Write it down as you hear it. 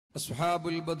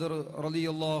അസ്ഹാബുൽ ബദർ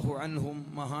റളിയല്ലാഹു അൻഹും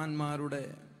മഹാന്മാരുടെ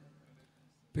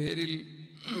പേരിൽ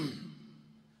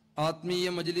ആത്മീയ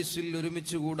മജ്ലിസിൽ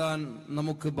ഒരുമിച്ച് കൂടാൻ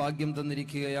നമുക്ക് ഭാഗ്യം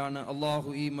തന്നിരിക്കുകയാണ്. അള്ളാഹു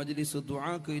ഈ മജ്ലിസ്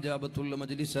ദുആക്ക് ഇജാബത്തുള്ള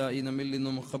മജ്ലിസായി നമ്മിൽ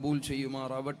നിന്നും ഖബൂൽ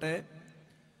ചെയ്യുമാറാവട്ടെ.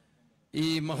 ഈ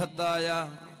മഹത്തായ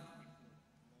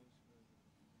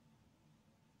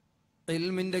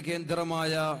ഇൽമിന്റെ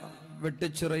കേന്ദ്രമായ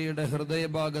വെട്ടിച്ചിറയുടെ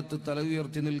ഹൃദയഭാഗത്ത് തല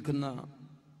ഉയർത്തി നിൽക്കുന്ന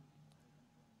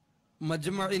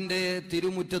മജ്മഇന്റെ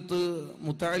തിരുമുറ്റത്ത്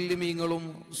മുതഅല്ലിമീങ്ങളും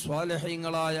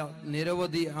സ്വാലിഹീങ്ങളായ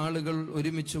നിരവധി ആളുകൾ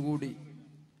ഒരുമിച്ചുകൂടി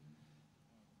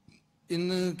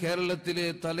ഇന്ന് കേരളത്തിലെ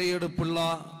തലയെടുപ്പുള്ള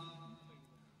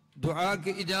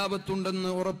ദുആക്ക്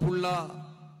ഇജാബത്തുണ്ടെന്ന് ഉറപ്പുള്ള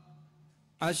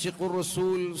ആശിഖുർ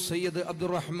റസൂൽ സയ്യിദ്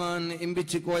അബ്ദുറഹ്മാൻ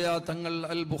ഇമ്പിച്ചിക്കോയ തങ്ങൾ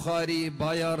അൽ ബുഖാരി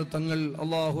ബായാർ തങ്ങൾ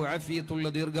അള്ളാഹു ആഫിയത്തുള്ള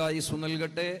ദീർഘായുസ്സു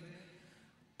നൽകട്ടെ.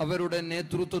 അവരുടെ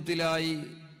നേതൃത്വത്തിലായി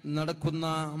നടക്കുന്ന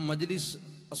മജ്ലിസ്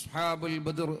അസ്ഹാബുൽ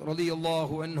ബദർ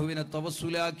റളിയല്ലാഹു അൻഹുവിനെ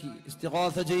തവസ്സുലാക്കി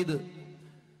ഇസ്തിഗാസ ചെയ്ത്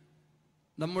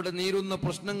നമ്മുടെ നീറുന്ന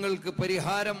പ്രശ്നങ്ങൾക്ക്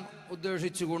പരിഹാരം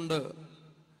ഉദ്ദേശിച്ചുകൊണ്ട്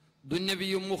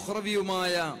ദുന്യവിയും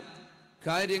മുഖ്റവിയുമായ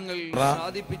കാര്യങ്ങൾ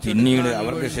പിന്നീട്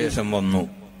അവർക്ക് ശേഷം വന്നു.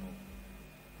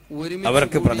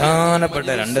 അവർക്ക് പ്രധാനപ്പെട്ട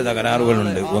രണ്ട്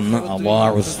തകരാറുകളുണ്ട്. ഒന്ന്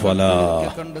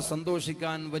കണ്ട്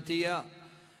സന്തോഷിക്കാൻ പറ്റിയ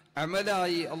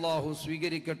അമലായി അള്ളാഹു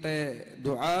സ്വീകരിക്കട്ടെ.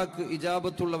 ദുആക്ക്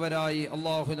ഇജാബത്തുള്ളവരായി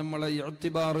അള്ളാഹു നമ്മളെ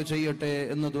ഇഅ്തിബാർ ചെയ്യട്ടെ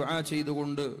എന്ന് ദുആ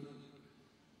ചെയ്തുകൊണ്ട്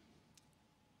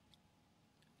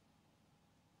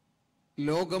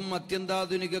ലോകം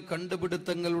അത്യന്താധുനിക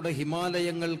കണ്ടുപിടുത്തങ്ങളുടെ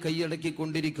ഹിമാലയങ്ങൾ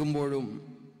കൈയടക്കിക്കൊണ്ടിരിക്കുമ്പോഴും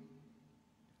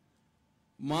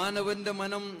മാനവന്റെ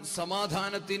മനം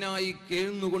സമാധാനത്തിനായി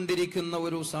കേഴുന്നുകൊണ്ടിരിക്കുന്ന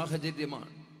ഒരു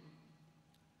സാഹചര്യമാണ്.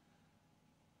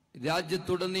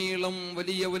 രാജ്യത്തുടനീളം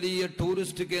വലിയ വലിയ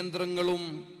ടൂറിസ്റ്റ് കേന്ദ്രങ്ങളും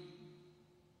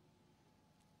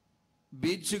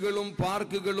ബീച്ചുകളും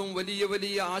പാർക്കുകളും വലിയ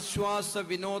വലിയ ആശ്വാസ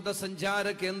വിനോദസഞ്ചാര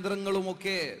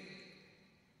കേന്ദ്രങ്ങളുമൊക്കെ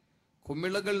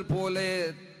കുമിളകൾ പോലെ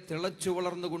തിളച്ചു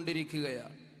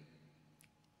വളർന്നുകൊണ്ടിരിക്കുകയാണ്.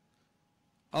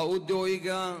 ഔദ്യോഗിക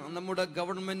നമ്മുടെ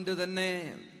ഗവൺമെന്റ് തന്നെ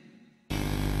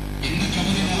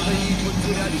നമ്മുടെ ഈ കൊച്ചു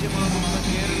രാജ്യമാകുന്ന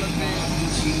കേരളത്തെ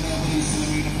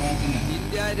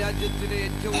ഇന്ത്യ രാജ്യത്തിലെ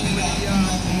ഏറ്റവും വലിയ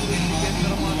ടൂറിസ്റ്റ്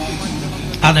കേന്ദ്രമാക്കി മാറ്റണം.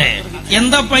 അതെ,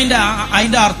 എന്താ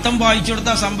അതിന്റെ അർത്ഥം വായിച്ചു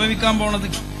കൊടുത്താൽ സംഭവിക്കാൻ പോണത്?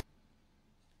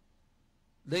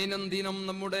 ദൈനംദിനം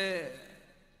നമ്മുടെ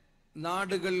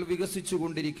നാടുകൾ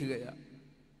വികസിച്ചുകൊണ്ടിരിക്കുകയാണ്.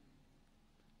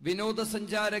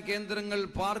 വിനോദസഞ്ചാര കേന്ദ്രങ്ങൾ,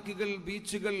 പാർക്കുകൾ,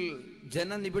 ബീച്ചുകൾ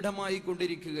ജനനിബിഡമായി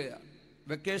കൊണ്ടിരിക്കുകയാണ്.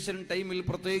 വെക്കേഷൻ ടൈമിൽ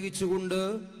പ്രത്യേകിച്ചുകൊണ്ട്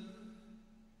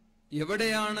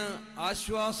എവിടെയാണ്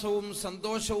ആശ്വാസവും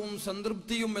സന്തോഷവും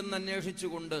സംതൃപ്തിയും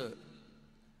എന്നന്വേഷിച്ചുകൊണ്ട്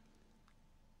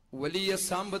വലിയ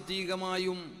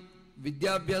സാമ്പത്തികമായും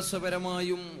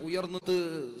വിദ്യാഭ്യാസപരമായും ഉയർന്നത്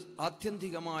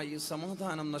ആത്യന്തികമായി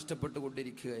സമാധാനം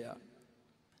നഷ്ടപ്പെട്ടുകൊണ്ടിരിക്കുകയാണ്.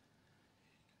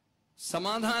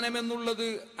 സമാധാനം എന്നുള്ളത്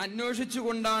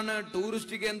അന്വേഷിച്ചുകൊണ്ടാണ്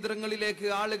ടൂറിസ്റ്റ് കേന്ദ്രങ്ങളിലേക്ക്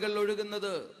ആളുകൾ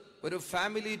ഒഴുകുന്നത്. ഒരു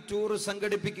ഫാമിലി ടൂർ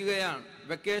സംഘടിപ്പിക്കുകയാണ്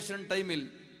വെക്കേഷൻ ടൈമിൽ.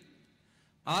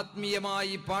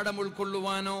 ആത്മീയമായി പാഠം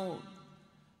ഉൾക്കൊള്ളുവാനോ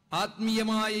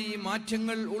ആത്മീയമായി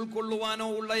മാറ്റങ്ങൾ ഉൾക്കൊള്ളുവാനോ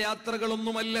ഉള്ള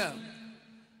യാത്രകളൊന്നുമല്ല.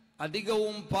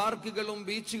 അധികവും പാർക്കുകളും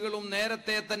ബീച്ചുകളും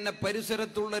നേരത്തെ തന്നെ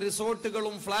പരിസരത്തുള്ള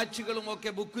റിസോർട്ടുകളും ഫ്ലാറ്റുകളും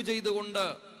ഒക്കെ ബുക്ക് ചെയ്തുകൊണ്ട്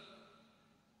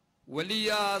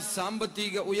വലിയ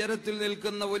സാമ്പത്തിക ഉയരത്തിൽ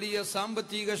നിൽക്കുന്ന വലിയ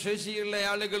സാമ്പത്തിക ശേഷിയുള്ള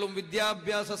ആളുകളും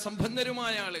വിദ്യാഭ്യാസ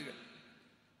സമ്പന്നരുമായ ആളുകൾ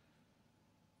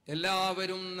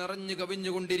എല്ലാവരും നിറഞ്ഞു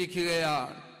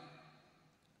കവിഞ്ഞുകൊണ്ടിരിക്കുകയാണ്.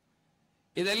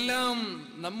 ഇതെല്ലാം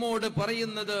നമ്മോട്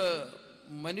പറയുന്നത്,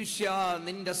 മനുഷ്യ,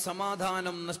 നിന്റെ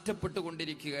സമാധാനം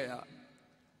നഷ്ടപ്പെട്ടുകൊണ്ടിരിക്കുകയാണ്.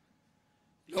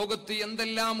 ലോകത്ത്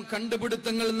എന്തെല്ലാം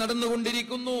കണ്ടുപിടുത്തങ്ങൾ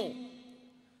നടന്നുകൊണ്ടിരിക്കുന്നു.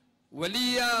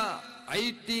 വലിയ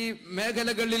IT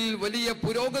മേഖലകളിൽ വലിയ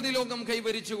പുരോഗതി ലോകം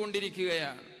കൈവരിച്ചു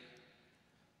കൊണ്ടിരിക്കുകയാണ്.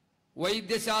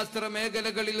 വൈദ്യശാസ്ത്ര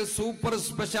മേഖലകളിൽ സൂപ്പർ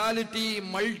സ്പെഷ്യാലിറ്റി,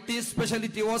 മൾട്ടി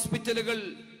സ്പെഷ്യാലിറ്റി ഹോസ്പിറ്റലുകൾ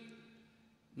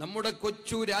നമ്മുടെ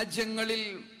കൊച്ചു രാജ്യങ്ങളിൽ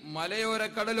മലയോര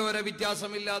കടലോര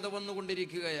വ്യത്യാസമില്ലാതെ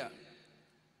വന്നുകൊണ്ടിരിക്കുകയാണ്.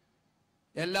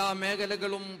 എല്ലാ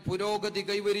മേഖലകളും പുരോഗതി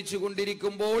കൈവരിച്ചു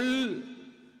കൊണ്ടിരിക്കുമ്പോൾ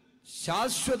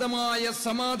ശാശ്വതമായ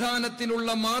സമാധാനത്തിനുള്ള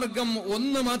മാർഗം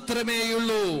ഒന്ന്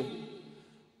മാത്രമേയുള്ളൂ.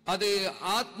 അത്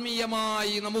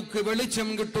ആത്മീയമായി നമുക്ക് വെളിച്ചം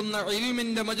കിട്ടുന്ന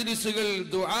ഇൽമിന്റെ മജ്ലിസുകൾ,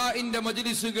 ദുആഇന്റെ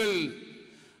മജ്ലിസുകൾ,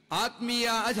 ആത്മീയ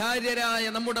ആചാര്യരായ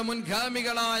നമ്മുടെ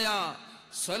മുൻഗാമികളായ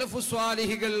സലഫു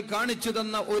സ്വാലിഹികൾ കാണിച്ചു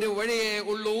തന്ന ഒരു വഴിയേ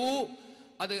ഉള്ളൂ.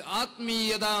 അത്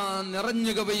ആത്മീയത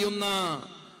നിറഞ്ഞു കവിയുന്ന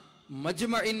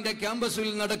മജ്മഇന്റെ ക്യാമ്പസിൽ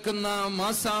നടക്കുന്ന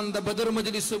മാസാന്ത ബദർ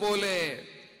മജ്ലിസ് പോലെ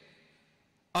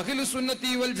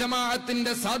അഖിലുസുന്നത്തി വൽ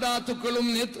ജമാഅത്തിന്റെ സാദാത്തുക്കളും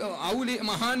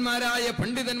മഹാന്മാരായ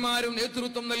പണ്ഡിതന്മാരും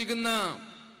നേതൃത്വം നൽകുന്ന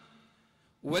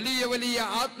വലിയ വലിയ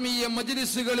ആത്മീയ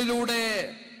മജ്ലിസുകളിലൂടെ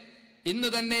ഇന്ന്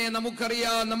തന്നെ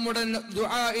നമുക്കറിയാം, നമ്മുടെ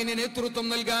ദുആഇന് നേതൃത്വം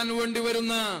നൽകാൻ വേണ്ടി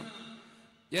വരുന്ന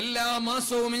എല്ലാ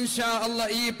മാസവും ഇൻഷാ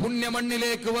അല്ലാഹ് ഈ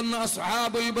പുണ്യമണ്ണിലേക്ക് വന്ന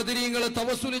അസ്ഹാബുൽ ബദരീങ്ങൾ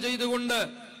തവസ്സുൽ ചെയ്തുകൊണ്ട്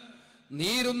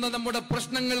നീറുന്ന നമ്മുടെ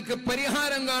പ്രശ്നങ്ങൾക്ക്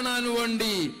പരിഹാരം കാണാൻ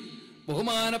വേണ്ടി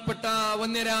ബഹുമാനപ്പെട്ട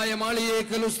വന്യരായ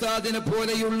മാളിയേക്കൽ ഉസ്താദിനെ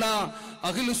പോലെയുള്ള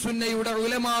അഹ്ലുസുന്നയുടെ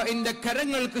ഉലമാഇന്റെ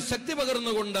കരങ്ങൾക്ക് ശക്തി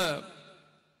പകർന്നുകൊണ്ട്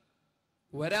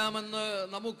വരാമെന്ന്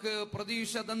നമുക്ക്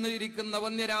പ്രതീക്ഷ തന്നിരിക്കുന്ന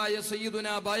വന്യരായ സയ്യിദുന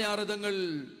ബായാറുതങ്ങൾ,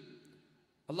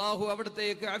 അള്ളാഹു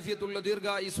അവിടത്തേക്ക് ആഫിയത്തുള്ള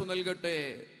ദീർഘായുസ്സു നൽകട്ടെ.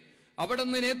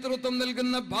 അവിടുന്ന് നേതൃത്വം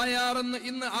നൽകുന്ന ബായാറെന്ന്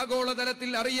ഇന്ന് ആഗോളതലത്തിൽ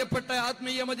അറിയപ്പെട്ട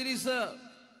ആത്മീയ മജ്ലിസ്,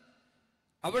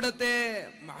 അവിടത്തെ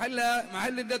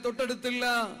മഹലിന്റെ തൊട്ടടുത്തുള്ള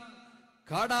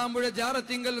കാടാമ്പുഴ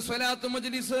ജാറത്തിങ്കൽ സ്വലാത്ത്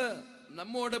മജ്ലിസ്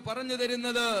നമ്മോട് പറഞ്ഞു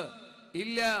തരുന്നത്,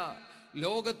 ഇല്ല,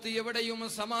 ലോകത്ത് എവിടെയും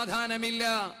സമാധാനമില്ല,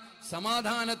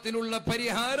 സമാധാനത്തിനുള്ള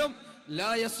പരിഹാരം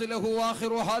ലാ യസ്ലഹു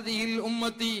ആഖിറു ഹാദിഹിൽ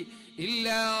ഉമ്മത്തി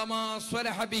ഇല്ലാ മാ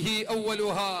സ്വലഹ ബിഹി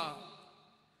അവ്വലുഹാ.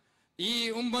 ഈ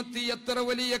ഉമ്മത്തി എത്ര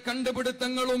വലിയ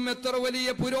കണ്ടുപിടുത്തങ്ങളും എത്ര വലിയ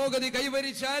പുരോഗതി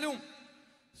കൈവരിച്ചാലും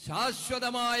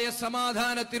ശാശ്വതമായ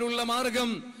സമാധാനത്തിനുള്ള മാർഗം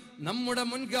നമ്മുടെ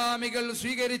മുൻഗാമികൾ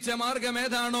സ്വീകരിച്ച മാർഗം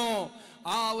ഏതാണോ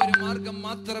ആ ഒരു മാർഗം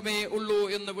മാത്രമേ ഉള്ളൂ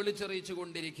എന്ന് വിളിച്ചറിയിച്ചു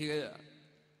കൊണ്ടിരിക്കുക.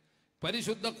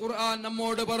 പരിശുദ്ധ ഖുർആൻ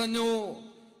നമ്മോട് പറഞ്ഞു,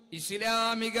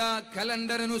 ഇസ്ലാമിക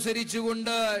കലണ്ടർ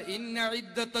അനുസരിച്ചുകൊണ്ട് ഇന്ന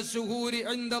ഇദ്ദത്തശ്ശുഹൂരി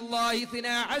ഇൻദല്ലാഹി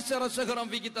 12 ശഹ്റൻ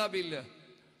ഫി കിതാബില്ലാഹ്,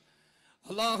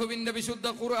 അല്ലാഹുവിന്റെ വിശുദ്ധ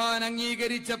ഖുർആൻ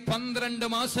അംഗീകരിച്ച 12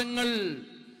 മാസങ്ങൾ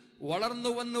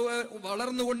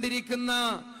വളർന്നുകൊണ്ടിരിക്കുന്ന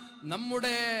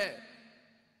നമ്മുടെ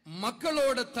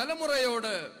മക്കളോട്,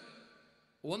 തലമുറയോട്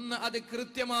ഒന്ന് അത്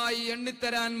കൃത്യമായി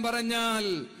എണ്ണിത്തരാൻ പറഞ്ഞാൽ,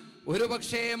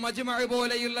 ഒരുപക്ഷേ മജ്മഅ്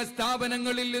പോലെയുള്ള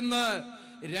സ്ഥാപനങ്ങളിൽ നിന്ന്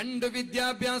 2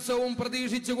 വിദ്യാഭ്യാസവും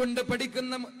പ്രതീക്ഷിച്ചുകൊണ്ട്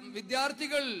പഠിക്കുന്ന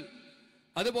വിദ്യാർത്ഥികൾ,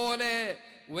 അതുപോലെ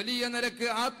വലിയ നിരക്ക്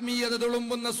ആത്മീയത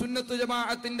തുളുമ്പുന്ന സുന്നത്ത്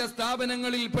ജമാഅത്തിന്റെ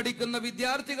സ്ഥാപനങ്ങളിൽ പഠിക്കുന്ന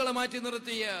വിദ്യാർത്ഥികളെ മാറ്റി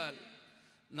നിർത്തിയാൽ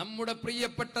നമ്മുടെ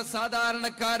പ്രിയപ്പെട്ട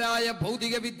സാധാരണക്കാരായ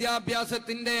ഭൗതിക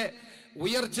വിദ്യാഭ്യാസത്തിന്റെ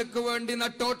ഉയർച്ചയ്ക്ക് വേണ്ടി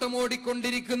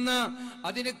നട്ടോട്ടമോടിക്കൊണ്ടിരിക്കുന്ന,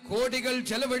 അതിന് കോടികൾ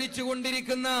ചെലവഴിച്ചു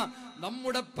കൊണ്ടിരിക്കുന്ന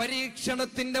നമ്മുടെ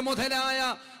പരീക്ഷണത്തിന്റെ മുതലായ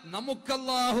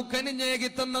നമുക്കല്ലാഹു കനിഞ്ഞേകി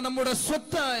തന്ന നമ്മുടെ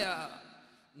സ്വത്തായ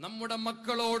നമ്മുടെ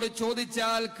മക്കളോട്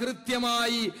ചോദിച്ചാൽ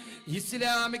കൃത്യമായി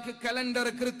ഇസ്ലാമിക് കലണ്ടർ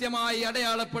കൃത്യമായി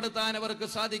അടയാളപ്പെടുത്താൻ അവർക്ക്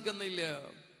സാധിക്കുന്നില്ല.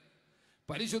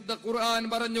 പരിശുദ്ധ ഖുർആൻ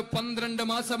പറഞ്ഞു 12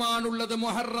 മാസമാണുള്ളത്,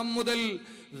 മുഹറം മുതൽ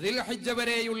ദിൽഹിജ്ജ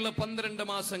വരെയുള്ള 12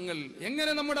 മാസങ്ങൾ.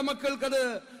 എങ്ങനെ നമ്മുടെ മക്കൾക്കത്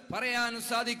പറയാൻ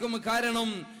സാധിക്കും? കാരണം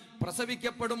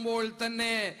പ്രസവിക്കപ്പെടുമ്പോൾ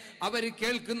തന്നെ അവർ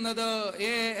കേൾക്കുന്നത്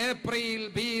April,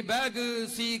 B bag,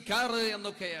 C car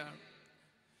എന്നൊക്കെയാണ്.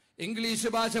 ഇംഗ്ലീഷ്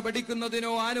ഭാഷ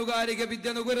പഠിക്കുന്നതിനോ ആനുകാലിക വിദ്യ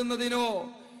നുകരുന്നതിനോ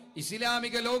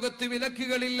ഇസ്ലാമിക ലോകത്ത്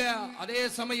വിലക്കുകളില്ല. അതേ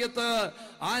സമയത്ത്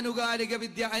ആനുകാലിക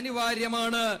വിദ്യ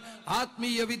അനിവാര്യമാണ്.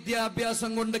 ആത്മീയ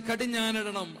വിദ്യാഭ്യാസം കൊണ്ട്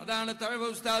കടിഞ്ഞാനിടണം. അതാണ് തഴവ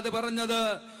ഉസ്താദ് പറഞ്ഞത്,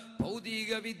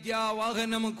 ഭൗതിക വിദ്യാ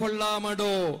വാഹനം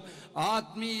കൊള്ളാമടോ,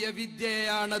 ആത്മീയ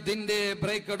വിദ്യയാണ് അതിന്റെ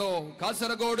ബ്രേക്കടോ.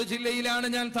 കാസർഗോഡ് ജില്ലയിലാണ്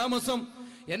ഞാൻ താമസം.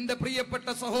 എന്റെ പ്രിയപ്പെട്ട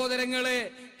സഹോദരങ്ങളെ,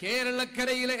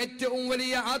 കേരളക്കരയിലെ ഏറ്റവും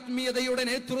വലിയ ആത്മീയതയുടെ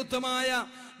നേതൃത്വമായ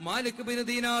മാലിക് ബിൻ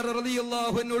ദീനാർ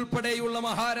റളിയല്ലാഹു അൻഹു ഉൾപ്പെടെയുള്ള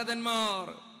മഹാരഥന്മാർ,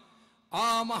 ആ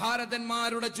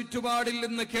മഹാരഥന്മാരുടെ ചുറ്റുപാടിൽ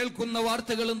നിന്ന് കേൾക്കുന്ന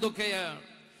വാർത്തകൾ എന്തൊക്കെയാണ്?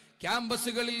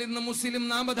 ക്യാമ്പസുകളിൽ നിന്ന് മുസ്ലിം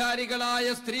നാമധാരികളായ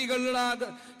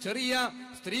ചെറിയ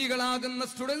സ്ത്രീകളാകുന്ന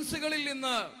സ്റ്റുഡൻസുകളിൽ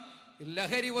നിന്ന്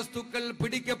ലഹരി വസ്തുക്കൾ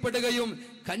പിടിക്കപ്പെടുകയും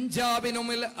കഞ്ചാവിനും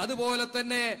അതുപോലെ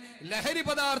തന്നെ ലഹരി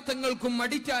പദാർത്ഥങ്ങൾക്കും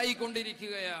അഡിക്റ്റായി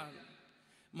കൊണ്ടിരിക്കുകയാണ്.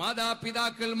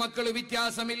 മാതാപിതാക്കൾ മക്കൾ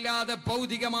വ്യത്യാസമില്ലാതെ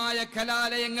ഭൗതികമായ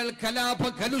കലാലയങ്ങൾ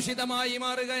കലുഷിതമായി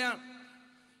മാറുകയാണ്.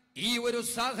 ഈ ഒരു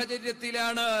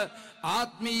സാഹചര്യത്തിലാണ്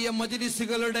ആത്മീയ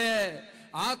മജ്ലിസുകളുടെ,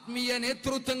 ആത്മീയ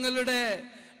നേതൃത്വങ്ങളുടെ,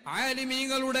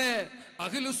 ആലിമീങ്ങളുടെ,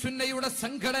 അഹ്ലുസുന്നയുടെ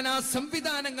സംഘടനാ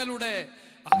സംവിധാനങ്ങളുടെ,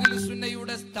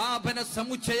 അഹ്ലുസുന്നയുടെ സ്ഥാപന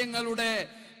സമുച്ചയങ്ങളുടെ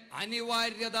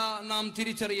അനിവാര്യത നാം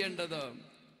തിരിച്ചറിയേണ്ടത്.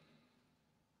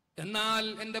 എന്നാൽ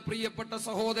എന്റെ പ്രിയപ്പെട്ട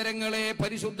സഹോദരങ്ങളെ,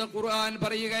 പരിശുദ്ധ ഖുർആൻ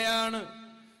പറയുകയാണ്,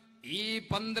 ഈ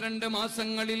 12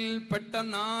 മാസങ്ങളിൽ പെട്ട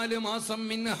 4 മാസം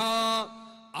മിൻഹാ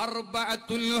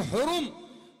അർബഅത്തുൽ ഹുറും,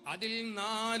 അതിൽ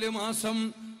 4 മാസം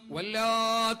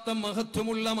വല്ലാത്ത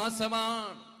മഹത്വമുള്ള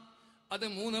മാസമാണ്. അത്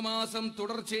 3 മാസം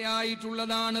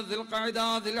തുടർച്ചയായിട്ടുള്ളതാണ്. ദിൽഖഅദ,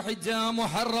 ദിൽഹിജ്ജ,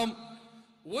 മുഹറം.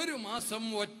 1 മാസം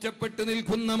ഒറ്റപ്പെട്ടു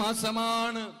നിൽക്കുന്ന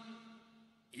മാസമാണ്.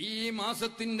 ഈ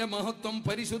മാസത്തിന്റെ മഹത്വം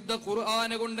പരിശുദ്ധ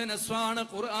ഖുർആന കൊണ്ട്, നസ്വാണ്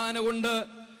ഖുർആന കൊണ്ട്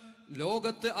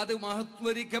ലോകത്ത് അത്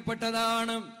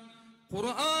മഹത്വരിക്കപ്പെട്ടതാണ്.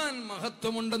 ഖുർആൻ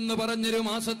മഹത്വമുണ്ടെന്ന് പറഞ്ഞൊരു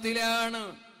മാസത്തിലാണ്.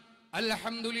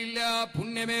 അൽഹംദുലില്ലാ,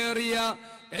 പുണ്യമേറിയ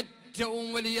ഏറ്റവും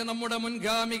വലിയ നമ്മുടെ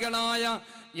മുൻഗാമികളായ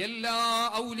എല്ലാ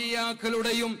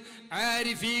ഔലിയാക്കളുടെയും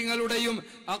ആരിഫീങ്ങളുടെയും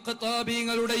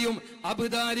അഖ്താബീങ്ങളുടെയും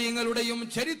അബ്ദാരിങ്ങളുടെയും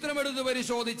ചരിത്രമെടുത്ത്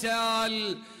പരിശോധിച്ചാൽ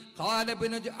ഖാല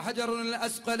ഇബ്നു ഹജർ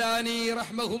അൽ-അസ്ഖലാനി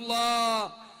റഹ്മഹുല്ലാഹ്,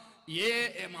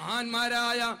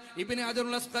 മഹാന്മാരായ ഇബ്നു ഹജർ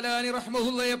അൽ-അസ്ഖലാനി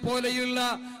റഹ്മഹുല്ലയെ പോലെയുള്ള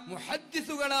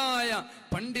മുഹദ്ദിസുകളായ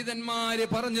പണ്ഡിതന്മാര്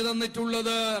പറഞ്ഞു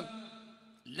തന്നിട്ടുള്ളത്,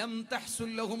 ലം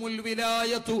തഹ്സുൽ ലഹുമുൽ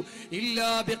വിലായതു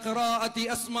ഇല്ലാ ബിഖറാഅതി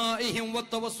അസ്മാഇഹിം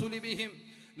വതവസ്സുലി ബിഹിം.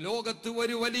 ലോകത്ത്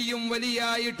ഒരു വലിയും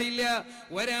വലിയായിട്ടില്ല,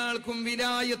 ഒരാൾക്കും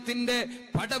വിലായത്തിന്റെ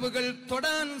പടവുകൾ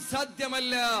തൊടാൻ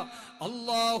സാധ്യമല്ല.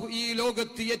 അല്ലാഹു ഈ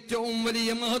ലോകത്ത് ഏറ്റവും വലിയ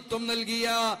മഹത്വം നൽകിയ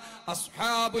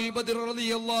അസ്ഹാബുൽ ബദർ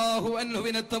റളിയല്ലാഹു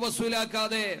അൻഹുവിനെ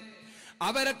തവസ്സുലാക്കാതെ,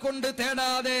 അവരെ കൊണ്ട്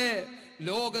തേടാതെ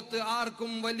ലോകത്ത്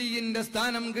ആർക്കും വലിയന്റെ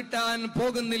സ്ഥാനം കിട്ടാൻ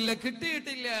പോകുന്നില്ല,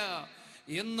 കിട്ടിയിട്ടില്ല.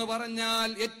 എന്ന് പറഞ്ഞാൽ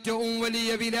ഏറ്റവും വലിയ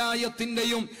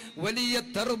വിലായത്തിന്റെയും വലിയ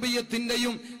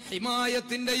തർബിയത്തിന്റെയും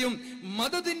ഹിമായത്തിന്റെയും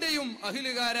മദദിന്റെയും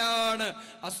അഹ്ലുകാരാണ്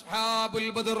അസ്ഹാബുൽ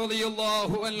ബദർ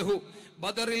റളിയല്ലാഹു അൻഹു.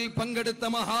 ബദറിൽ പങ്കെടുത്ത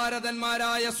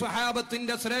മഹാരഥന്മാരായ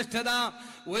സ്വഹാബത്തിന്റെ ശ്രേഷ്ഠത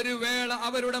ഒരു വേള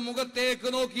അവരുടെ മുഖത്തേക്ക്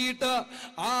നോക്കിയിട്ട്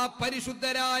ആ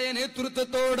പരിശുദ്ധരായ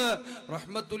നേതൃത്വത്തോട്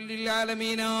റഹ്മത്തുൽ ലിൽ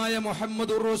ആലമീനായ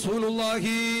മുഹമ്മദുർ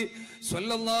റസൂലുള്ളാഹി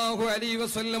സ്വല്ലല്ലാഹു അലൈഹി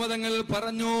വസല്ലം തങ്ങൾ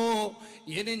പറഞ്ഞു,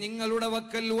 ഇനി നിങ്ങളുടെ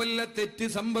വക്കൽ വല്ല തെറ്റ്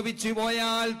സംഭവിച്ചു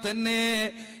പോയാൽ തന്നെ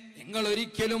നിങ്ങൾ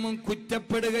ഒരിക്കലും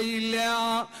കുറ്റപ്പെടുകയില്ല,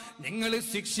 നിങ്ങൾ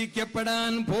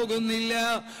ശിക്ഷിക്കപ്പെടാൻ പോകുന്നില്ല.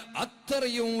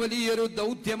 അത്രയും വലിയൊരു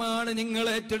ദൗത്യമാണ് നിങ്ങൾ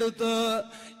ഏറ്റെടുത്ത്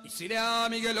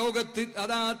ഇസ്ലാമിക ലോകത്ത്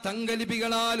അതാ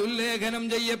തങ്കലിപികളാൽ ഉല്ലേഖനം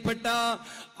ചെയ്യപ്പെട്ട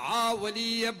ആ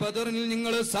വലിയ ബദറിൽ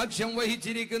നിങ്ങൾ സാക്ഷ്യം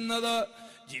വഹിച്ചിരിക്കുന്നത്.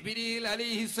 ജിബ്രീൽ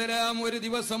അലൈഹിസ്സലാം ഒരു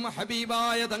ദിവസം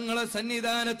ഹബീബായ തങ്ങളെ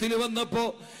സന്നിധാനത്തിൽ വന്നപ്പോ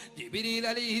ജിബ്രീൽ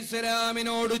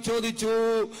അലൈഹിസ്സലാമിനോട് ചോദിച്ചു,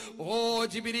 ഓ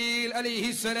ജിബ്രീൽ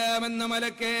അലൈഹിസ്സലാം എന്ന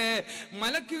മലക്കേ,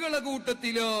 മലക്കുകളുടെ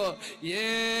കൂട്ടത്തില്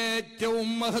ഏറ്റവും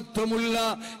മഹത്വമുള്ള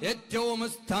ഏറ്റവും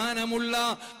സ്ഥാനമുള്ള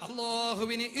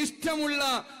അല്ലാഹുവിന് ഇഷ്ടമുള്ള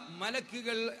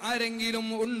മലക്കുകൾ ആരെങ്കിലും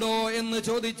ഉണ്ടോ എന്ന്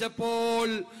ചോദിച്ചപ്പോൾ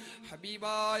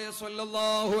ഹബീബായ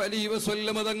സ്വല്ലല്ലാഹു അലൈഹി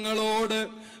വസല്ലം തങ്ങളോട്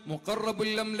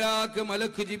മുഖറബുൽ അംലാക്ക്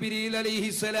മലക്ക് ജിബ്രീൽ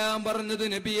അലൈഹിസ്സലാം പറഞ്ഞത്,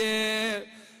 നബിയേ,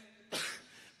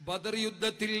 ബദർ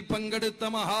യുദ്ധത്തിൽ പങ്കെടുത്ത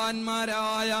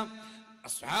മഹാന്മാരായ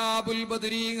അസ്ഹാബുൽ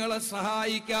ബദരീങ്ങളെ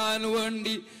സഹായിക്കാൻ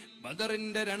വേണ്ടി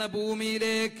ബദറിന്റെ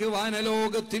രണഭൂമിയിലേക്ക്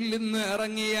വാനലോകത്തിൽ നിന്ന്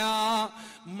ഇറങ്ങിയ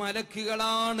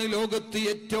മലക്കുകളാണ് ലോകത്ത്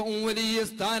ഏറ്റവും വലിയ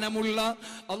സ്ഥാനമുള്ള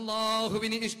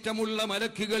അല്ലാഹുവിന് ഇഷ്ടമുള്ള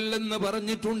മലക്കുകൾ എന്ന്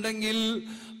പറഞ്ഞിട്ടുണ്ടെങ്കിൽ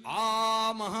ആ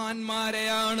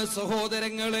മഹാന്മാരെയാണ്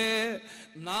സഹോദരങ്ങളെ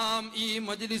നാം ഈ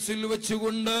മജ്ലിസിൽ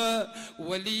വെച്ചുകൊണ്ട്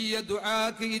വലിയ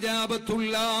ദുആക്ക്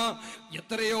ഇജാബത്തുള്ള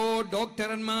എത്രയോ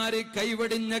ഡോക്ടർമാര്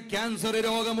കൈവടിഞ്ഞ ക്യാൻസർ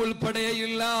രോഗം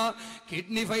ഉൾപ്പെടെയുള്ള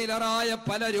കിഡ്നി ഫെയിലറായ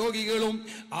പല രോഗികളും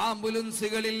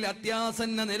ആംബുലൻസുകളിൽ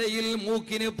അത്യാസന്ന നിലയിൽ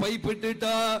മൂക്കിന്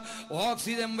പൈപ്പിട്ടിട്ട്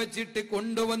ഓക്സിജൻ വെച്ചിട്ട്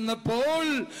കൊണ്ടുവന്നപ്പോൾ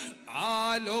ആ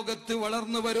ലോകത്ത്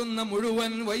വളർന്നു വരുന്ന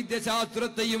മുഴുവൻ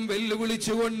വൈദ്യശാസ്ത്രത്തെയും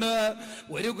വെല്ലുവിളിച്ചുകൊണ്ട്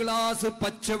ഒരു ഗ്ലാസ്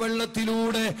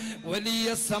പച്ചവെള്ളത്തിലൂടെ വലിയ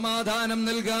സമാധാനം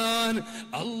നൽകാൻ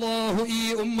അല്ലാഹു ഈ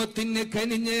ഉമ്മത്തിന്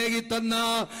കനിഞ്ഞേകി തന്ന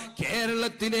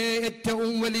കേരളത്തിലെ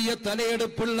ഏറ്റവും വലിയ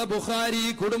തലയെടുപ്പുള്ള ബുഖാരി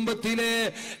കുടുംബത്തിലെ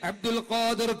അബ്ദുൽ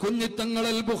ഖാദിർ കുഞ്ഞിത്തങ്ങൾ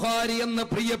അൽ ബുഖാരി എന്ന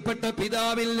പ്രിയപ്പെട്ട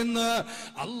പിതാവിൽ നിന്ന്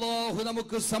അല്ലാഹു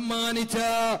നമുക്ക് സമ്മാനിച്ച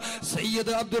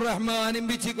സയ്യിദ് അബ്ദുറഹ്മാൻ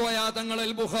ഇമ്പിച്ചിക്കോയ തങ്ങൾ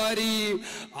അൽ ബുഖാരി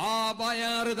ആ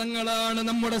ബായാറ് തങ്ങളാണ്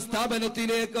നമ്മുടെ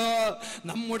സ്ഥാപനത്തിലേക്ക്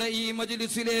നമ്മുടെ ഈ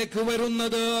മജ്ലിസിലേക്ക്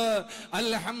വരുന്നത്.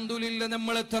 അൽഹംദുലില്ലാ,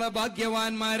 നമ്മൾ എത്ര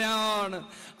ഭാഗ്യവാന്മാരാണ്.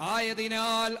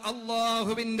 ആയതിനാൽ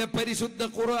അല്ലാഹുവിന്റെ പരിശുദ്ധ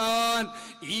ഖുർആൻ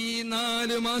ഈ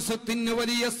 4 മാസത്തിന്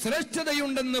വലിയ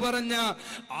ശ്രേഷ്ഠതയുണ്ടെന്ന് പറഞ്ഞ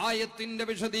ആയത്തിന്റെ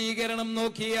വിശദീകരണം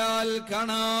നോക്കിയാൽ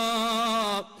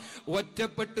കാണാം.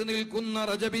 ഒറ്റപ്പെട്ടു നിൽക്കുന്ന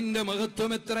റജബിന്റെ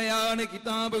മഹത്വം എത്രയാണ്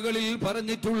കിതാബുകളിൽ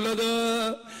പറഞ്ഞിട്ടുള്ളത്.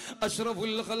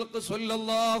 അഷ്റഫുൽ ഖൽഖ്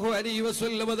സ്വല്ലല്ലാഹു അലൈഹി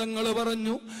വസല്ലം തങ്ങൾ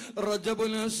പറഞ്ഞു,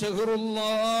 റജബുൽ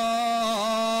ശഹ്റുല്ലാഹ്,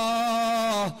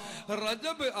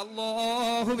 റജബ്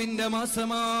അല്ലാഹുവിന്റെ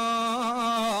മാസമാണ്.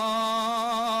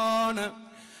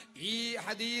 ഈ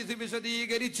ഹദീസ്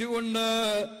വിശദീകരിച്ചുകൊണ്ട്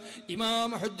ഇമാം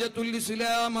ഹുജ്ജത്തുൽ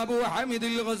ഇസ്ലാം അബൂ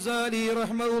ഹമീദുൽ ഗസാലി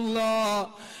റഹ്മത്തുള്ളാഹ്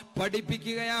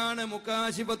പഠിപ്പിക്കുകയാണ്.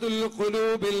 മുകാശിഫത്തുൽ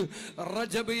ഖുലൂബിൽ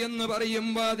റജബ് എന്ന്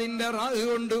പറയുമ്പോൾ അതിന്റെ റാ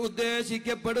കൊണ്ട്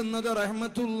ഉദ്ദേശിക്കപ്പെടുന്നത്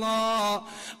റഹ്മത്തുള്ളാഹ്,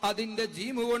 അതിന്റെ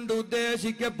ജീമ് കൊണ്ട്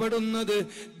ഉദ്ദേശിക്കപ്പെടുന്നത്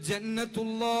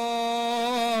ജന്നത്തുള്ളാഹ്.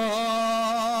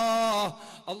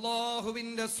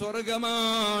 അല്ലാഹുവിന്റെ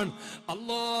സ്വർഗമാണ്.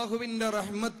 അല്ലാഹുവിന്റെ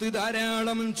റഹ്മത്ത്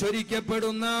ധാരാളം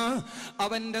ചൊരിക്കപ്പെടുന്ന,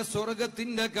 അവന്റെ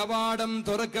സ്വർഗത്തിന്റെ കവാടം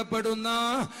തുറക്കപ്പെടുന്ന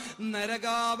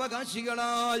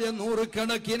നരകാവകാശികളായ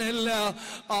നൂറുകണക്കിനല്ല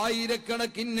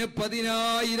ആയിരക്കണക്കിന്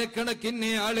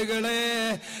പതിനായിരക്കണക്കിന് ആളുകളെ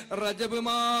റജബ്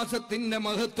മാസത്തിന്റെ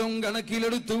മഹത്വം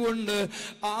കണക്കിലെടുത്തുകൊണ്ട്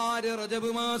ആര്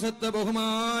റജബ് മാസത്തെ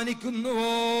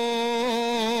ബഹുമാനിക്കുന്നുവോ,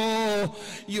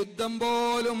 യുദ്ധം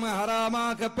പോലും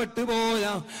ഹറാമാക്കപ്പെട്ടു പോയ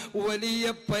വലിയ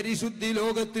പരിശുദ്ധി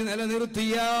ലോകത്ത്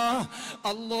നിലനിർത്തിയ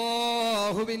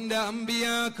അല്ലാഹുവിന്റെ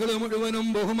അമ്പിയാക്കൾ മുഴുവനും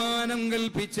ബഹുമാനം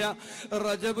കൽപ്പിച്ച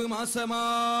റജബ് മാസമാണ്.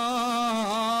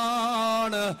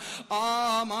 ആ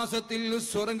മാസത്തിൽ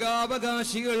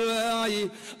സ്വർഗാവകാശികളായി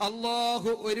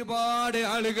അല്ലാഹു ഒരുപാട്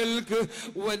ആളുകൾക്ക്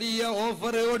വലിയ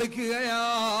ഓഫർ കൊടുക്കുകയാണ്.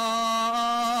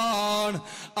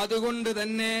 അതുകൊണ്ട്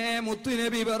തന്നെ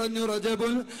മുത്തുനബി പറഞ്ഞു,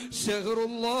 റജബുൽ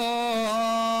ഷഹ്റുല്ലാഹ്,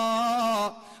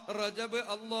 റജബ്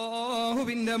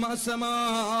അല്ലാഹുവിന്റെ മാസമാണ്.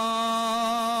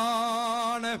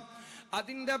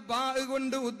 അതിന്റെ ബാ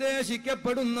കൊണ്ട്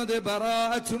ഉദ്ദേശിക്കപ്പെടുന്നത്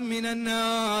ബറാഅത്തും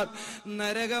മിനന്നാർ,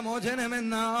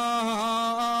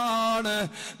 നരകമോചനമെന്നാണ്.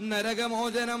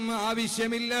 നരകമോചനം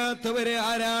ആവശ്യമില്ലാത്തവരെ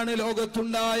ആരാണ്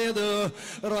ലോകത്തുണ്ടായത്?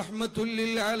 റഹ്മത്തുൽ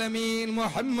ലിൽ ആലമീൻ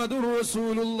മുഹമ്മദുർ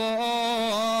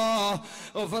റസൂലുള്ളാഹ്.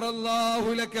 ഗഫറല്ലാഹു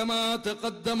ലക മാ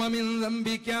തഖദ്ദമ മിൻ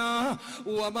ദംബിക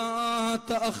വമാ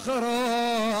തഅഖറ.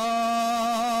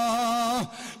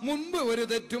 മുൻപ് ഒരു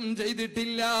തെറ്റും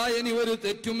ചെയ്തിട്ടില്ല, ഇനി ഒരു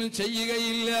തെറ്റും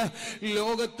ചെയ്യുകയില്ല.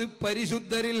 ലോകത്ത്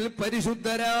പരിശുദ്ധരിൽ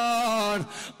പരിശുദ്ധരാണ്.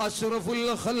 അഷ്റഫുൽ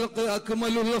ഖൽഖ്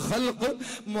അക്മലുൽ ഖൽഖ്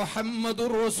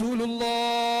മുഹമ്മദുർ റസൂലുള്ളാഹ്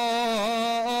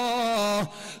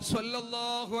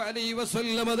സ്വല്ലല്ലാഹു അലൈഹി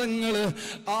വസല്ലം തങ്ങൾ,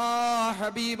 ആ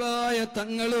ഹബീബായ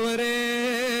തങ്ങൾ വരെ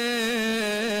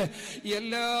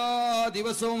എല്ലാ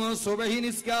ദിവസവും സുബഹി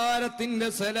നിസ്കാരത്തിന്റെ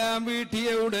സലാം വീട്ടിയ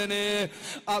ഉടനെ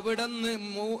അവിടുന്ന്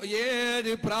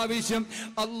 7 പ്രാവശ്യം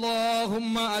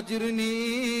അല്ലാഹുമ്മ അജ്ർനീ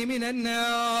മിനന്നാർ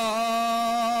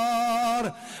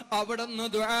അവിടുന്ന്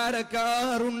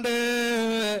ദുആരക്കാറുണ്ട്.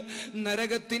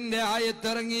 നരകത്തിന്റെ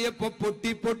ആയത്തിറങ്ങിയപ്പോ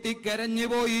പൊട്ടി പൊട്ടി കരഞ്ഞു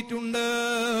പോയിട്ടുണ്ട്.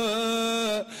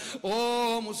 ഓ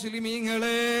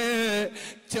മുസ്ലിമീങ്ങളെ,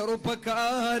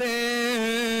 ചെറുപ്പക്കാരെ,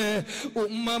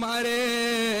 ഉമ്മമാരെ,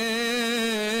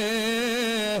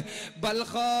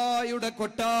 ബൽഖായുടെ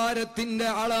കൊട്ടാരത്തിന്റെ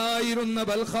ആളായിരുന്ന,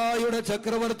 ബൽഖായുടെ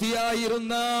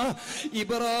ചക്രവർത്തിയായിരുന്ന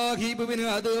ഇബ്രാഹിം ഇബ്നു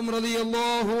അദ്ഹം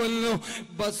റളിയല്ലാഹു അൻഹു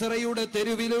ബസ്രയുടെ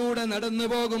തെരുവിലൂടെ നടന്നു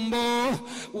പോകുമ്പോ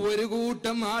ഒരു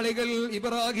കൂട്ടം ആളുകൾ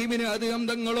ഇബ്രാഹിമിന് അദ്ഹം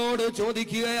തങ്ങളോട്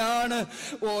ചോദിക്കുകയാണ്,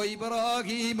 ഓ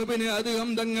ഇബ്രാഹിം ഇബ്നു അദ്ഹം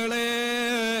തങ്ങളെ,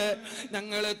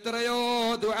 ഞങ്ങൾ എത്രയോ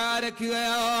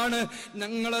ദുആരക്കുകയാണ്,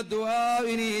 ഞങ്ങളെ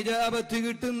ദുആവിന് ഇജാബത്ത്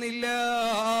കിട്ടുന്നില്ല,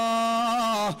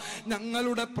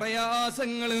 ഞങ്ങളുടെ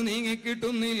പ്രയാസങ്ങൾ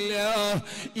നീങ്ങിക്കിട്ടുന്നില്ല.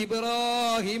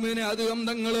 ഇബ്രാഹിമിന് അദ്ഹം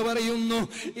തങ്ങൾ പറയുന്നു,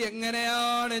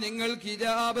 എങ്ങനെയാണ് നിങ്ങൾക്ക്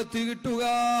ഇജാബത്ത് കിട്ടുക?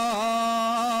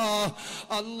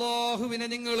 അല്ലാഹുവിനെ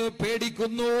നിങ്ങൾ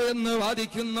പേടിക്കുന്നു എന്ന്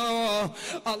വാദിക്കുന്നു,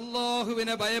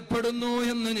 അല്ലാഹുവിനെ ഭയപ്പെടുന്നു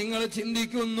എന്ന് നിങ്ങൾ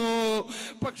ചിന്തിക്കുന്നു.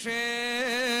 പക്ഷേ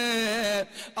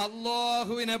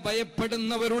അല്ലാഹുവിനെ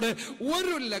ഭയപ്പെടുന്നവരുടെ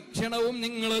ഒരു ലക്ഷണവും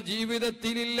നിങ്ങളുടെ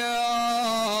ജീവിതത്തിലില്ല.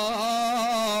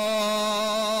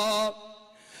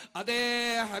 അതേ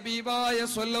ഹബീബായ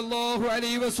സ്വല്ലല്ലാഹു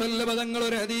അലൈഹി വസല്ലം തങ്ങൾ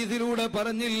ഒരു ഹദീസിലൂടെ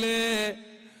പറഞ്ഞില്ലേ,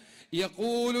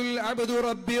 യഖൂലുൽ അബ്ദു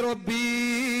റബ്ബി റബ്ബി,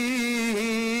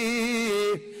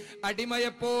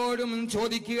 അടിമയെപ്പോഴും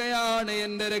ചോദിക്കുകയാണ്,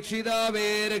 എന്റെ രക്ഷിതാവേ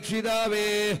രക്ഷിതാവേ.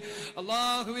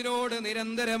 അല്ലാഹുവിനോട്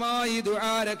നിരന്തരമായി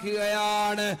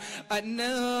ദുആരക്കുകയാണ്.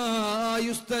 അന്നാ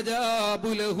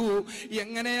യുസ്തജാബു ലഹു,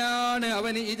 എങ്ങനെയാണ്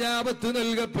അവന് ഇജാബത്ത്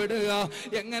നൽകപ്പെടുക,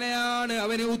 എങ്ങനെയാണ്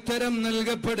അവന് ഉത്തരം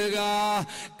നൽകപ്പെടുക?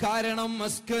 കാരണം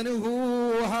മസ്കനുഹു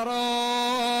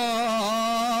ഹറാം,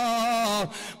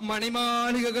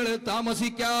 മണിമാളികകൾ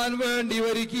താമസിക്കാൻ വേണ്ടി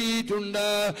ഒരുക്കിയിട്ടുണ്ട്.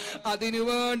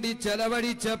 അതിനുവേണ്ടി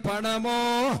ചെലവഴിച്ച പണമോ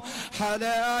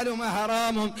ഹലാലും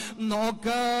ഹറാമും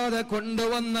നോക്കാതെ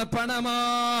കൊണ്ടുവന്ന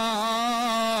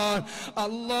പണമാണ്.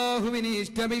 അല്ലാഹുവിന്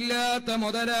ഇഷ്ടമില്ലാത്ത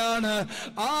മുതലാണ്.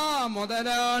 ആ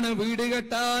മുതലാണ് വീട്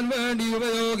കെട്ടാൻ വേണ്ടി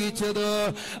ഉപയോഗിച്ചത്.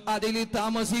 അതിൽ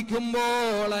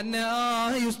താമസിക്കുമ്പോൾ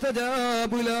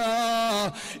അന്നായുസ്തജാബുല,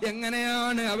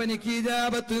 എങ്ങനെയാണ് അവനിക്ക്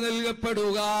ഇജാബത്ത്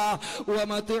നൽകപ്പെടുക?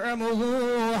 വമത്അമുഹു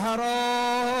ഹറാം,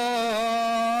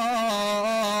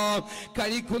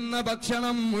 കഴിക്കുന്ന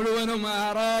ഭക്ഷണം മുഴുവനും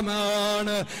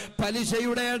ഹറാമാണ്.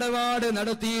 പലിശയുടെ ഇടപാട്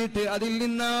നടത്തിയിട്ട് അതിൽ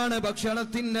നിന്നാണ്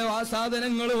ഭക്ഷണത്തിന്റെ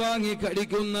സാധനങ്ങൾ വാങ്ങി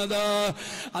കഴിക്കുന്നത്.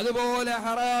 അതുപോലെ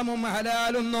ഹറാമും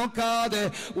ഹലാലും നോക്കാതെ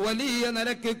വലിയ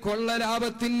നിരക്ക് കൊള്ള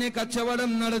ലാഭത്തിന്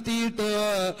കച്ചവടം നടത്തിയിട്ട്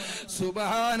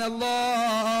സുബ്ഹാനല്ലാഹ്,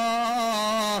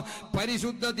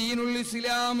 പരിശുദ്ധ ദീനുൽ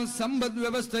ഇസ്ലാം സമ്പദ്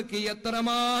വ്യവസ്ഥയ്ക്ക്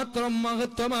എത്രമാത്രം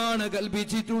മഹത്വമാണ്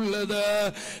കൽപ്പിച്ചിട്ടുള്ളത്.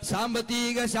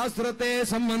 സാമ്പത്തിക ശാസ്ത്രത്തെ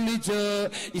സംബന്ധിച്ച്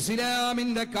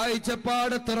ഇസ്ലാമിന്റെ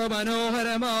കാഴ്ചപ്പാട് എത്ര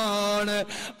മനോഹരമാണ്.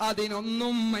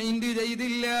 അതിനൊന്നും മൈൻഡ്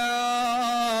ചെയ്തില്ല.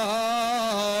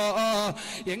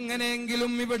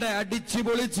 എങ്ങനെയെങ്കിലും ഇവിടെ അടിച്ചു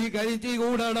പൊളിച്ച് കഴിച്ചു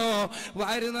കൂടണോ,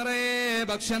 വയറ് നിറയെ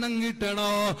ഭക്ഷണം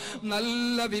കിട്ടണോ,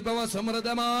 നല്ല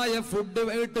വിഭവസമൃദ്ധമായ ഫുഡ്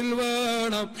വീട്ടിൽ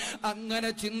വേണം. അങ്ങനെ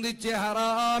ചിന്തിച്ച്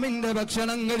ഹറാമിന്റെ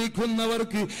ഭക്ഷണം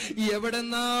കഴിക്കുന്നവർക്ക്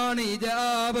എവിടെന്നാണ്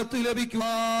ഇജാബത്ത് ലഭിക്കുക?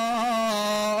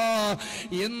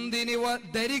 എന്തിന്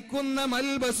ധരിക്കുന്ന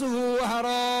മൽബസു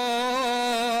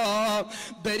ഹറാം,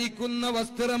 ധരിക്കുന്ന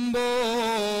വസ്ത്രം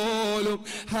പോലും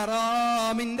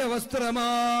ഹറാമിന്റെ വസ്ത്രമാണ്.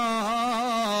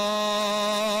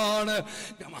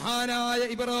 മഹാനായ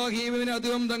ഇബ്രാഹിമിന്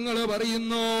അതും തങ്ങൾ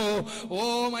പറയുന്നു, ഓ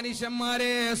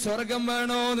മനുഷ്യന്മാരെ, സ്വർഗം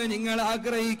വേണോന്ന് നിങ്ങൾ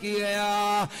ആഗ്രഹിക്കുകയാ.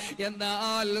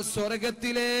 എന്നാൽ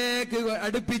സ്വർഗത്തിലേക്ക്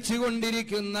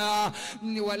അടുപ്പിച്ചുകൊണ്ടിരിക്കുന്ന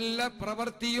വല്ല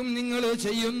പ്രവൃത്തിയും നിങ്ങൾ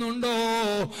ചെയ്യുന്നുണ്ടോ?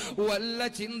 വല്ല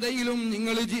ചിന്തയിലും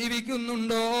നിങ്ങൾ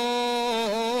ജീവിക്കുന്നുണ്ടോ?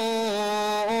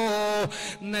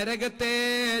 നരകത്തെ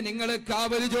നിങ്ങൾ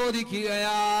കാവൽ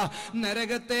ചോദിക്കുകയാ,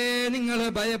 നരകത്തെ നിങ്ങൾ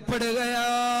ഭയപ്പെടുകയാ.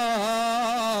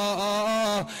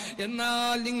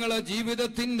 എന്നാൽ നിങ്ങളെ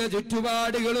ജീവിതത്തിന്റെ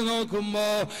ചുറ്റുപാടുകൾ നോക്കുമ്പോ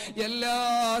എല്ലാ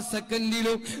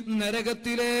സെക്കൻഡിലും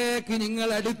നരകത്തിലേക്ക് നിങ്ങൾ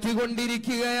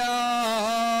അടുത്തുകൊണ്ടിരിക്കുകയാ.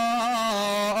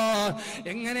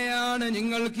 എങ്ങനെയാണ്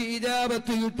നിങ്ങൾക്ക്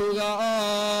ഇജാബത്ത് കിട്ടുക?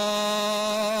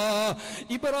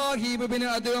 ഇബ്രാഹിം ഇബ്നു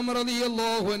അദ്ഹം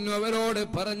റളിയല്ലാഹു അൻഹു അവരോട്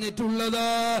പറഞ്ഞിട്ടുള്ളത്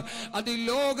അത്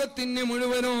ലോകത്തിന്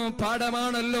മുഴുവനും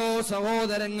പാഠമാണല്ലോ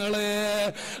സഹോദരങ്ങളെ.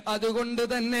 അതുകൊണ്ട്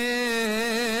തന്നെ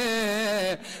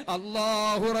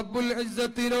അല്ലാഹു റബ്ബുൽ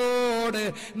ഇസ്സത്തിനോട്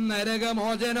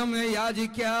നരകമോചനം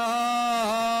യാചിക്കാൻ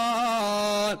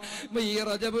ഈ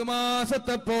റജബ്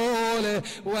മാസത്തെ പോലെ,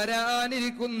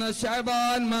 വരാനിരിക്കുന്ന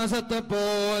ശഅബാൻ മാസത്തെ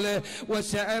പോലെ,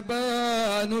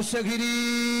 വശഅബാനു ശഹ്രി,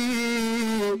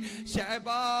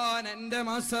 ശഅബാൻ എന്റെ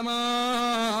മാസമാണ്.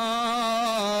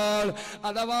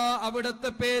 അഥവാ അവിടുത്തെ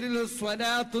പേരിൽ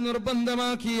സ്വലാത്ത്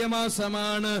നിർബന്ധമാക്കിയ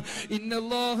മാസമാണ്.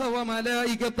 ഇന്നല്ലാഹ വ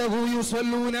മലായികതഹു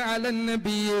യുസല്ലൂന അലൻ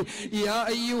നബി യാ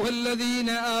അയ്യുഹല്ലദീന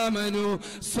ആമനു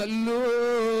സല്ലൂ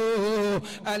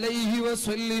അലൈഹി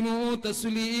വസല്ലിമു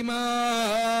തസ്ലീമാ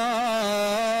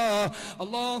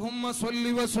അല്ലാഹുമ്മ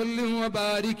സ്വല്ലി വസല്ലിം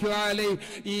വബാരിക് അലൈഹി.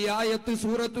 ഈ ആയത്ത്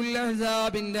സൂറത്തുൽ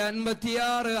അഹ്സാബിന്റെ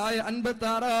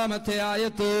 56-ാമത്തെ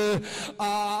ആയത്ത്.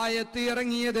 ആ ആയത്ത്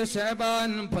ഇറങ്ങിയത് ശഅബാൻ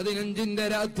 15-ന്റെ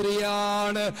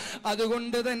രാത്രിയാണ്.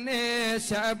 അതുകൊണ്ട് തന്നെ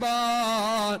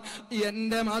ശഅബാൻ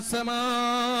എന്റെ മാസമാണ്.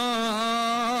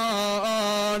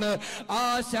 ആ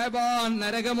ശഅബാൻ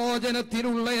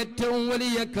നരകമോചനത്തിനുള്ള ഏറ്റവും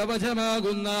വലിയ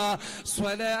കവചമാകുന്ന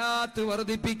സ്വലാത്ത്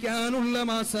വർദ്ധിപ്പിക്കാനുള്ള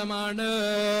മാസമാണ്.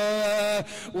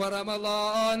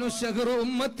 വറമളാനു ശഹ്റു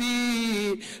ഉമ്മത്തി,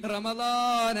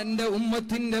 റമളാൻ എന്റെ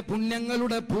ഉമ്മത്തിന്റെ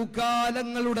പുണ്യങ്ങളുടെ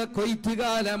പൂക്കാലങ്ങളുടെ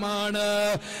കൊയ്ത്തുകാലമാണ്.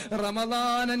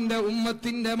 റമളാൻ എന്റെ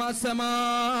ഉമ്മത്തിന്റെ മാസമാണ്.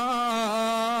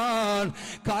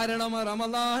 കാരണം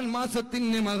റമളാൻ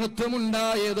മാസത്തിന്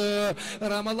മഹത്വമുണ്ടായത്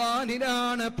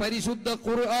റമളാനിലാണ് പരിശുദ്ധ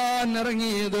ഖുർആൻ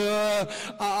ഇറങ്ങിയത്.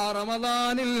 ആ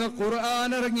റമളാനിൽ ഖുർആൻ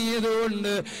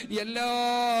ഇറങ്ങിയതുകൊണ്ട് എല്ലാ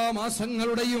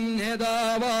മാസങ്ങളുടെയും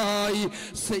നേതാവായി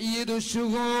സയ്യിദു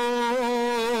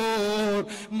ശുഹൂർ,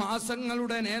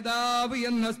 മാസങ്ങളുടെ നേതാവ്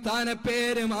എന്ന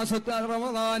സ്ഥാനപ്പേര് മാസത്തെ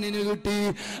റമളാനിന് കിട്ടി.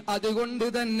 അതുകൊണ്ട്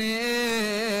തന്നെ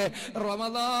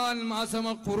റമളാൻ മാസം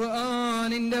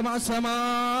ഖുർആനിന്റെ മാസമാണ്.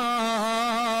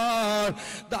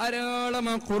 ധാരാളം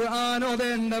ഖുർആൻ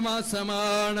ഓതേണ്ട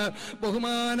മാസമാണ്.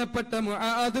 ബഹുമാനപ്പെട്ട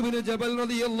മുആദ് ഇബ്നു ജബൽ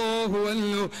റളിയല്ലാഹു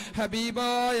അൻഹു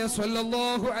ഹബീബായ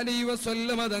സ്വല്ലല്ലാഹു അലൈഹി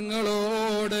വസല്ലമ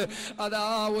തങ്ങളോട് അതാ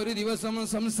ഒരു ദിവസം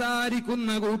സംസാരിക്കുന്ന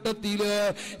കൂട്ടത്തില്,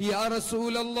 യാ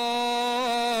റസൂലല്ലാഹ്,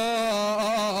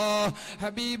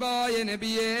 ഹബീബായ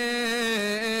നബിയേ,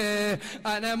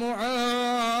 അന മുആദ്,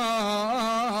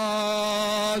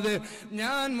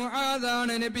 ഞാൻ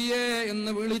മുആദാണ് നബിയെ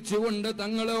എന്ന് വിളിച്ചുകൊണ്ട്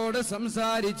തങ്ങളോട്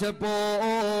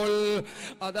സംസാരിച്ചപ്പോൾ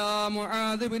അതാ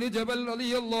മുആദ് ബിൻ ജബൽ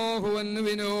റളിയല്ലാഹു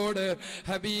അൻഹുവിനോട്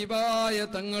ഹബീബായ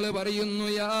തങ്ങൾ പറയുന്നു,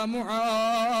 യാ മുആദ്,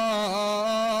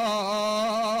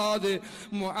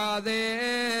 മുആദേ,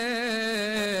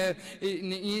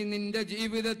 നിന്റെ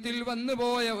ജീവിതത്തിൽ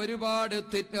വന്നുപോയ ഒരുപാട്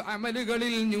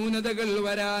അമലുകളിൽ ന്യൂനതകൾ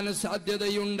വരാൻ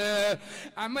സാധ്യതയുണ്ട്.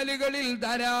 അമലുകളിൽ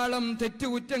ധാരാളം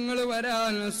തെറ്റുകുറ്റങ്ങൾ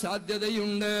വരാൻ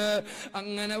സാധ്യതയുണ്ട്.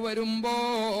 അങ്ങനെ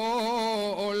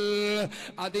വരുമ്പോൾ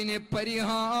അതിന്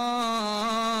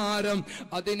പരിഹാരം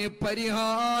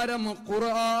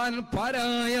ഖുർആൻ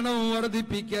പാരായണം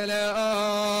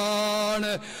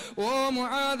വർദ്ധിപ്പിക്കലാണ്. ഓ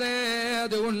മുആദേ,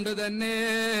 അതുകൊണ്ട് തന്നെ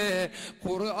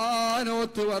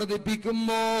ഖുർആനോത്ത്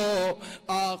വർദ്ധിപ്പിക്കുമ്പോ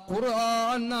ആ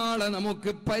ഖുർആൻ നാളെ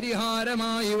നമുക്ക്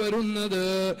പരിഹാരമായി വരുന്നത്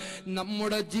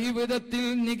നമ്മുടെ ജീവിതത്തിൽ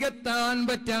നികത്താൻ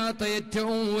പറ്റാത്ത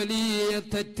ഏറ്റവും വലിയ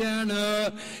തെറ്റാണ്,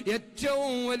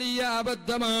 ഏറ്റവും വലിയ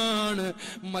അബദ്ധമാണ്.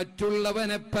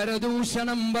 മറ്റുള്ളവനെ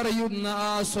പരദൂഷണം പറയുന്ന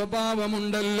ആ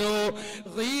സ്വഭാവമുണ്ടല്ലോ,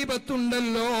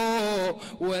 ഗീബത്തുണ്ടല്ലോ.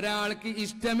 ഒരാൾക്ക്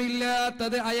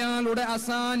ഇഷ്ടമില്ലാത്തത് അയാളുടെ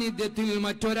അസാന്നിധ്യത്തിൽ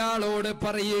മറ്റൊരാളോട്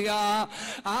പറയുക.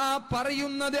 ആ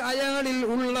പറയുന്നത് അയാളിൽ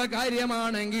ഉള്ള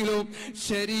കാര്യമാണെങ്കിലും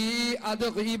ശരി, അത്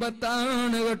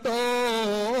ഗീബത്താണ് കേട്ടോ.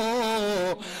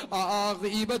 ആ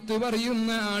ഗീബത്ത് പറയുന്ന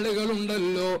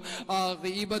ആളുകളുണ്ടല്ലോ, ആ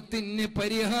ഗീബത്തിന്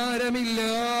പരിഹാരമില്ല,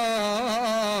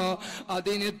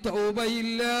 അതിന്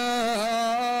തൗബയില്ല.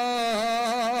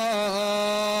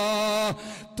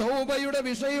 തൗബയുടെ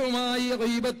വിഷയവുമായി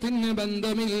ഗീബത്തിന്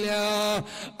ബന്ധമില്ല.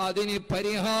 അതിന്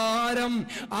പരിഹാരം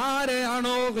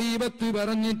ആരെയാണോ ഗീബത്ത്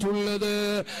പറഞ്ഞിട്ടുള്ളത്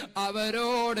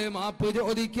അവരോട് മാപ്പ്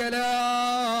ചോദിക്കലാണ്.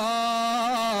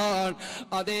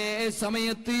 അതേ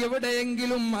സമയത്ത്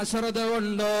എവിടെയെങ്കിലും അശ്രദ്ധ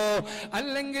ഉണ്ടോ,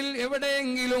 അല്ലെങ്കിൽ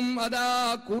എവിടെയെങ്കിലും അതാ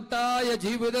കൂട്ടായ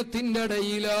ജീവിതത്തിന്റെ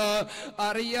ഇടയിൽ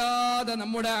അറിയാതെ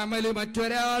നമ്മുടെ അമല്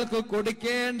മറ്റൊരാൾക്ക്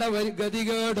കൊടുക്കേണ്ട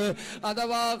ഗതികേട്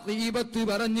അഥവാ ഗീബത്ത്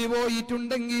പറഞ്ഞു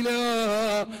പോയിട്ടുണ്ടെങ്കിൽ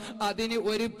അതിന്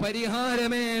ഒരു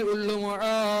പരിഹാരമേ ഉള്ളൂ.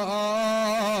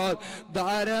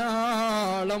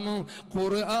 ധാരാളം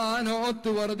ഖുർആനോത്ത്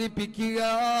വർദ്ധിപ്പിക്കുക.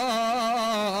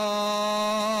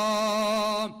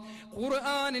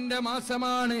 ഖുർആനിന്റെ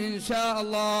മാസമാണ് ഇൻഷാ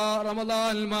അല്ലാഹ്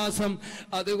റമദാൻ മാസം.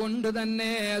 അതുകൊണ്ട്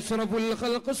തന്നെ അഷ്റഫുൽ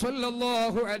ഖൽഖ്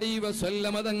സ്വല്ലല്ലാഹു അലൈഹി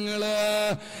വസല്ലം തങ്ങള്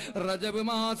റജബ്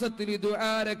മാസത്തിൽ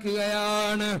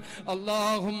ദുആരക്കുകയാണ്.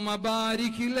 അല്ലാഹുമ്മ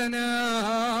ബാരിക് ലനാ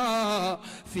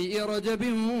ഫീ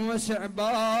റജബിൻ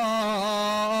വശഅബാൻ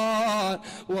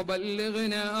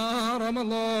വബല്ലിഗ്നാ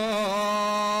റമദാൻ.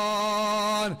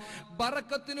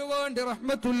 ബറക്കത്തിനു വേണ്ടി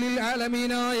റഹ്മത്തുല്ലിൽ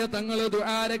ആലമീനായ തങ്ങൾ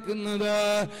ദുആരക്കുന്നത്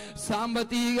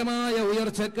സാമ്പത്തികമായ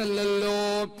ഉയർച്ചക്കല്ലല്ലോ,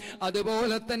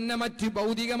 അതുപോലെ തന്നെ മറ്റ്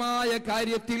ഭൗതികമായ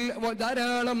കാര്യത്തിൽ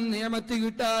ധാരാളം നിയമത്ത്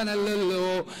കിട്ടാനല്ലല്ലോ.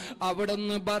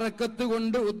 അവിടുന്ന് ബറക്കത്ത്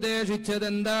കൊണ്ട് ഉദ്ദേശിച്ചത്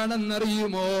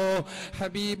എന്താണെന്നറിയുമോ?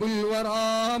 ഹബീബുൽ വറാ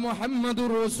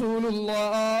മുഹമ്മദുർ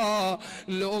റസൂലുള്ളാഹ്.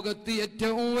 ലോകത്ത്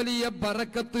ഏറ്റവും വലിയ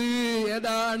ബറക്കത്ത്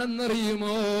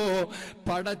ഏതാണെന്നറിയുമോ?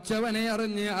 പടച്ചവനെ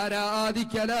അറിഞ്ഞ്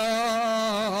ആരാധിക്കലാണ്.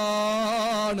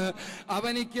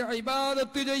 അവനിക്ക്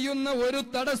ഇബാദത്ത് ചെയ്യുന്ന ഒരു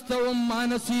തടസ്സവും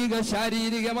മാനസിക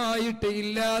ശാരീരികമായിട്ട്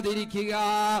ഇല്ലാതിരിക്കുക.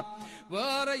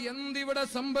 വേറെ എന്തിവിടെ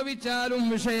സംഭവിച്ചാലും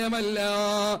വിഷയമല്ല.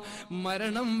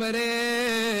 മരണം വരെ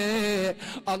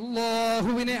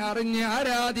അല്ലാഹുവിനെ അറിഞ്ഞ്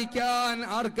ആരാധിക്കാൻ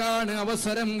ആർക്കാണ്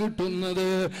അവസരം കിട്ടുന്നത്?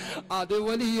 അത്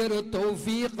വലിയൊരു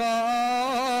തൗഫീഖാണ്.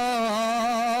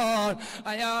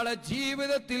 അയാളെ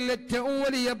ജീവിതത്തിൽ ഏറ്റവും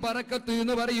വലിയ ബറക്കത്ത്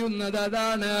എന്ന് പറയുന്നത്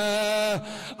അതാണ്.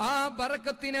 ആ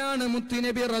ബറക്കത്തിനാണ്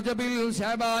മുത്തുനബി റജബിൽ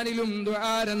ശഅബാനിലും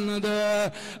ദുആരെന്നത്.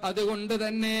 അതുകൊണ്ട്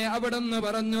തന്നെ അവിടുന്ന്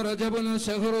പറഞ്ഞു, റജബുൻ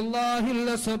ശഹ്റുല്ലാഹ്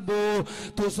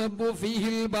تصب فيه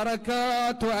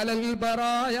البركات على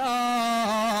البرايا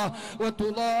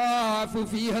وتضاعف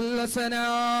فيها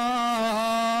الحسنات.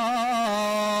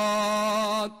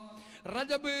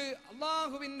 റജബ്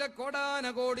അല്ലാഹുവിന്റെ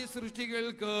കോടാനകോടി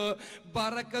സൃഷ്ടികൾക്ക്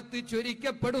ബറക്കത്ത്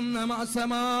ചൊരിക്കപ്പെടുന്ന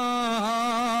മാസമാണ്.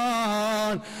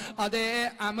 അതേ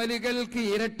അമലുകൾക്ക്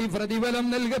ഇരട്ടി പ്രതിഫലം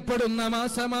നൽകപ്പെടുന്ന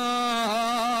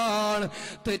മാസമാണ്.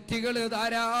 തെറ്റുകൾ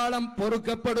ധാരാളം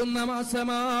പൊറുക്കപ്പെടുന്ന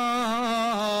മാസമാണ്.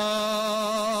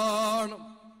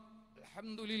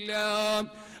 അൽഹംദുലില്ലാഹ്.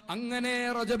 അങ്ങനെ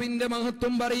റജബിന്റെ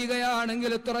മഹത്വം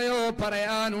പറയുകയാണെങ്കിൽ എത്രയോ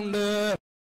പറയാനുണ്ട്.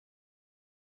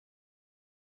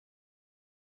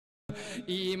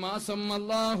 ഈ മാസം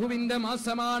അല്ലാഹുവിന്റെ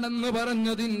മാസമാണെന്ന്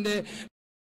പറഞ്ഞതിന്റെ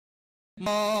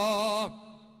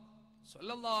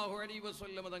സല്ലല്ലാഹു അലൈഹി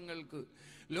വസല്ലം തങ്ങൾക്ക്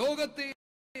ലോകത്തെ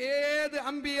ഏത്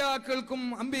അമ്പിയാക്കൾക്കും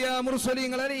അമ്പിയാ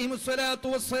മുർസലീങ്ങൾ അലൈഹിമുസ്സലാത്തു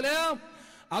വസ്സലാം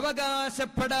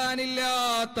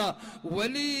അവകാശപ്പെടാനില്ലാത്ത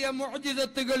വലിയ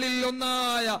മുഅ്ജിസത്തുകളിൽ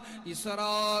ഒന്നായ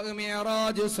ഇസ്റാ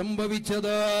മിഅ്റാജ്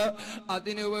സംഭവിച്ചത്.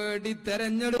 അതിനുവേണ്ടി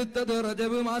തെരഞ്ഞെടുത്തത്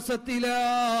റജബ് മാസത്തിലാണ്.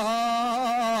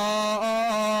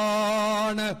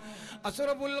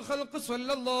 അഷ്റഫുൽ ഖൽഖ്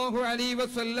സ്വല്ലല്ലാഹു അലൈഹി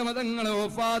വസല്ലം തങ്ങളുടെ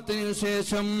വഫാത്തിന്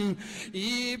ശേഷം ഈ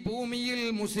ഭൂമിയിൽ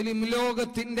മുസ്ലിം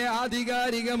ലോകത്തിന്റെ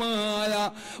ആധികാരികമായ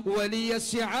വലിയ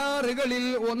ശിആറുകളിൽ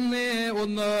ഒന്ന്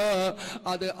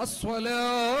അത് അസ്വലാ,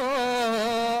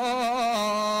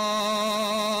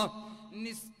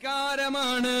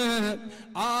 നിസ്കാരമാണ്.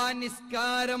 ആ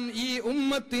നിസ്കാരം ഈ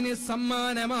ഉമ്മത്തിന്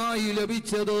സമ്മാനമായി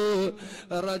ലഭിച്ചത്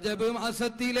റജബ്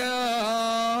മാസത്തിലാണ്.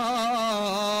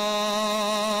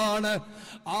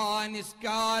 ആ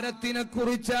നിസ്കാരത്തിനെ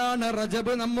കുറിച്ചാണ്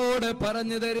റജബ് നമ്മോട്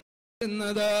പറഞ്ഞു തരുന്നത്.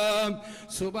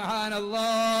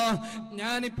 സുബ്ഹാനല്ലാഹ്,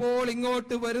 ഞാനിപ്പോൾ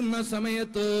ഇങ്ങോട്ട് വരുന്ന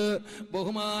സമയത്ത്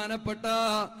ബഹുമാനപ്പെട്ട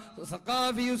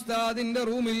സഖാഫി ഉസ്താദിന്റെ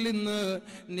റൂമിൽ നിന്ന്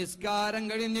നിസ്കാരം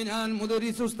കഴിഞ്ഞ് ഞാൻ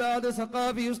മുദരിസ് ഉസ്താദ്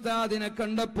സഖാഫി ഉസ്താദിനെ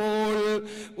കണ്ടപ്പോൾ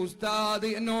ഉസ്താദ്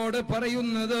എന്നോട്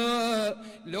പറയുന്നത്,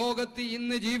 ലോകത്ത്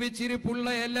ഇന്ന് ജീവിച്ചിരിപ്പുള്ള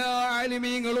എല്ലാ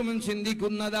ആലിമീങ്ങളും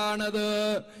ചിന്തിക്കുന്നതാണത്.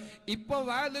 ഇപ്പൊ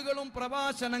വാലുകളും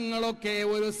പ്രഭാഷണങ്ങളൊക്കെ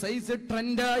ഒരു സൈസ്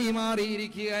ട്രെൻഡായി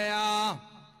മാറിയിരിക്കുകയാ.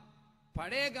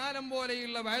 പഴയ കാലം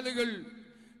പോലെയുള്ള വാലുകൾ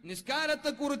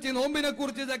നിസ്കാരത്തെക്കുറിച്ച്,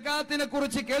 നോമ്പിനെ-കുറിച്ച്,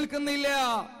 സക്കാത്തിനെ-കുറിച്ച് കേൾക്കുന്നില്ല.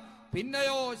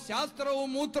 പിന്നെയോ ശാസ്ത്രവും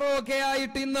മൂത്രവും ഒക്കെ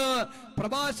ആയിട്ട് ഇന്ന്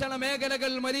പ്രഭാഷണ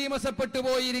മേഖലകൾ മലീമസപ്പെട്ടു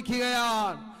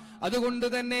പോയിരിക്കുകയാണ്. അതുകൊണ്ട്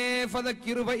തന്നെ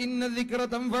ഫദക്കിർ ഫഇന്ന ദിക്റ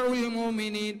തൻഫഉൽ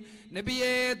മുഅ്മിനീൻ,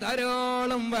 നബിയെ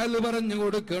ധാരാളം വഅദ് പറഞ്ഞു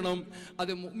കൊടുക്കണം.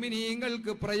 അത്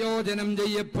മുഅ്മിനീങ്ങൾക്ക് പ്രയോജനം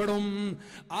ചെയ്യപ്പെടും.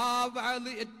 ആ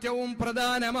വഅദ് ഏറ്റവും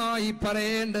പ്രധാനമായി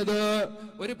പറയേണ്ടത്,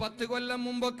 ഒരു 10 കൊല്ലം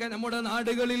മുമ്പൊക്കെ നമ്മുടെ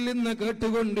നാടുകളിൽ നിന്ന്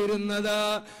കേട്ടുകൊണ്ടിരുന്നത്,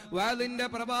 വഅദിന്റെ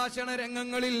പ്രഭാഷണ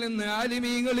രംഗങ്ങളിൽ നിന്ന്,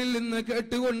 ആലിമീങ്ങളിൽ നിന്ന്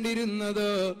കേട്ടുകൊണ്ടിരുന്നത്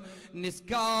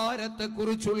നിസ്കാരത്തെ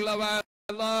കുറിച്ചുള്ള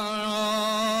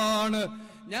വഅദാണ്.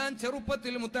 ഞാൻ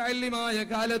ചെറുപ്പത്തിൽ മുത്തഅല്ലിമായ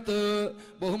കാലത്ത്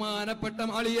ബഹുമാനപ്പെട്ട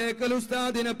മാളിയേക്കൽ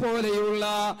ഉസ്താദിനെ പോലെയുള്ള,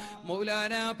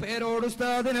 മൗലാന പേരോട്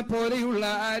ഉസ്താദിനെ പോലെയുള്ള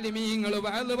ആലിമീങ്ങൾ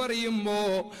വഅദ് പറയുമ്പോ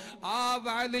ആ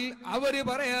വഅദിൽ അവര്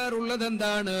പറയാറുള്ളത്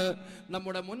എന്താണ്?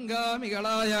 നമ്മുടെ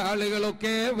മുൻഗാമികളായ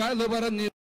ആളുകളൊക്കെ വഅദ്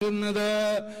പറഞ്ഞിരുന്നത്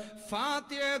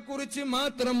ഫാത്തിഹയെ കുറിച്ച്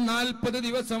മാത്രം 40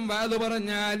 ദിവസം വഅദ്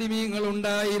പറഞ്ഞ ആലിമീങ്ങൾ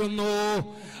ഉണ്ടായിരുന്നു.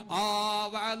 ആ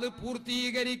വഅദ്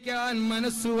പൂർത്തീകരിക്കാൻ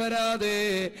മനസ്സു വരാതെ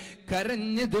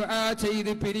കരഞ്ഞ് ദുആ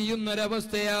ചെയ്ത്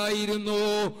പിരിയുന്നൊരവസ്ഥയായിരുന്നു.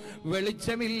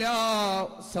 വെളിച്ചമില്ല,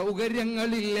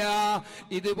 സൗകര്യങ്ങളില്ല,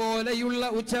 ഇതുപോലെയുള്ള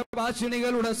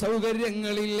ഉച്ചഭാഷിണികളുടെ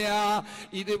സൗകര്യങ്ങളില്ല,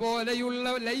 ഇതുപോലെയുള്ള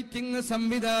ലൈറ്റിംഗ്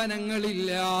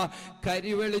സംവിധാനങ്ങളില്ല.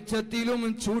 കരിവെളിച്ചത്തിലും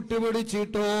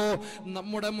ചൂട്ടുപിടിച്ചിട്ടോ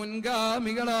നമ്മുടെ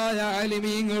മുൻഗാമികളായ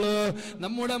ആലിമീങ്ങള്,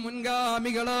 നമ്മുടെ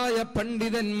മുൻഗാമികളായ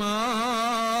പണ്ഡിതന്മാർ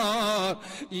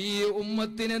ഈ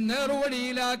ഉമ്മത്തിനെ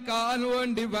നേർവഴിയിലാക്കാൻ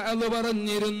വേണ്ടി വഅദ്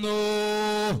പറഞ്ഞിരുന്നു.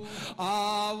 ആ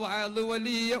വഅദ്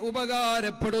വലിയ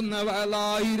ഉപകാരപ്പെടുന്ന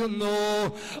വഅദായിരുന്നു.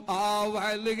 ആ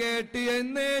വഅദ് കേട്ട്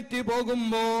എഴുന്നേറ്റ്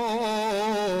പോകുമ്പോ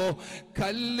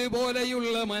കല്ല്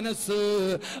പോലെയുള്ള മനസ്സ്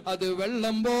അത്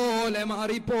വെള്ളം പോലെ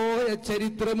മാറിപ്പോയ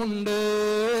ചരിത്രമുണ്ട്.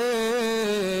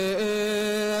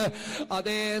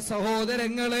 അതേ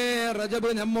സഹോദരങ്ങളെ,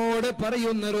 റജബ് നമ്മോട്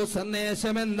പറയുന്നൊരു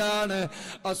സന്ദേശം എന്താണ്?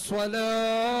 അസ്വലാ,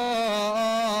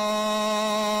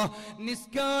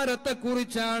 നിസ്കാരത്തെ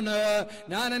കുറിച്ചാണ്.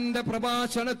 ഞാൻ എന്റെ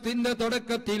പ്രഭാഷണത്തിന്റെ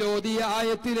തുടക്കത്തിൽ ഓതിയ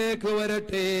ആയത്തിലേക്ക്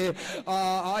വരട്ടെ. ആ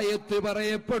ആയത്ത്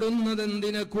പറയപ്പെടുന്നത്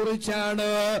എന്തിനെ കുറിച്ചാണ്?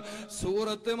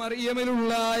 സൂറത്ത്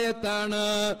മറിയമിലുള്ള ആയത്താണ്.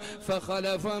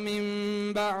 ഫഖലഫ മിൻ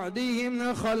ബഅദിഹിം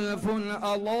ഖൽഫുൻ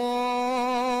അളാഉസ്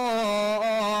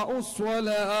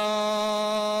സ്വലാഹ്.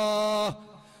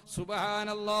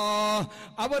 സുബ്ഹാനല്ലാഹ്,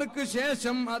 അവർക്ക്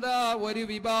ശേഷം അതാ ഒരു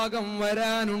വിഭാഗം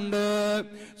വരാനുണ്ട്.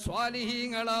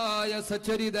 സ്വാലിഹീങ്ങളായ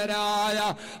സച്ചരിതരായ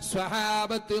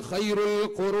സ്വഹാബത്ത്, ഖൈറുൽ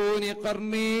ഖുറൂനി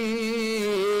ഖർനി,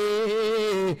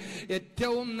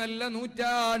 ഏറ്റവും നല്ല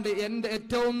നൂറ്റാണ്ട്, എന്റെ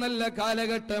ഏറ്റവും നല്ല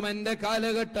കാലഘട്ടം എന്റെ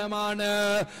കാലഘട്ടമാണ്.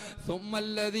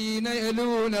 സുമ്മല്ലദീന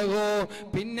യലൂനഹു,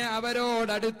 പിന്നെ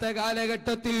അവരോടടുത്ത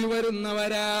കാലഘട്ടത്തിൽ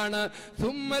വരുന്നവരാണ്.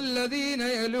 സുമ്മല്ലദീന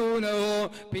യലൂനഹു,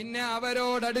 പിന്നെ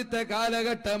അവരോടടുത്ത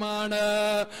കാലഘട്ടമാണ്.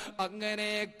 അങ്ങനെ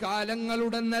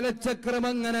കാലങ്ങളുടെ നിലച്ചക്രം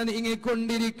അങ്ങനെ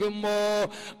നീങ്ങിക്കൊണ്ടിരിക്കുമ്പോ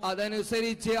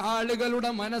അതനുസരിച്ച്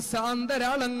ആളുകളുടെ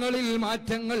മനസ്സാന്തരാളങ്ങളിൽ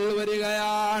മാറ്റങ്ങൾ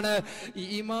വരികയാണ്.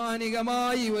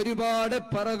 ഈമാനികമായി ഒരുപാട്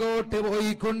പിറകോട്ട്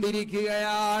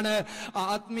പോയിക്കൊണ്ടിരിക്കുകയാണ്.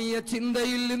 ആത്മീയ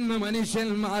ചിന്തയിൽ നിന്ന് മനുഷ്യൻ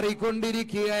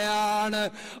മാറിക്കൊണ്ടിരിക്കുകയാണ്.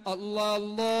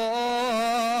 അല്ലാഹ്,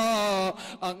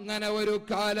 അങ്ങനെ ഒരു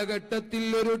കാലഘട്ടത്തിൽ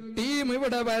ഒരു ടീം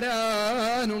ഇവിടെ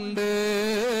വരാനുണ്ട്.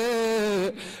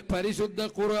 പരിശുദ്ധ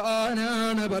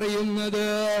ഖുർആനാണ് പറയുന്നത്.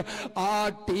 ആ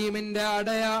ടീമിന്റെ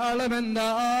അടയാളം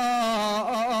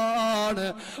എന്താണ്?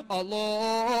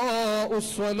 അല്ലാഹു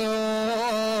സ്വലാ,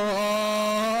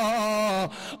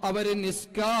 അവര്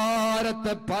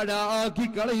നിസ്കാരത്തെ പാഴാക്കി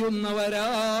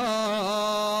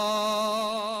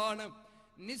കളയുന്നവരാണ്.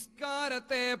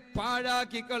 നിസ്കാരത്തെ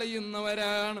പാഴാക്കി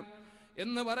കളയുന്നവരാണ്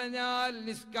എന്ന് പറഞ്ഞാൽ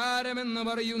നിസ്കാരമെന്ന്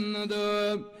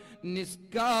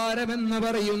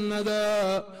പറയുന്നത്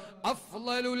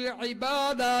അഫ്ളലുൽ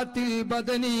ഇബാദാത്തിൽ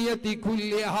ബദനിയത്തി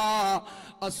കുല്ലിഹാ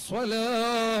അസ്സലാ,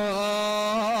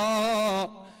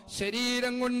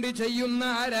 ശരീരം കൊണ്ട് ചെയ്യുന്ന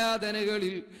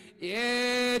ആരാധനകളിൽ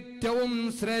ഏറ്റവും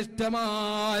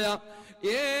ശ്രേഷ്ഠമായ,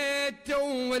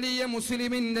 ഏറ്റവും വലിയ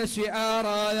മുസ്ലിമിന്റെ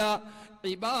ശിആറായ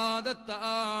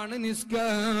ഇബാദത്താണ്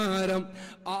നിസ്കാരം.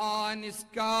 ആ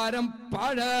നിസ്കാരം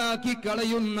പാഴാക്കി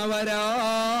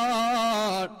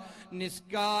കളയുന്നവരാണ്.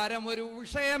 നിസ്കാരം ഒരു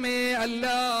വിഷയമേ അല്ല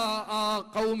ആ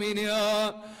ഖൗമിന്.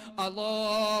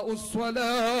 അല്ലാഹു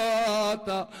സ്വലാത്ത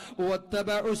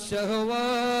വത്തബഉ ശഹവാത്ത്,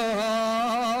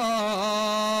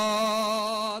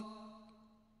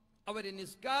 അവര്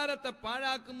നിസ്കാരത്തെ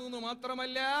പാഴാക്കുന്നു എന്ന്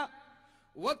മാത്രമല്ല,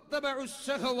 വത്തബഉ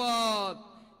ശഹവാത്ത്,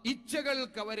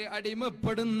 ഇച്ഛകൾക്ക് അവര്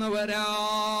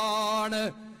അടിമപ്പെടുന്നവരാണ്.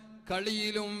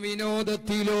 കളിയിലും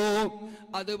വിനോദത്തിലും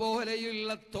അതുപോലെയുള്ള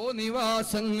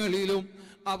തോന്നിവാസങ്ങളിലും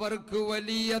അവർക്ക്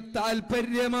വലിയ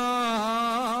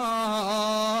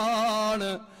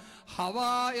താല്പര്യമാണ്. ഹവ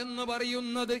എന്ന്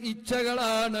പറയുന്നത്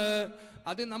ഇച്ഛകളാണ്.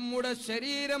 അത് നമ്മുടെ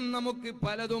ശരീരം നമുക്ക്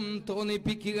പലതും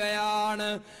തോന്നിപ്പിക്കുകയാണ്.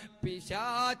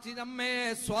 പിശാച് നമ്മെ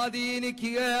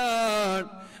സ്വാധീനിക്കുകയാണ്.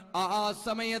 ആ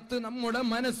സമയത്ത് നമ്മുടെ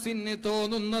മനസ്സിന്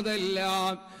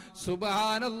തോന്നുന്നതെല്ലാം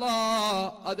സുബ്ഹാനല്ലാഹ്.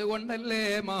 അതുകൊണ്ടല്ലേ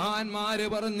മഹാന്മാര്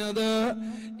പറഞ്ഞത്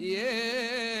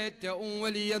ഏറ്റവും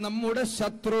വലിയ നമ്മുടെ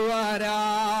ശത്രു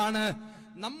ആരാണ്?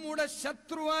 നമ്മുടെ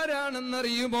ശത്രു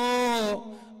ആരാണെന്നറിയുമോ?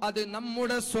 അത്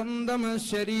നമ്മുടെ സ്വന്തം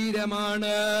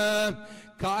ശരീരമാണ്.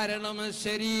 കാരണം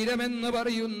ശരീരമെന്ന്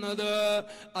പറയുന്നത്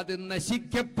അത്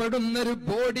നശിക്കപ്പെടുന്നൊരു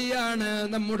ബോഡിയാണ്.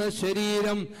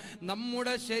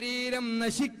 നമ്മുടെ ശരീരം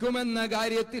നശിക്കുമെന്ന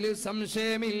കാര്യത്തിൽ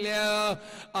സംശയമില്ല.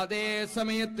 അതേ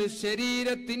സമയത്ത്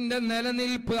ശരീരത്തിന്റെ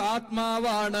നിലനിൽപ്പ്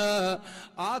ആത്മാവാണ്.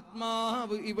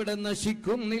 ആത്മാവ് ഇവിടെ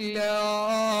നശിക്കുന്നില്ല.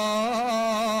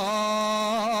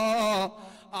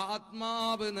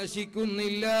 ആത്മാവ്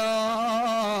നശിക്കുന്നില്ല.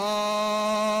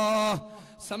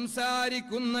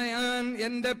 സംസാരിക്കുന്ന ഞാൻ,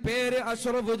 എന്റെ പേര്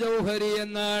അഷ്റഫ് ജൗഹരി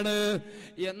എന്നാണ്.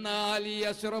 എന്നാൽ ഈ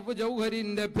അഷ്റഫ്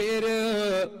ജൗഹരിന്റെ പേര്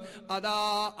അതാ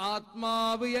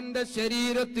ആത്മാവ് എന്റെ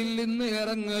ശരീരത്തിൽ നിന്ന്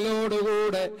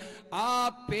ഇറങ്ങലോടുകൂടെ ആ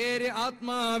പേര്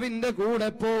ആത്മാവിന്റെ കൂടെ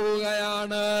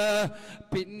പോവുകയാണ്.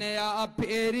 പിന്നെ ആ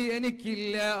പേര്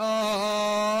എനിക്കില്ല.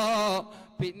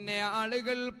 പിന്നെ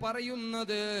ആളുകൾ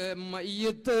പറയുന്നത്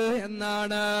മയ്യിത്ത്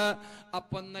എന്നാണ്.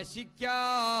 അപ്പൊ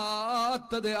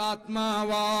നശിക്കാത്തത്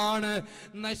ആത്മാവാണ്.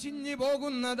 നശിഞ്ഞു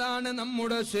പോകുന്നതാണ്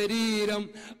നമ്മുടെ ശരീരം.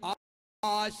 ആ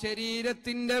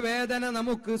ശരീരത്തിന്റെ വേദന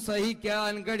നമുക്ക്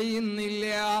സഹിക്കാൻ കഴിയുന്നില്ല.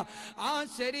 ആ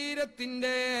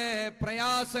ശരീരത്തിന്റെ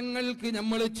പ്രയാസങ്ങൾക്ക്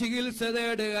നമ്മൾ ചികിത്സ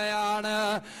തേടുകയാണ്.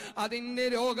 അതിന്റെ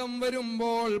രോഗം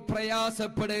വരുമ്പോൾ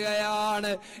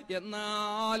പ്രയാസപ്പെടുകയാണ്.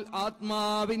 എന്നാൽ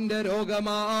ആത്മാവിന്റെ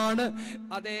രോഗമാണ്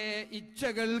അതേ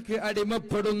ഇച്ഛകൾക്ക്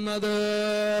അടിമപ്പെടുന്നത്.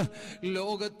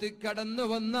 ലോകത്ത് കടന്നു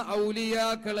വന്ന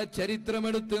ഔലിയാക്കളെ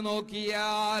ചരിത്രമെടുത്ത്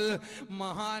നോക്കിയാൽ,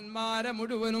 മഹാന്മാരെ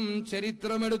മുഴുവനും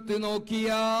ചരിത്രമെടുത്ത് നോക്കിയാൽ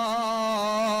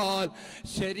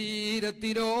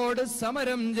ശരീരത്തിനോട്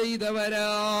സമരം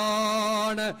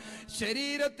ചെയ്തവരാണ്.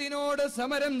 ശരീരത്തിനോട്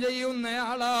സമരം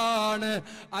ചെയ്യുന്നയാളാണ്.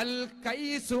 അൽ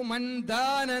കൈസു മൻ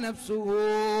ദാന നഫ്സുഹു,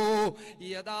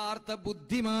 യഥാർത്ഥ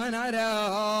ബുദ്ധിമാനാരാണ്?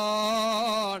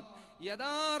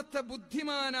 യഥാർത്ഥ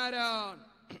ബുദ്ധിമാനാരാണ്?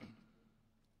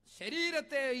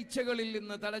 ശരീരത്തെ ഇച്ഛകളിൽ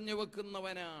നിന്ന് തടഞ്ഞു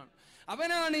വെക്കുന്നവനാണ്.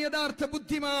 അവനാണ് യഥാർത്ഥ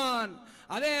ബുദ്ധിമാൻ.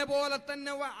 അതേപോലെ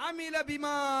തന്നെ വഅമില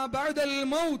ബിമാ ബഅദൽ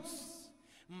മൗത്ത്,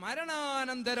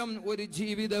 മരണാനന്തരം ഒരു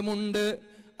ജീവിതമുണ്ട്.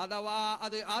 അഥവാ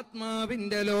അത്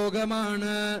ആത്മാവിന്റെ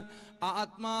ലോകമാണ്.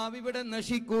 ആത്മാവ് ഇവിടെ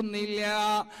നശിക്കുന്നില്ല.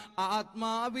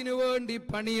 ആത്മാവിന് വേണ്ടി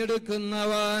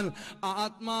പണിയെടുക്കുന്നവൻ,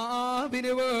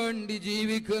 ആത്മാവിന് വേണ്ടി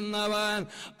ജീവിക്കുന്നവൻ,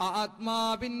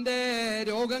 ആത്മാവിന്റെ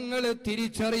രോഗങ്ങൾ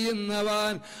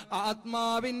തിരിച്ചറിയുന്നവൻ,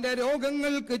 ആത്മാവിന്റെ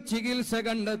രോഗങ്ങൾക്ക് ചികിത്സ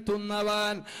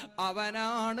കണ്ടെത്തുന്നവൻ,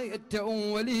 അവനാണ് ഏറ്റവും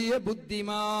വലിയ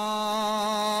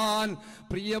ബുദ്ധിമാൻ.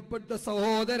 പ്രിയപ്പെട്ട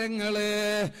സഹോദരങ്ങളെ,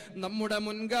 നമ്മുടെ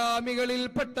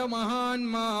മുൻഗാമികളിൽപ്പെട്ട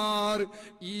മഹാന്മാർ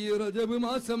ഈ റജബ്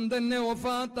മാസം തന്നെ തന്നെ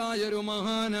വഫാത്തായൊരു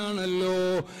മഹാനാണല്ലോ.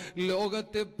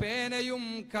 ലോകത്ത് പേനയും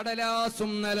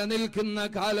കടലാസും നിലനിൽക്കുന്ന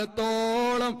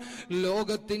കാലത്തോളം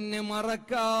ലോകത്തിന്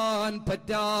മറക്കാൻ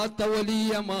പറ്റാത്ത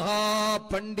വലിയ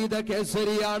മഹാപണ്ഡിത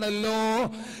കേസരിയാണല്ലോ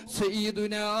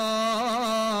സയ്യിദുനാ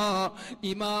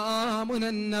ഇമാമുൻ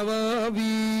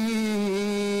നവവി.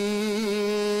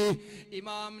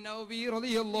 ഇമാം നവവി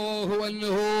റളിയല്ലാഹു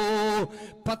അൻഹു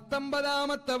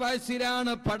 19ാമത്തെ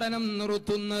വയസ്സിലാണ് പഠനം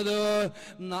നിർത്തുന്നത്.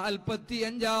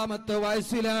 45ാമത്തെ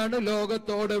വയസ്സിലാണ്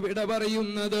ലോകത്തോട് വിട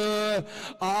പറയുന്നത്.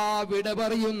 ആ വിട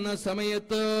പറയുന്ന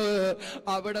സമയത്ത്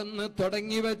അവിടുന്ന്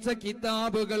തുടങ്ങിവെച്ച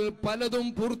കിതാബുകൾ പലതും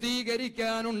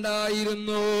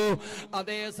പൂർത്തീകരിക്കാനുണ്ടായിരുന്നു.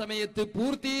 അതേ സമയത്ത്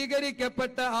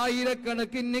പൂർത്തീകരിക്കപ്പെട്ട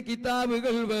ആയിരക്കണക്കിന്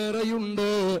കിതാബുകൾ വേറെയുണ്ട്.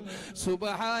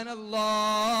 സുബ്ഹാനല്ലാഹ്.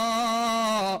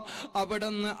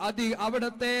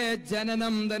 അവിടത്തെ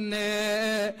ജനനം തന്നെ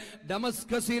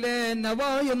ഡമസ്കസിലെ നവ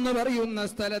എന്ന് പറയുന്ന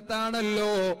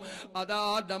സ്ഥലത്താണല്ലോ. അതാ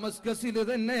ഡമസ്കസിൽ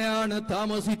തന്നെയാണ്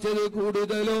താമസിച്ചത്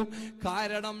കൂടുതലും.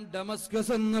 കാരണം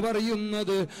ഡമസ്കസ് എന്ന്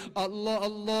പറയുന്നത്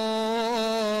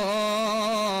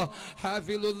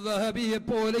ഹാഫിളുദ്ദഹബിയെ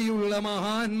പോലെയുള്ള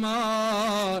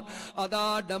മഹാന്മാർ അതാ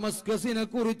ഡമസ്കസിനെ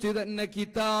കുറിച്ച് തന്നെ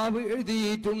കിതാബ്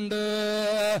എഴുതിയിട്ടുണ്ട്.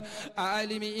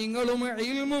 ആലിമീങ്ങളും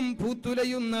ഇൽമും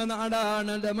പൂത്തുലയുന്ന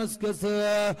നാടാണ് ഡമസ്കസ്.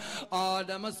 ആ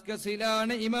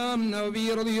ഡമസ്കസിലാണ് ഇമാം നവവി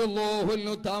റളിയല്ലാഹു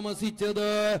അൻഹു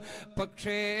താമസിച്ചത്.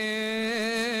 പക്ഷേ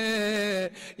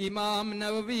ഇമാം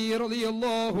നവവി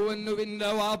റളിയല്ലാഹു അൻഹുവിന്റെ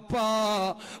വാപ്പ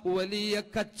വലിയ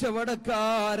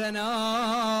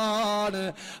കച്ചവടക്കാരനാണ്.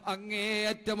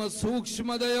 അങ്ങേയറ്റം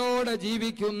സൂക്ഷ്മതയോടെ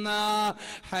ജീവിക്കുന്ന,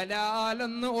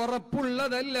 ഹലാലെന്ന്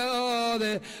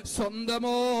ഉറപ്പുള്ളതല്ലാതെ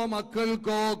സ്വന്തമോ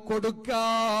മക്കൾക്കോ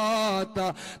കൊടുക്കാത്ത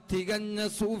തികഞ്ഞ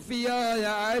സൂഫിയായ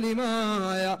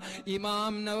ആലിമായ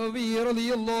ഇമാം നവവി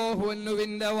റളിയല്ലാഹു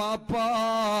അൻഹുവിന്റെ വാപ്പ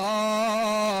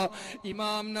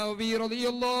ഇമാം നവവി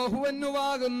റളിയല്ലാഹു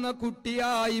അൻഹുവാകുന്ന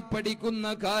കുട്ടിയായി പഠിക്കുന്ന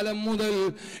കാലം മുതൽ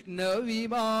നവവി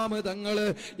ഇമാം തങ്ങള്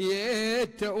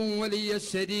ഏറ്റവും വലിയ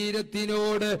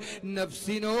ശരീരത്തിനോട്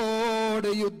നഫ്സിനോട്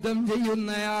യുദ്ധം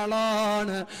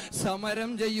ചെയ്യുന്നയാളാണ്,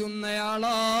 സമരം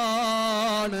ചെയ്യുന്നയാളാണ്.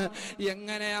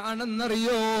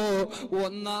 എങ്ങനെയാണെന്നറിയോ?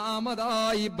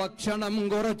 ഒന്നാമതായി ഭക്ഷണം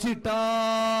കുറച്ചിട്ടാണ്.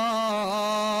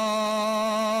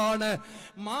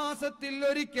 മാസത്തിൽ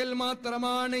ഒരിക്കൽ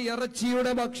മാത്രമാണ്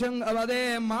ഇറച്ചിയുടെ അതേ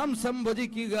മാംസം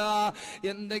ഭുജിക്കുക.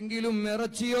 എന്തെങ്കിലും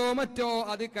ഇറച്ചിയോ മറ്റോ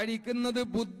അത് കഴിക്കുന്നത്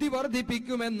ബുദ്ധി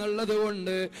വർദ്ധിപ്പിക്കുമെന്നുള്ളത്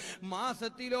കൊണ്ട്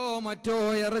മാസത്തിലോ മറ്റോ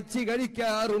ഇറച്ചി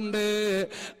കഴിക്കാറുണ്ട്.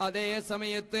 അതേ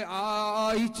സമയത്ത്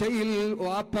ആഴ്ചയിൽ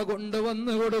വാപ്പ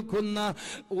കൊണ്ടുവന്ന് കൊടുക്കുന്ന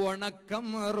ഉണക്കം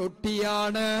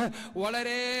റൊട്ടിയാണ്,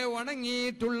 വളരെ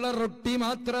ഉണങ്ങിയിട്ടുള്ള റൊട്ടി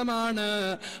മാത്രമാണ്.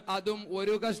 അതും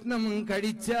ഒരു കഷ്ണം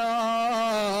കഴിച്ചാൽ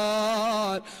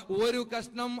ഒരു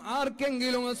കഷ്ണം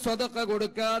ആർക്കെങ്കിലും സ്വതക്ക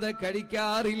കൊടുക്കാതെ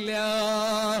കഴിക്കാറില്ല.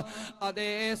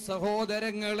 അതേ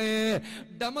സഹോദരങ്ങളെ,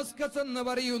 ഡമസ്കസ് എന്ന്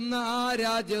പറയുന്ന ആ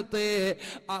രാജ്യത്തെ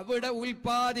അവിടെ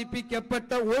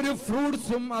ഉൽപ്പാദിപ്പിക്കപ്പെട്ട ഒരു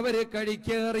ഫ്രൂട്ട്സും അവര്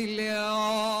കഴിക്കാറില്ല.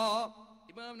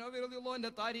 ഇമാം നവവി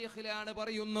റളിയല്ലാഹുവിന്റെ താരീഖിലാണ്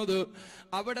പറയുന്നത്,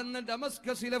 അവിടുന്ന്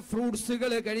ഡമസ്കസിലെ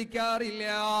ഫ്രൂട്ട്സുകൾ കഴിക്കാറില്ല.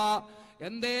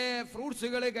 എന്തേ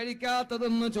ഫ്രൂട്ട്സുകൾ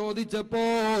കഴിക്കാത്തതെന്ന് ചോദിച്ചപ്പോ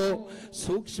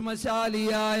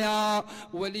സൂക്ഷ്മശാലിയായ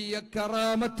വലിയ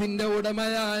കറാമത്തിന്റെ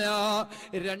ഉടമയായ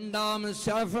രണ്ടാം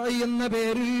ശാഫഈ എന്ന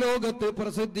പേരിൽ ലോകത്ത്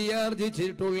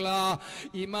പ്രസിദ്ധിയാർജിച്ചിട്ടുള്ള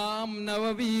ഇമാം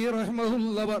നവവി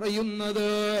റഹ്മത്തുള്ളാഹി പറയുന്നത്,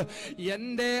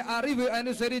 എന്റെ അറിവ്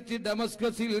അനുസരിച്ച്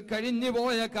ഡമസ്കസിൽ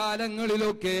കഴിഞ്ഞുപോയ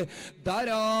കാലങ്ങളിലൊക്കെ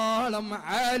ധാരാളം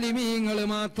ആലിമീങ്ങൾ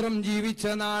മാത്രം ജീവിച്ച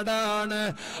നാടാണ്.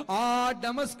 ആ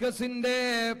ഡമസ്കസിന്റെ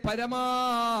പരമാവധി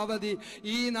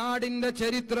ഈ നാടിന്റെ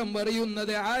ചരിത്രം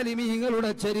പറയുന്നത്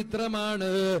ആലിമീങ്ങളുടെ ചരിത്രമാണ്.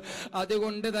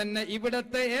 അതുകൊണ്ട് തന്നെ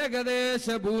ഇവിടത്തെ ഏകദേശ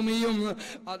ഭൂമിയും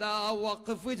അതാ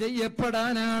വഖഫ്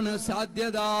ചെയ്യപ്പെടാനാണ്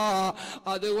സാധ്യത.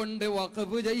 അതുകൊണ്ട്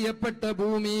വഖഫ് ചെയ്യപ്പെട്ട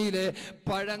ഭൂമിയിലെ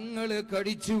പഴങ്ങൾ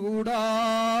കടിച്ചുകൂടാ.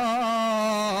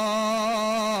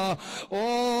 ഓ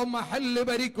മഹല്ല്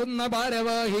ഭരിക്കുന്ന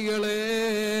ഭാരവാഹികളെ,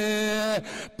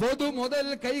 പൊതുമുതൽ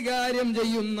കൈകാര്യം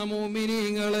ചെയ്യുന്ന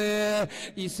മുഅ്മിനീങ്ങളെ,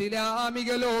 ഇസ്ലാമിക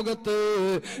ലോകത്ത്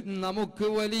നമുക്ക്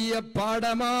വലിയ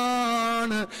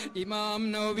പാഠമാണ് ഇമാം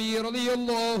നവവി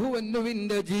റളിയല്ലാഹു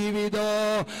അൻഹുവിന്റെ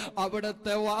ജീവിതം.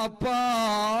 അവിടുത്തെ വാപ്പ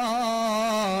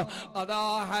അതാ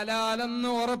ഹലാലെന്ന്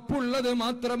ഉറപ്പുള്ളത്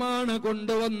മാത്രമാണ്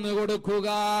കൊണ്ടുവന്ന് കൊടുക്കുക.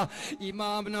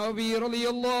 ഇമാം നവവി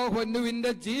റളിയല്ലാഹു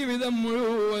അൻഹുവിന്റെ ജീവിതം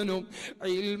മുഴുവനും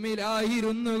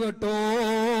ഇൽമിലായിരുന്നു കേട്ടോ.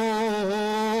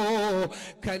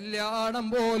 കല്യാണം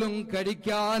പോലും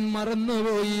കഴിക്കാൻ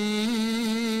മറന്നുപോയി.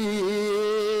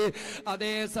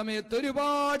 അതേ സമയത്ത്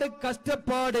ഒരുപാട്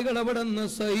കഷ്ടപ്പാടുകൾ അവിടെ നിന്ന്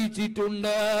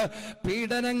സഹിച്ചിട്ടുണ്ട്,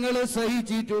 പീഡനങ്ങൾ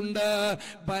സഹിച്ചിട്ടുണ്ട്,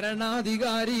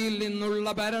 ഭരണാധികാരികളിൽ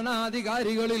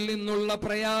നിന്നുള്ള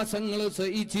പ്രയാസങ്ങൾ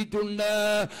സഹിച്ചിട്ടുണ്ട്.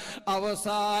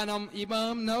 അവസാനം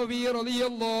ഇമാം നവവി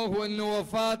റളിയല്ലാഹു അൻഹു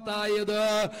വഫാത്തായത്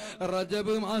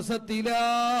റജബ് മാസത്തിലാണ്.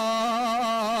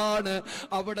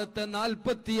 അവിടുത്തെ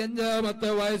 45-ാമത്തെ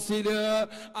വയസ്സില്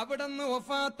അവിടുന്ന്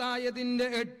വഫാത്തായതിന്റെ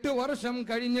 8 വർഷം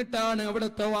കഴിഞ്ഞിട്ടാണ്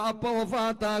അവിടുത്തെ വാപ്പ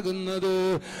വഫാത്താകുന്നത്.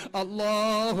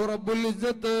 അല്ലാഹു റബ്ബുൽ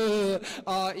ഇസ്സത്ത്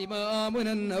ആ ഇമാമുന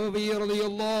നവവി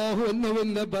റളിയല്ലാഹു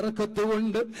അൻഹുവിന്റെ ബർക്കത്ത്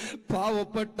കൊണ്ട്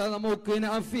പാവപ്പെട്ട നമുക്ക്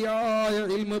നാഫിയായ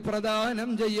ഇൽമു പ്രദാനം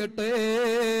ചെയ്യട്ടെ.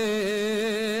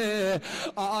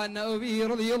 ആ നവവി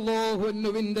റളിയല്ലാഹു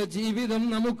അൻഹുവിന്റെ ജീവിതം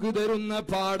നമുക്ക് തരുന്ന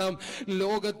പാഠം,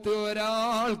 ലോകത്ത്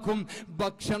ഒരാൾക്കും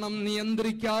ഭക്ഷണം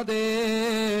നിയന്ത്രിക്കാതെ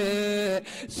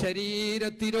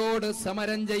ശരീരത്തിനോട്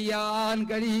സമരം ചെയ്യാൻ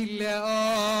കഴിയില്ല.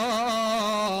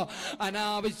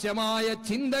 അനാവശ്യമായ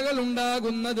ചിന്തകൾ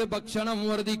ഉണ്ടാകുന്നത് ഭക്ഷണം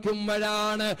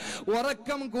വർദ്ധിക്കുമ്പോഴാണ്,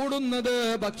 ഉറക്കം കൂടുന്നത്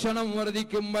ഭക്ഷണം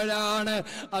വർദ്ധിക്കുമ്പോഴാണ്.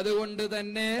 അതുകൊണ്ട്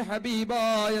തന്നെ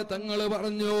ഹബീബായ തങ്ങൾ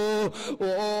പറഞ്ഞു, ഓ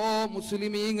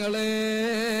മുസ്ലിമീങ്ങളെ,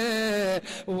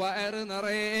 വയറ്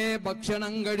നിറയെ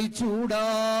ഭക്ഷണം കഴിച്ചൂടാ.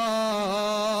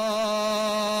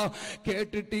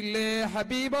 കേട്ടിട്ടില്ലേ?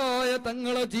 ഹബീബായ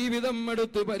തങ്ങളെ ജീവിതം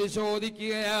എടുത്ത്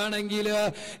പരിശോധിക്കുകയാണെങ്കിൽ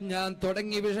ഞാൻ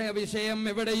തുടങ്ങി വിഷയം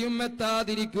എവിടെയും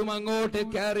എത്താതിരിക്കും. അങ്ങോട്ട്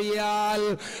കയറിയാൽ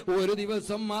ഒരു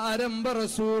ദിവസം ആരംഭ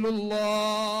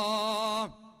റസൂലുള്ളാഹ്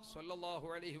സ്വല്ലല്ലാഹു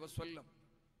അലൈഹി വസല്ലം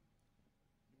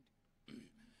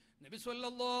നബി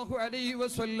സ്വല്ലല്ലാഹു അലൈഹി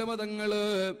വസല്ലം തങ്ങള്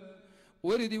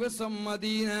ഒരു ദിവസം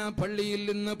മദീന പള്ളിയിൽ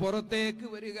നിന്ന് പുറത്തേക്ക്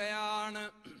വരികയാണ്.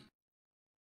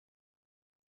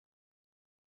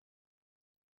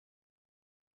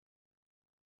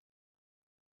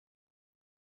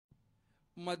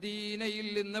 മദീനയിൽ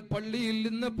നിന്ന് പള്ളിയിൽ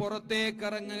നിന്ന് പുറത്തേക്ക്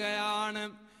ഇറങ്ങുകയാണ്.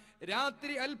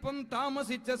 രാത്രി അല്പം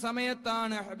താമസിച്ച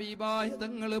സമയത്താണ് ഹബീബായ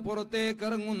തങ്ങൾ പുറത്തേക്ക്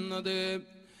ഇറങ്ങുന്നത്.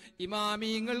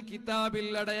 ഇമാമിങ്ങൾ കിതാബിൽ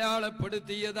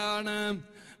അടയാളപ്പെടുത്തിയതാണ്.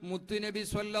 മുത്തുനബി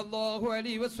സ്വല്ലല്ലാഹു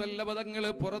അലൈഹി വസല്ലം തങ്ങൾ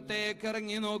പുറത്തേക്ക്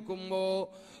ഇറങ്ങി നോക്കുമ്പോ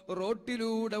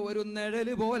റോട്ടിലൂടെ ഒരു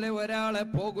നിഴല് പോലെ ഒരാളെ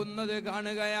പോകുന്നത്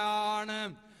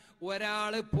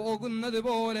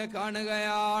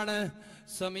കാണുകയാണ്.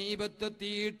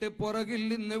 സമീപത്തെത്തിയിട്ട് പുറകിൽ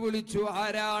നിന്ന് വിളിച്ചു,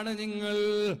 ആരാണ് നിങ്ങൾ?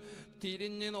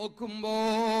 തിരിഞ്ഞു നോക്കുമ്പോൾ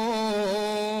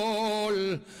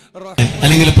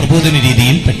അല്ലെങ്കിൽ പ്രബോധന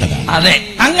രീതിയിൽ പെട്ടതാണ്. അതെ,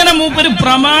 അങ്ങനെ മൂപ്പര്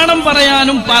പ്രമാണം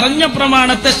പറയാനും പറഞ്ഞ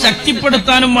പ്രമാണത്തെ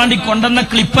ശക്തിപ്പെടുത്താനും വേണ്ടി കൊണ്ടുവന്ന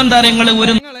ക്ലിപ്പന്താരങ്ങൾ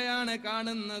ഒരു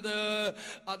കാണുന്നത്.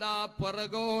 അതാ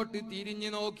പുറകോട്ട് തിരിഞ്ഞു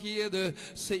നോക്കിയത്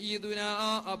സയ്യിദുനാ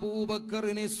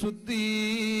അബൂബക്കറിനെ സിദ്ദീഖ്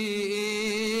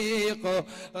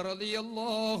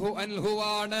റളിയല്ലാഹു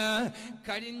അൻഹുവാണ്.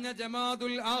 കഴിഞ്ഞ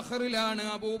ജമാദുൽ ആഖിറിലാണ്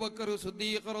അബൂബക്കർ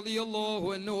സിദ്ദീഖ് റളിയല്ലാഹു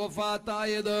അൻഹു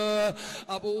വഫാത്തായത്.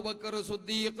 അബൂബക്കർ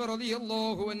സിദ്ദീഖ്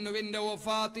റളിയല്ലാഹു അൻഹുവിന്റെ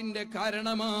വഫാത്തിന്റെ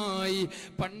കാരണമായി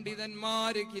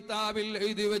പണ്ഡിതന്മാര് കിതാബിൽ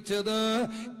എഴുതി വെച്ചത്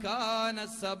കാന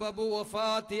സബബു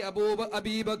വഫാത്തി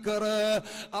അബൂബക്കർ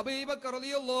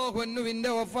റളിയല്ലാഹു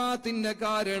അൻഹുവിന്റെ വഫാത്തിന്റെ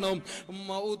കാരണം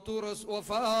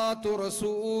വഫാത്തു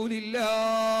റസൂലില്ലാഹ്,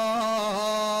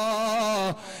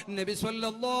 നബി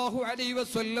സ്വല്ലല്ലാഹു അലൈഹി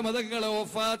വസല്ലം തങ്ങളെ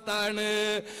വഫാത്താണ്.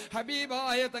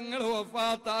 ഹബീബായ തങ്ങൾ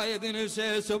വഫാത്തായതിനു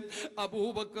ശേഷം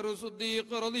അബൂബക്കർ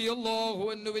സിദ്ദീഖ് റളിയല്ലാഹു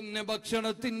അൻഹുവിന്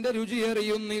ഭക്ഷണത്തിന്റെ രുചി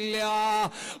അറിയുന്നില്ല,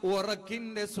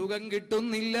 ഉറക്കിന്റെ സുഖം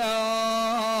കിട്ടുന്നില്ല,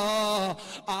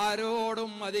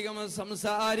 ആരോടും അധികം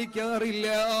സംസാരിക്കാറില്ല.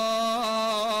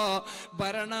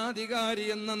 ഭരണാധികാരി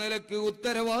എന്ന നിലക്ക്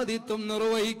ഉത്തരവാദിത്വം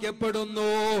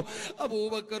നിർവഹിക്കപ്പെടുന്നു.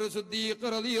 അബൂബക്കർ സിദ്ദീഖ്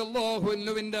റളിയല്ലാഹു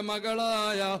അൻഹുവിന്റെ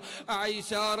മകളായ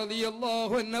ആയിഷ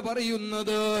റളിയല്ലാഹു അൻഹ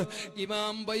പറയുന്നത്,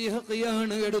 ഇമാം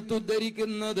ബൈഹഖിയാണ്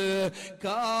എടുത്തുദ്ധരിക്കുന്നത്,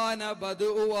 കാന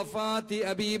ബദഉ വഫാത്തി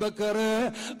അബൂബക്കർ,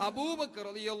 അബൂബക്കർ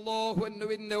റളിയല്ലാഹു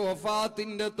അൻഹുവിന്റെ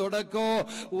വഫാത്തിന്റെ തുടക്കം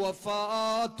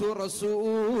വഫാത്തു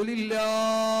റസൂലില്ലാഹ്,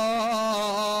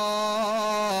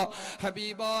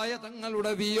 ഹബീബായ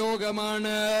തങ്ങളുടെ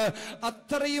വിയോഗമാണ്.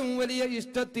 അത്രയും വലിയ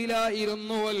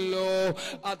ഇഷ്ടത്തിലായിരുന്നുവല്ലോ.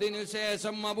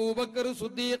 അതിനുശേഷം അബൂബക്കർ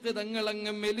സിദ്ദീഖ് തങ്ങൾ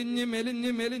അങ്ങ് മെലിഞ്ഞ്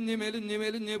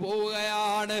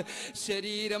പോവുകയാണ്.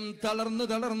 ശരീരം തളർന്നു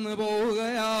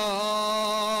പോവുകയാണ്.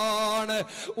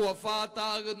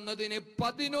 വഫാത്താകുന്നതിന്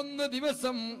 11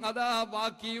 ദിവസം അതാ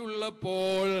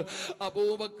ബാക്കിയുള്ളപ്പോൾ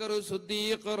അബൂബക്കർ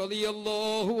സിദ്ദീഖ്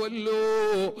റളിയല്ലാഹു അൻഹു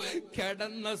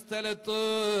കിടന്ന സ്ഥലത്ത്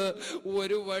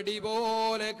ഒരു വടി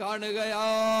പോലെ കാണുകയാണ്.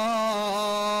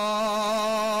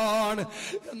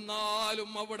 എന്നാൽ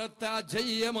എന്നാലും അവിടുത്തെ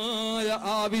അജയ്യമായ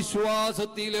ആ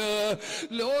വിശ്വാസത്തില്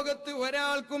ലോകത്ത്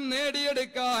ഒരാൾക്കും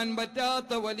നേടിയെടുക്കാൻ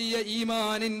പറ്റാത്ത വലിയ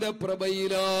ഈമാനിന്റെ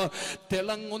പ്രഭയില്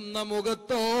തിളങ്ങുന്ന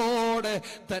മുഖത്തോടെ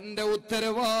തന്റെ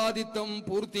ഉത്തരവാദിത്വം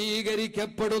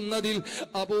പൂർത്തീകരിക്കപ്പെടുന്നതിൽ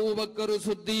അബൂബക്കർ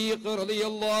സിദ്ദീഖ്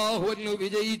റളിയല്ലാഹു അൻഹു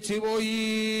വിജയിച്ചു പോയി.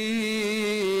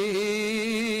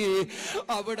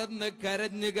 അവിടുന്ന്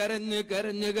കരഞ്ഞ് കരഞ്ഞ്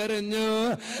കരഞ്ഞ് കരഞ്ഞ്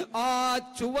ആ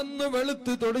ചുവന്നു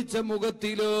വെളുത്ത് തൊടിച്ച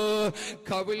മുഖത്തിലോ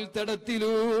കവിൾ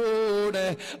തടത്തിലൂടെ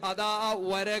അതാ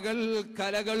വരകൾ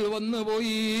കലകൾ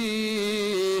വന്നുപോയി.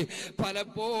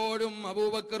 പലപ്പോഴും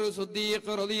അബൂബക്കർ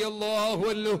സിദ്ദീഖ് റളിയല്ലാഹു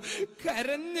അൻഹു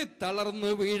കരഞ്ഞ്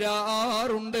തളർന്നു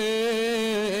വീഴാറുണ്ട്.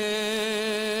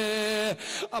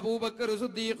 അബൂബക്കർ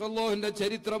സിദ്ദീഖ് അല്ലാഹുവിന്റെ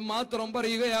ചരിത്രം മാത്രം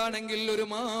പറയുകയാണെങ്കിൽ ഒരു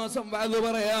മാസം വാല്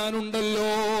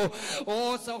പറയാനുണ്ടല്ലോ. ഓ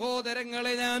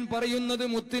സഹോദരങ്ങളെ, ഞാൻ പറയുന്നത്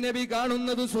മുത്തുനബി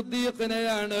കാണുന്നത്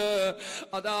സിദ്ദീഖിനെയാണ്.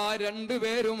 അതാ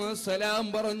രണ്ടുപേരും സലാം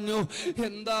പറഞ്ഞു.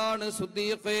 എന്താണ്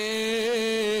സിദ്ദീഖേ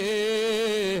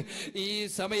ഈ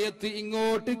സമയത്ത്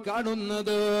ഇങ്ങോട്ട്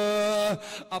കാണുന്നത്?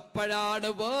 അപ്പോഴാണ്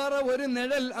വേറെ ഒരു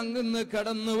നിഴൽ അങ്ങ്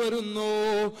കടന്നു വരുന്നു.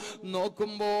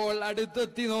 നോക്കുമ്പോൾ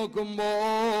അടുത്തെത്തി നോക്കുമ്പോ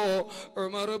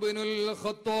ഉമർ ഇബ്നുൽ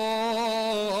ഖത്താബ്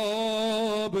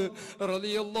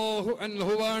റളിയല്ലാഹു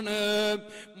അൻഹുവാണ്.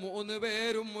 മൂന്ന്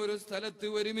പേരും ഒരു സ്ഥലത്ത്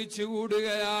ഒരുമിച്ച്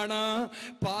കൂടുകയാണ്.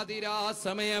 പാതിരാ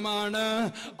സമയമാണ്.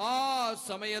 ആ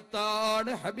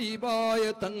സമയത്താണ് ഹബീബായ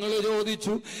തങ്ങൾ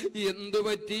ചോദിച്ചു,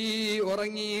 എന്തുപറ്റി,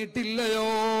 ഉറങ്ങിയിട്ടില്ലയോ?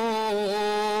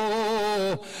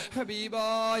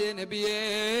 ഹബീബായ നബിയേ,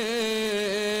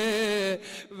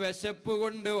 വിശപ്പ്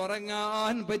കൊണ്ട്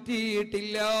ഉറങ്ങാൻ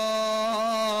പറ്റിയിട്ടില്ല,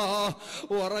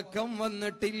 ഉറക്കം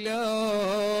വന്നിട്ടില്ല.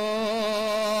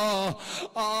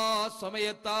 ആ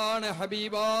സമയത്താണ്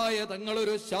ഹബീബായ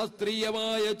തങ്ങളൊരു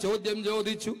ശാസ്ത്രീയമായ ചോദ്യം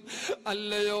ചോദിച്ചു.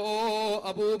 അല്ലയോ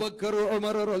അബൂബക്കർ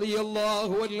ഉമർ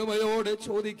റളിയല്ലാഹു അൻഹുവയോട്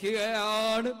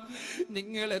ചോദിക്കുകയാണ്,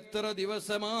 നിങ്ങൾ എത്ര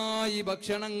ദിവസമായി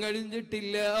ഭക്ഷണം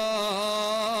കഴിഞ്ഞിട്ടില്ല?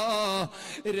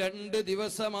 2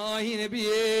 ദിവസമായി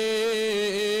നബിയേ.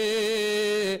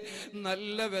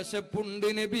 നല്ല വിശപ്പുണ്ട്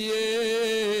നബിയേ.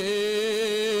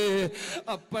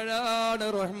 അപ്പോഴാണ്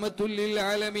റഹ്മത്തുൽ ലിൽ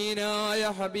ആലമീനായ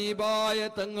ഹബീബായ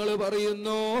തങ്ങൾ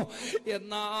പറയുന്നു,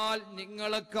 എന്നാൽ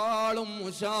നിങ്ങളെക്കാളും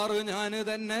ഉഷാറ് ഞാൻ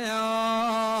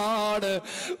തന്നെയാണ്.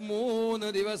 3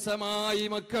 ദിവസമായി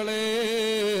മക്കളെ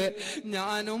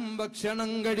ഞാനും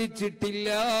ഭക്ഷണം കഴിച്ചിട്ടില്ല.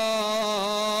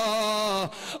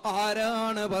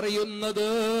 ആരാണ് പറയുന്നത്?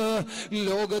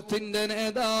 ലോകത്തിന്റെ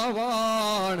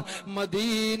നേതാവാണ്,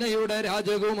 മദീനയുടെ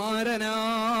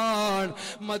രാജകുമാരനാണ്.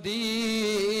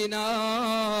 മദീന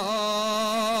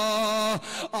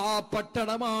ആ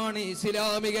പട്ടണമാണ്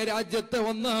ഇസ്ലാമിക രാജ്യത്തെ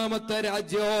ഒന്നാമത്തെ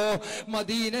രാജ്യം.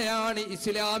 മദീനയാണ്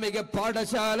ഇസ്ലാമിക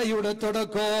പാഠശാലയുടെ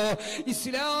തുടക്കം.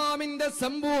 ഇസ്ലാമിന്റെ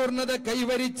സമ്പൂർണത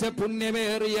കൈവരിച്ച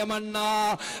പുണ്യമേറിയ മണ്ണ.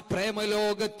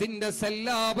 പ്രേമലോകത്തിന്റെ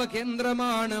സല്ലാപ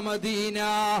കേന്ദ്രമാണ് മദീന.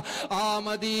 ആ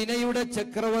മദീനയുടെ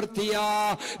ചക്രവർത്തിയാ,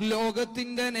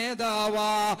 ലോകത്തിന്റെ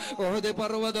നേതാവാ. ഉഹദ്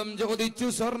പർവ്വതം ചോദിച്ചു,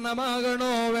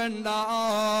 സ്വർണമാകണോ? വേണ്ട.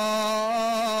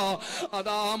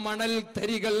 അതാ മണൽ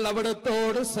തരികൾ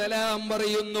അവിടത്തോട് സലാം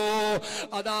പറയുന്നു.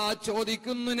 അതാ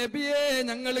ചോദിക്കുന്നു, നബിയേ,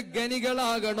 ഞങ്ങൾ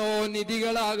ഖനികളാകണോ,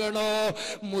 നിധികളാകണോ,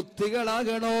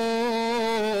 മുത്തുകളാകണോ?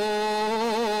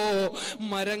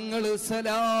 മരങ്ങൾ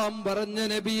സലാം പറഞ്ഞ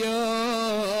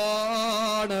നബിയാണ്.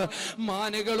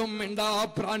 മാനുകളും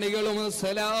മിണ്ടാപ്രാണികളും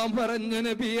സലാം പറഞ്ഞ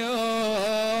നബിയാണ്.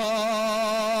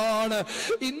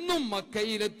 ഇന്നും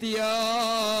മക്കയിലെത്തിയാൽ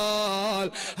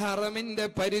ഹറമിന്റെ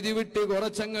പരിധി വിട്ട്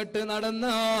കുറച്ചങ്ങട്ട്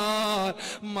നടന്നാൽ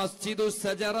മസ്ജിദു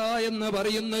സജറ എന്ന്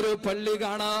പറയുന്നൊരു പള്ളി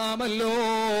കാണാമല്ലോ.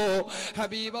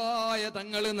 ഹബീബായ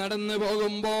തങ്ങൾ നടന്നു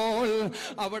പോകുമ്പോൾ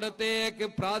അവിടത്തേക്ക്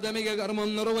പ്രാഥമിക കർമ്മം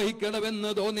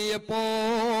നിർവഹിക്കണമെന്ന്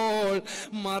തോന്നിയപ്പോൾ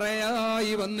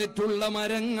മറയായി വന്നിട്ടുള്ള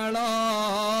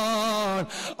മരങ്ങളാണ്.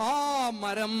 ആ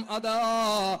മരം അതാ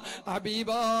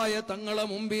ഹബീബായ തങ്ങളെ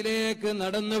മുമ്പിലേക്ക്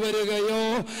നടന്നു വരികയോ,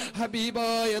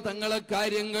 ഹബീബായ തങ്ങളെ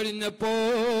കാര്യം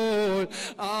കഴിഞ്ഞപ്പോൾ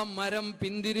ആ മരം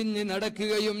പിന്തിരിഞ്ഞ്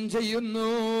നടക്കുകയും ചെയ്യുന്നു.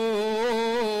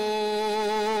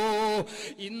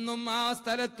 ഇന്നും ആ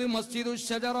സ്ഥലത്ത് മസ്ജിദു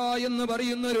ഷജറ എന്ന്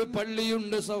പറയുന്ന ഒരു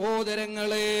പള്ളിയുണ്ട്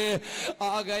സഹോദരങ്ങളെ.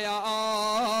 ആകയാ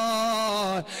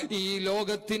ഈ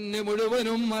ലോകത്തിന്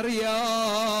മുഴുവനും അറിയാ,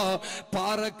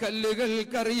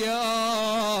 പാറക്കല്ലുകൾക്കറിയാ,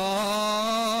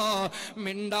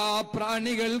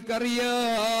 മിണ്ടാപ്രാണികൾക്കറിയാ.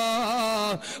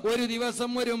 ഒരു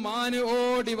ദിവസം ഒരു മാന്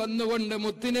ഓടി വന്നുകൊണ്ട്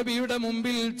മുത്തുനബിയുടെ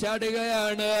മുമ്പിൽ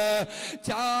ചാടുകയാണ്.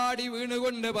 ചാടി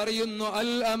വീണുകൊണ്ട് പറയുന്നു,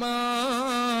 അൽ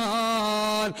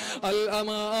അമാൻ അൽ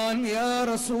അമാൻ യാ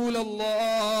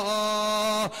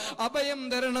റസൂലല്ലാഹ്, അഭയം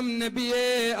തരണം നബിയേ,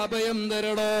 അഭയം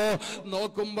തരണോ.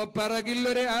 നോക്കുമ്പോ പിറകിൽ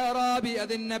ഒരു അറാബി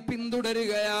അതിനെ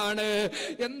പിന്തുടരുകയാണ്.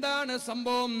 എന്താണ്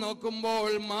സംഭവം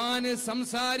നോക്കുമ്പോൾ മാന്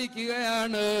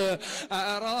സംസാരിക്കുകയാണ്.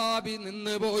 അറാബി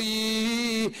നിന്നുപോയി,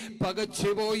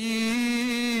 പകച്ചുപോയി.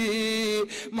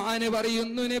 മാന്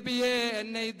പറയുന്നു, നബിയെ,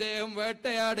 എന്നെ ഇദ്ദേഹം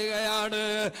വേട്ടയാടുകയാണ്.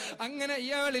 അങ്ങനെ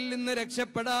ഇയാളിൽ നിന്ന്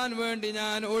രക്ഷപ്പെടാൻ വേണ്ടി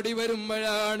ഞാൻ ഓടി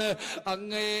വരുമ്പോഴാണ്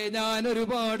അങ്ങയെ ഞാൻ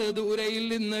ഒരുപാട് ദൂരയിൽ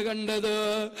നിന്ന് കണ്ടത്.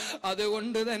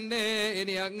 അതുകൊണ്ട് തന്നെ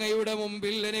ഇനി അങ്ങയുടെ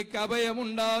മുമ്പിൽ എനിക്ക്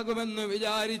അഭയമുണ്ടാകുമെന്ന്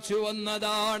വിചാരിച്ചു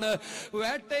വന്നതാണ്.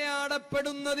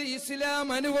 വേട്ടയാടപ്പെടുന്നത് ഇസ്ലാം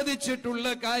അനുവദിച്ചിട്ടുള്ള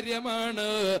കാര്യമാണ്.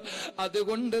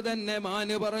 അതുകൊണ്ട് തന്നെ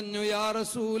മാന് പറഞ്ഞു, യാ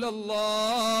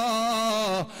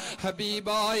റസൂലല്ലാഹ്,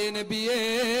 ഹബീബായ നബിയേ,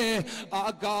 ആ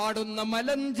കാണുന്ന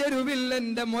മലഞ്ചെരുവിൽ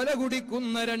എന്റെ മുല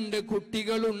കുടിക്കുന്ന 2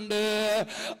 കുട്ടികളുണ്ട്.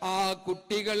 ആ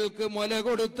കുട്ടികൾക്ക് മുല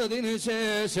കൊടുത്തതിനു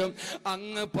ശേഷം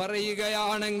അങ്ങ്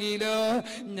പറയുകയാണെങ്കിൽ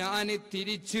ഞാൻ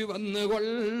തിരിച്ചു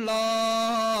വന്നുകൊള്ളാം.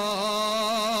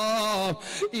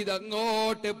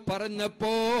 ഇതങ്ങോട്ട്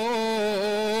പറഞ്ഞപ്പോൾ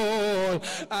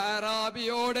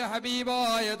അറാബിയോട്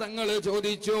ഹബീബായ തങ്ങൾ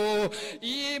ചോദിച്ചു,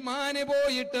 ഈ മാന്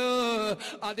പോയിട്ട്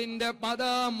അതിന്റെ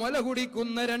മുല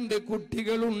കുടിക്കുന്ന 2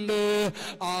 കുട്ടികളുണ്ട്,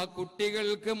 ആ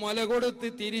കുട്ടികൾക്ക് മുല കൊടുത്ത്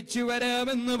തിരിച്ചു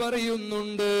വരാമെന്ന്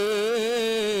പറയുന്നുണ്ട്.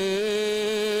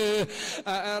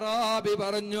 അറാബി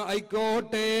പറഞ്ഞു,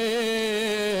 ആയിക്കോട്ടെ.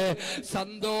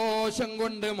 സന്തോഷം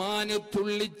കൊണ്ട് മാന്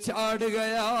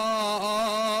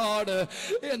തുള്ളിച്ചാടുകയാണ്.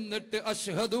 എന്നിട്ട്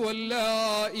അശ്ഹദു അല്ലാ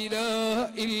ഇലാഹ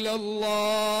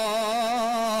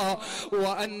ഇല്ലല്ലാഹ് വ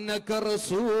അന്നക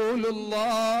റസൂലുള്ളാഹ്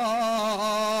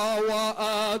വ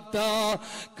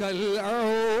ആതാകൽ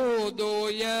ഔദു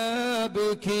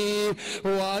യബ്കി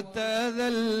വ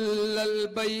തദല്ലൽ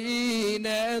ബൈന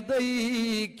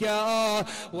യദൈക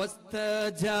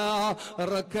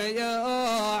واستجارك يا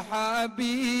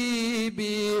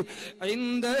حبيبي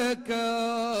عندك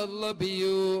اللبي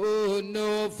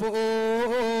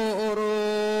النفور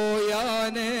يا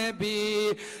نبي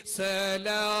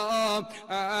سلام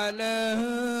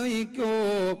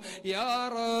عليكم يا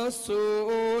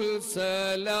رسول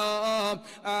سلام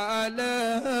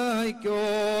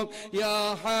عليكم يا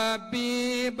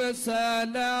حبيب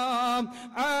سلام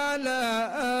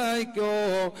عليكم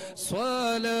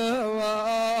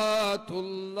صلوات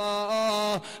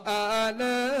الله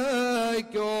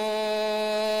عليكم.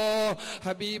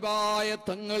 ഹബീബായ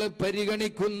തങ്ങൾ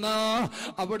പരിഗണിക്കുന്ന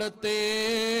അവിടത്തെ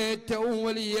ഏറ്റവും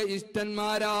വലിയ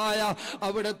ഇഷ്ടന്മാരായ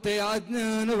അവിടത്തെ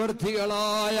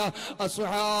ആജ്ഞാനുവർത്തികളായ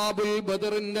അസ്ഹാബുൽ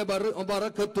ബദറിന്റെ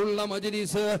ബറക്കത്തുള്ള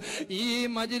മജ്ലിസ്, ഈ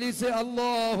മജ്ലിസ്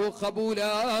അല്ലാഹു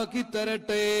ഖബൂലാക്കി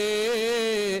തരട്ടെ.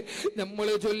 നമ്മൾ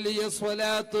ചൊല്ലിയ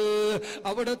സ്വലാത്ത്,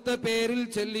 അവിടത്തെ പേരിൽ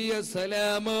ചൊല്ലിയ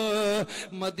സലാം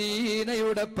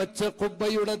മദീനയുടെ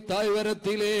പച്ചക്കുബ്ബയുടെ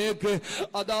താഴ്വരത്തിലേക്ക്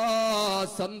അതാ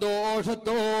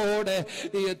സന്തോഷത്തോടെ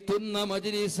എത്തുന്ന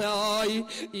മജ്ലിസായി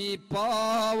ഈ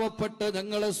പാവപ്പെട്ട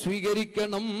ഞങ്ങളെ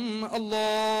സ്വീകരിക്കണം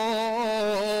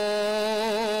അല്ലാഹ്.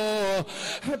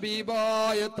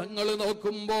 ഹബീബായ തങ്ങൾ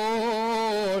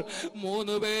നോക്കുമ്പോൾ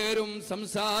 3 പേരും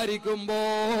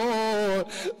സംസാരിക്കുമ്പോൾ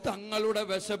തങ്ങളുടെ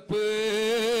വിശപ്പ്,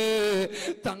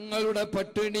 തങ്ങളുടെ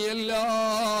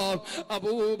പട്ടിണിയെല്ലാം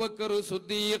അബൂബക്കർ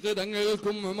സിദ്ദീഖ്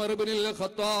തങ്ങൾക്കും ഉമർ ഇബ്നുൽ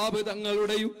ഖത്താബ്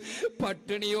തങ്ങളുടെയും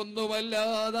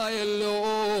പട്ടിണിയൊന്നുമല്ലാതായല്ലോ.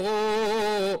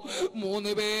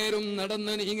 3 പേരും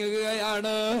നടന്ന്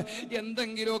നീങ്ങുകയാണ്.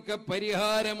 എന്തെങ്കിലുമൊക്കെ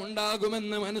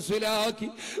പരിഹാരമുണ്ടാകുമെന്ന് മനസ്സിലാക്കി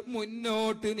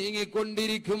മുന്നോട്ട്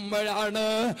നീങ്ങിക്കൊണ്ടിരിക്കുമ്പോഴാണ്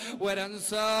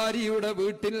ഒരൻസാരിയുടെ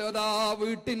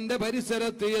വീട്ടിന്റെ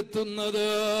പരിസരത്ത് എത്തുന്നത്.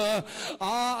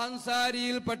 ആ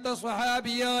അൻസാരിയിൽപ്പെട്ട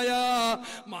സ്വഹാബിയായ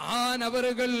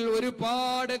മഹാനവറുകൾ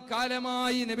ഒരുപാട്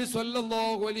കാലമായി നബി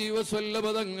സല്ലല്ലാഹു അലൈഹി വസല്ലം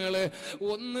തങ്ങളെ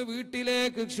ഒന്ന്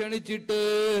വീട്ടിലേക്ക് ക്ഷണിച്ചിട്ട്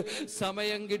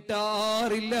സമയം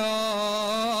കിട്ടാറില്ല.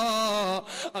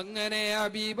 അങ്ങനെ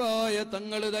ഹബീബായ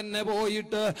തങ്ങൾ തന്നെ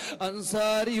പോയിട്ട്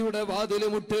അൻസാരിയുടെ വാതിൽ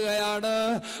മുട്ടുകയാണ്.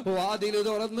 വാതിൽ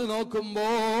തുറന്നു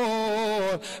നോക്കുമ്പോൾ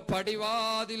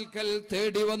പടിവാതിൽക്കൽ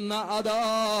തേടി വന്ന അതാ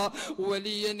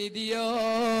വലിയ നിധിയാണ്.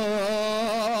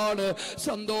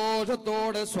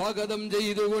 സന്തോഷത്തോടെ സ്വാഗതം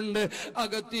ചെയ്തുകൊണ്ട്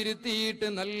അകത്തിരുത്തിയിട്ട്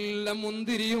നല്ല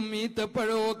മുന്തിരിയും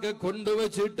ഈത്തപ്പഴമൊക്കെ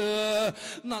കൊണ്ടുവച്ചിട്ട്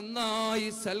നന്നായി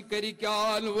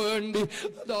സൽക്കരിക്കാൻ വേണ്ടി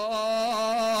അതാ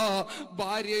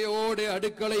ഭാര്യയോട്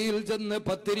അടുക്കളയിൽ ചെന്ന്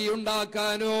പത്തിരി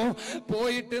ഉണ്ടാക്കാനോ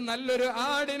പോയിട്ട് നല്ലൊരു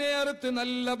ആടിനെ അറുത്ത്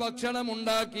നല്ല ഭക്ഷണം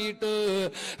ഉണ്ടാക്കിയിട്ട്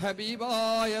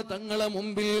ഹബീബായ തങ്ങളെ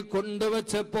മുമ്പിൽ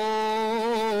കൊണ്ടുവച്ചപ്പോൾ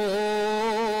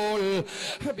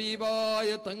ഹബീബായ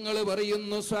തങ്ങൾ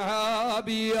പറയുന്നു,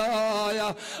 സഹാബിയായ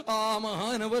ആ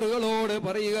മഹാനവറുകളോട്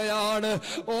പറയുകയാണ്,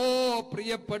 ഓ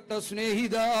പ്രിയപ്പെട്ട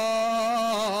സ്നേഹിത,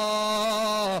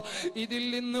 ഇതിൽ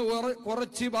നിന്ന്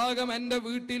കുറച്ച് ഭാഗം എന്റെ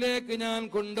വീട്ടിലേക്ക് ഞാൻ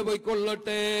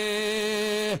കൊണ്ടുപോയിക്കൊള്ളട്ടെ.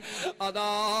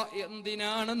 അതാ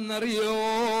എന്തിനാണെന്നറിയോ?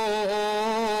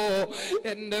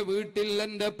 എന്റെ വീട്ടിൽ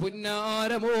എന്റെ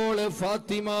പുന്നാരമോള്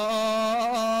ഫാത്തിമ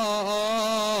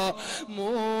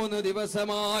 3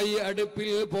 ദിവസമായി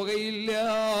അടുപ്പിൽ പുകയില്ല,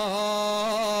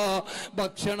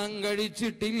 ഭക്ഷണം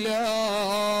കഴിച്ചിട്ടില്ല.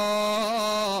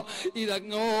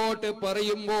 ഇതങ്ങോട്ട്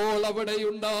പറയുമ്പോൾ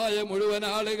അവിടെയുണ്ടായ മുഴുവൻ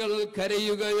ആളുകൾ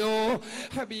കരയുകയോ,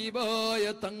 ഹബീബായ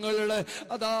തങ്ങളുടെ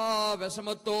അതാ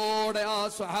വിഷമത്തോടെ ആ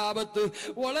സ്വഹാബത്ത്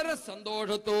വളരെ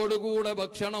സന്തോഷത്തോടുകൂടെ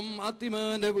ഭക്ഷണം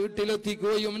ഫാത്തിമാന്റെ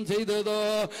വീട്ടിലെത്തിക്കുകയും ചെയ്തത്.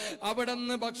 അവിടെ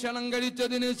നിന്ന് ഭക്ഷണം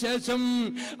കഴിച്ചതിന് ശേഷം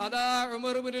അതാ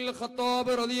ഉമർ ഇബ്നുൽ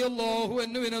ഖത്താബ് റളിയല്ലാഹു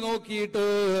അൻഹുവിനെ നോക്കിയിട്ട്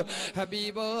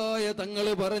ഹബീബായ തങ്ങൾ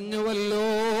പറഞ്ഞുവല്ലോ,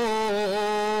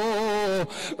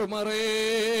 ഉമറേ,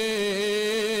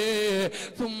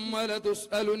 ثم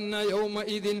لتسألن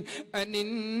يومئذ عن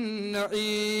النعيم.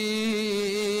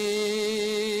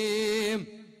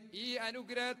 ഈ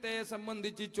അനുഗ്രഹത്തെ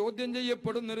സംബന്ധിച്ച് ചോദ്യം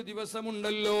ചെയ്യപ്പെടുന്നൊരു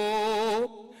ദിവസമുണ്ടല്ലോ.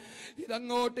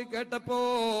 ഇതങ്ങോട്ട് കേട്ടപ്പോ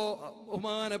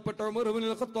ബഹുമാനപ്പെട്ട ഉമർ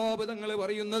ഇബ്നുൽ ഖത്താബ് തങ്ങൾ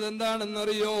പറയുന്നത്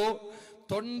എന്താണെന്നറിയോ?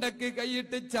 തൊണ്ടയ്ക്ക്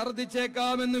കൈയിട്ട്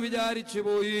ഛർദിച്ചേക്കാമെന്ന് വിചാരിച്ചു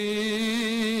പോയി,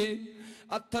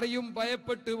 അത്രയും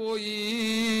ഭയപ്പെട്ടു പോയി.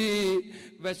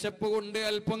 വിശപ്പ് കൊണ്ട്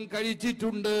അല്പം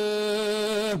കഴിച്ചിട്ടുണ്ട്.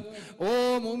 ഓ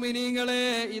മുഅ്മിനീങ്ങളെ,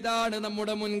 ഇതാണ്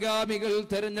നമ്മുടെ മുൻഗാമികൾ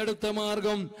തെരഞ്ഞെടുത്ത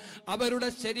മാർഗം. അവരുടെ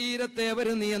ശരീരത്തെ അവർ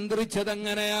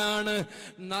നിയന്ത്രിച്ചതെങ്ങനെയാണ്?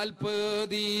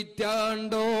 40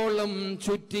 ഈറ്റാണ്ടോളം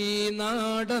ചുറ്റി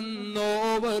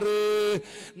നടന്നോവർ.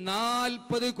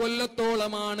 40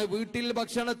 കൊല്ലത്തോളമാണ് വീട്ടിൽ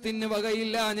ഭക്ഷണത്തിന്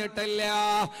വകയില്ലാഞ്ഞിട്ടല്ല,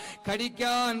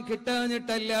 കഴിക്കാൻ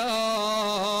കിട്ടാഞ്ഞിട്ടല്ല,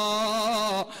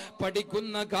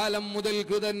 പഠിക്കുന്ന കാലം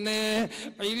മുതൽക്ക് തന്നെ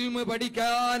ഇൽമ്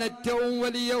പഠിക്കാൻ ഏറ്റവും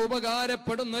വലിയ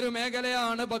ഉപകാരപ്പെടുന്ന ഒരു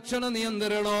മേഖലയാണ് ഭക്ഷണ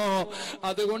നിയന്ത്രണം.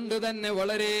 അതുകൊണ്ട് തന്നെ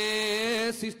വളരെ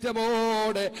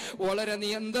സിസ്റ്റമോടെ, വളരെ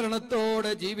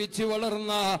നിയന്ത്രണത്തോടെ ജീവിച്ചു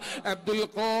വളർന്ന അബ്ദുൽ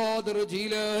ഖാദിർ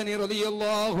ജീലാനി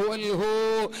റളിയല്ലാഹു അൻഹു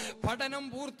പഠനം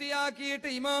പൂർത്തിയാക്കിയിട്ട്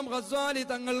ഇമാം ഗസ്സാലി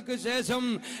തങ്ങൾക്ക് ശേഷം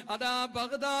അതാ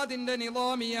ബഗ്ദാദിന്റെ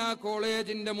നിളാമിയ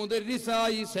കോളേജിന്റെ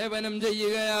മുദർരിസായി സേവനം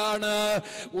ചെയ്യുകയാണ്.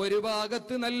 ഒരു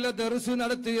ഭാഗത്ത് നല്ല ദർസ്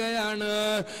നടത്തുകയാണ്,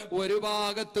 ഒരു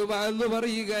ഭാഗത്ത് വഅദ്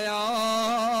പറയുകയാ.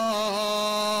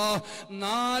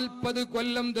 40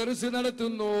 കൊല്ലം ദർസ്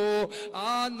നടത്തുന്നു,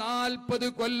 ആ 40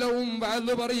 കൊല്ലവും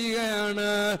വഅദ് പറയുകയാണ്.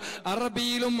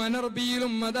 അറബിയിലും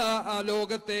അനർബിയിലും അതാ ആ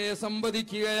ലോകത്തെ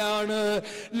സംവദിക്കുകയാണ്.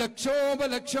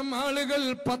 ലക്ഷോപലക്ഷം ആളുകൾ,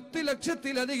 10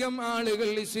 ലക്ഷത്തിലധികം ആളുകൾ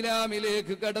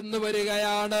ഇസ്ലാമിലേക്ക് കടന്നു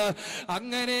വരികയാണ്.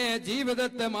 അങ്ങനെ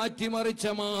ജീവിതത്തെ മാറ്റിമറിച്ച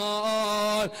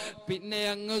മഹാൻ പിന്നെ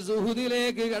അങ്ങ്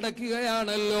സുഹുദിലേക്ക്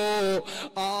കടക്കുകയാണല്ലോ.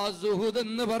 ആ സുഹുദ്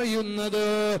എന്ന് പറയുന്നത്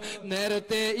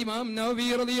നേരത്തെ ഇമാം നവവി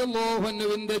റളിയല്ലാഹു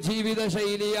അൻഹുവിന്റെ ജീവിത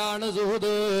ശൈലിയാണ്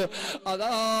സുഹുദ്.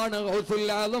 അതാണ് ഗൗസുൽ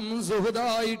ആലം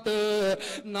സുഹുദായിട്ട്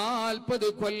 40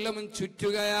 കൊല്ലം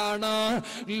ചുറ്റുകയാണ്.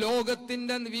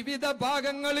 ലോകത്തിന്റെ വിവിധ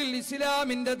ഭാഗങ്ങളിൽ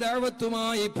ഇസ്ലാമിന്റെ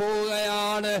ദഅവത്തുമായി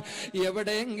പോവുകയാണ്.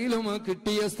 എവിടെയെങ്കിലും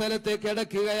കിട്ടിയ സ്ഥലത്ത്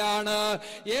കിടക്കുകയാണ്.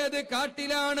 ഏത്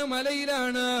കാട്ടിലാണ്,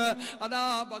 മലയിലാണ്, അതാ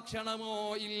ഭക്ഷണമോ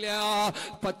ഇല്ല,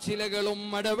 പച്ചിലകളും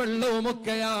മടവെള്ളവും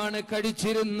ഒക്കെയാണ്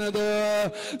കഴിച്ചിരുന്നത്.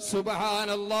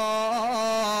 സുബ്ഹാനല്ലാഹ്,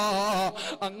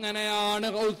 അങ്ങനെയാണ്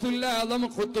ഗൗസുൽ ആലം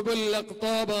ഖുത്ബുൽ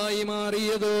അഖ്താബായി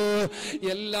മാറിയത്.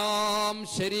 എല്ലാം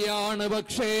ശരിയാണ്,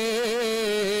 പക്ഷേ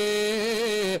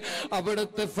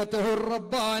അവിടുത്തെ ഫത്ഹുർ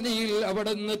റബ്ബാനിയിൽ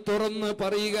അവിടുന്ന് തുറന്ന്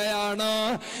പറയുകയാണ്,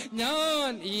 ഞാൻ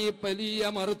ഈ വലിയ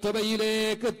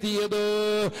മർത്തബയിലേക്ക് എത്തിയത്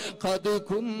ഖദ്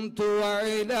കുന്തു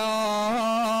അലാ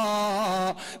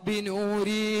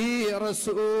ബിനൂരി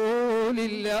റസൂലില്ലാഹ്.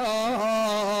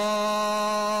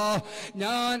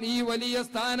 ഞാൻ ഈ വലിയ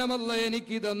സ്ഥാനമല്ല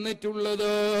എനിക്ക്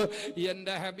തന്നിട്ടുള്ളത്,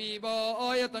 എന്റെ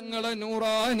ഹബീബായ തങ്ങളെ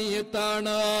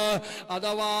നൂറാനിയത്താണ്.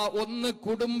 അഥവാ ഒന്ന്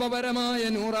കുടുംബപരമായ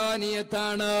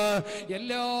നൂറാനിയത്താണ്.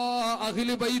 എല്ലാ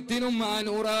അഹ്ലു ബൈത്തിനും ആ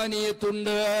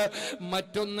നൂറാനിയത്തുണ്ട്.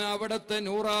 മറ്റൊന്ന് അവിടത്തെ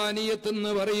നൂറാനിയത്ത്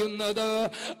എന്ന് പറയുന്നത്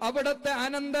അവിടത്തെ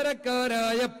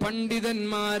അനന്തരക്കാരായ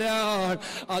പണ്ഡിതന്മാരാണ്.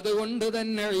 അതുകൊണ്ട്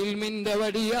തന്നെ ഇൽമിന്റെ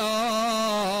വഴിയാണ്.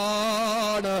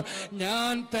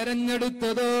 ഞാൻ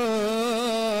തെരഞ്ഞെടുത്തത്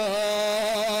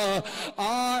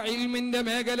ആ ഇൽമിന്റെ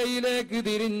മേഖലയിലേക്ക്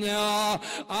തിരിഞ്ഞ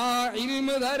ആ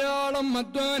ഇൽമ് ധാരാളം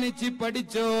അധ്വാനിച്ച്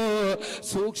പഠിച്ചു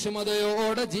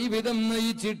സൂക്ഷ്മതയോടെ ജീവിതം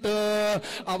നയിച്ചിട്ട്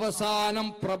അവസാനം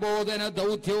പ്രബോധന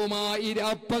ദൗത്യവുമായി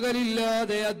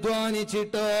രാപ്പകലില്ലാതെ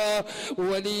അധ്വാനിച്ചിട്ട്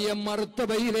വലിയ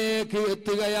മർത്തബയിലേക്ക്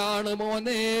എത്തുകയാണ്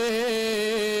മോനെ.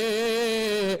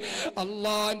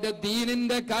 അള്ളാന്റെ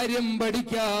ദീനിന്റെ കാര്യം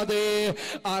പഠിക്കാതെ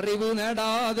അറിവ്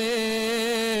നേടാതെ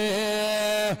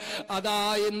അതാ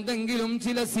എന്തെങ്കിലും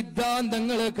ചില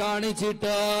സിദ്ധാന്തങ്ങൾ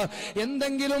കാണിച്ചിട്ട്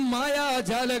എന്തെങ്കിലും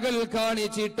മായാജാലകൾ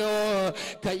കാണിച്ചിട്ട്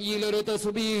കയ്യിലൊരു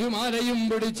തസ്ബീഹ് മാലയും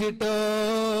പിടിച്ചിട്ട്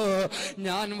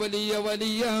ഞാൻ വലിയ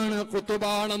വലിയാണ്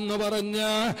കുത്തുബാണെന്ന്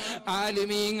പറഞ്ഞ്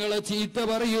ആലിമീങ്ങളെ ചീത്ത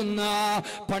പറയുന്ന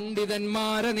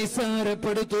പണ്ഡിതന്മാരെ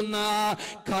നിസ്സാരപ്പെടുത്തുന്ന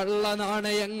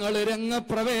കള്ളനാണയങ്ങൾ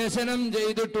രംഗപ്രവേശനം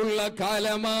ചെയ്തിട്ടുള്ള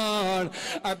കാലമാണ്.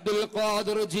 അബ്ദുൽ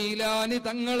ഖാദിർ ജീലാനി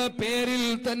തങ്ങളെ പേരിൽ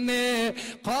തന്നെ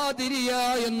ഖാദിരിയ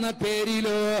എന്ന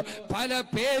പേരിലോ പല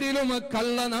പേരിലും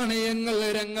കള്ളനാണയങ്ങൾ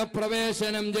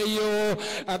രംഗപ്രവേശനം ചെയ്യൂ.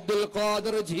 അബ്ദുൽ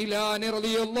ഖാദിർ ജീലാനി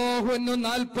റളിയല്ലാഹു അൻഹു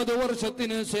 40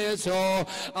 വർഷത്തിന് ശേഷം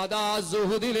അതാ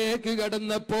സുഹദിലേക്ക്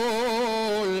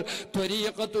കടന്നപ്പോൾ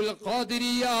ത്വരീഖത്തുൽ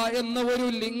ഖാദിരിയ എന്ന ഒരു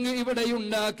ലിങ്ക് ഇവിടെ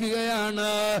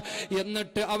ഉണ്ടാക്കുകയാണ്.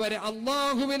 എന്നിട്ട് അവരെ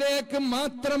അള്ളാഹുവിലേക്ക്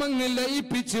മാത്രമങ്ങ്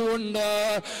ലയിപ്പിച്ചുകൊണ്ട്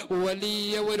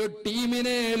വലിയ ഒരു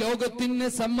ടീമിനെ ലോകത്തിന്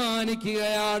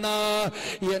സമ്മാനിക്കുകയാണ്.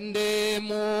 എന്റെ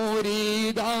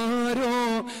മോരീദാരോ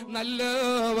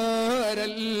നല്ലവരല്ലെങ്കിൽ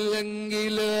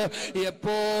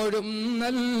എപ്പോഴും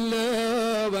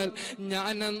നല്ലവൻ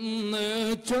ഞാനെന്ന്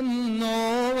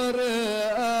ചൊന്നോവർ.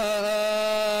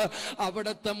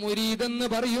 അവിടത്തെ മുരീദെന്ന്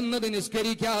പറയുന്നത്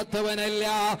നിസ്കരിക്കാത്തവനല്ല,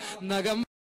 നഖം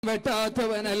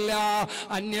വെട്ടാത്തവനല്ല,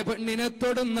 അന്യ പെണ്ണിനെ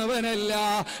തൊടുന്നവനല്ല,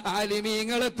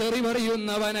 ആലിമീങ്ങളെ തെറി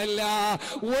പറയുന്നവനല്ല.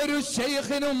 ഒരു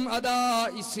ശൈഖിനും അതാ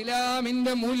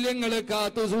ഇസ്ലാമിന്റെ മൂല്യങ്ങൾ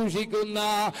കാത്തു സൂക്ഷിക്കുന്ന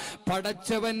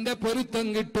പടച്ചവന്റെ പൊരുത്തം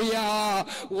കിട്ടിയ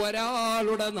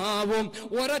ഒരാളുടെ നാവും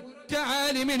ഒരൊറ്റ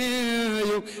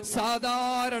ആലിമിനെയും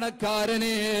സാധാരണക്കാരനെയും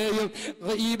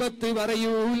ഗീബത്ത്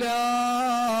പറയൂല.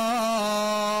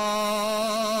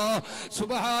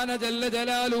 സുബ്ഹാന ജല്ല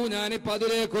ജലാലു. ഞാനിപ്പോ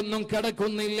അതിലേക്കൊന്നും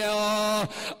കിടക്കുന്നില്ല.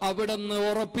 അവിടുന്ന്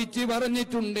ഉറപ്പിച്ച്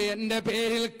പറഞ്ഞിട്ടുണ്ട്, എന്റെ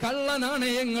പേരിൽ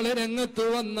കള്ളനാണയങ്ങൾ രംഗത്ത്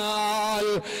വന്നാൽ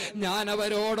ഞാൻ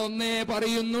അവരോടൊന്നേ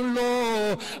പറയുന്നുള്ളൂ,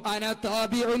 അന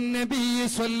താബിഉൻ നബി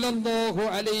സ്വല്ലല്ലാഹു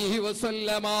അലൈഹി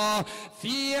വസല്ലമ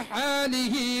ഫീ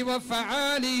ഹാലിഹി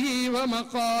വഫആലിഹി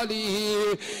വമഖാലിഹി.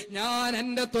 ഞാൻ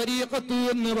എന്റെ ത്വരീഖത്ത്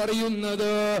എന്ന്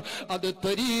പറയുന്നത് അത്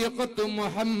ത്വരീഖത്ത്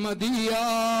മുഹമ്മദിയ.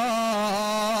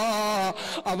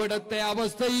 അവിടത്തെ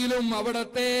അവസ്ഥയിലും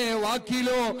അവിടത്തെ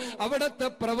വാക്കിലോ അവിടത്തെ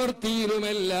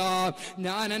പ്രവൃത്തിയിലുമെല്ലാം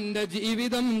ഞാൻ എന്റെ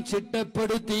ജീവിതം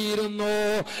ചിട്ടപ്പെടുത്തിയിരുന്നു,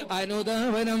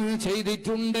 അനുധാവനം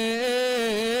ചെയ്തിട്ടുണ്ട്.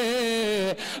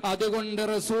 അതുകൊണ്ട്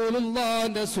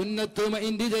റസൂലുള്ളാഹിന്റെ സുന്നത്ത്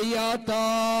മൈൻഡ് ചെയ്യാത്ത,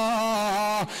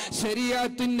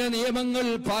 ശരീഅത്തിന്റെ നിയമങ്ങൾ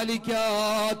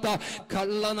പാലിക്കാത്ത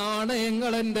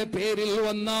കള്ളനാണയങ്ങൾ എന്റെ പേരിൽ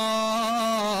വന്നാൽ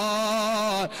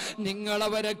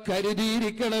നിങ്ങളവരെ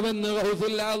കരുതിയിരിക്കണമെന്ന്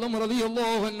ഗൗസുൽ ആദം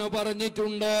റളിയല്ലാഹു അൻഹു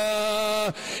പറഞ്ഞിട്ടുണ്ട്.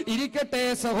 ഇരിക്കട്ടെ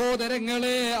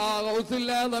സഹോദരങ്ങളെ, ആ ഗൗസുൽ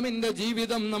ആദമിന്റെ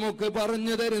ജീവിതം നമുക്ക്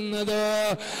പറഞ്ഞു തരുന്നത്,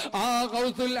 ആ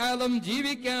ഗൗസുൽ ആദം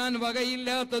ജീവിക്കാൻ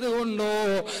വകയില്ലാത്തത് കൊണ്ടോ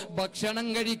ഭക്ഷണം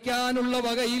കഴിക്കാനുള്ള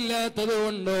വകയില്ലാത്തത്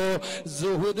കൊണ്ടോ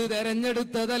സുഹുദ്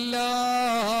തെരഞ്ഞെടുത്തതല്ല,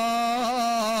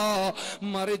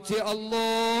 മറിച്ച്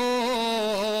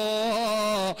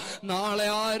നാളെ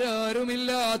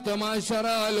ആരാരുമില്ലാത്ത മാശറ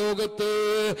ലോകത്ത്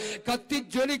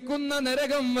കത്തിജ്വലിക്കുന്ന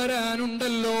നരകം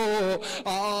വരാനുണ്ടല്ലോ.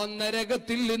 ആ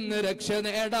നരകത്തിൽ നിന്ന് രക്ഷ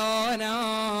നേടാനാണ്,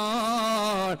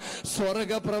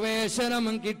 സ്വർഗപ്രവേശനം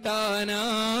കിട്ടാനാണ്.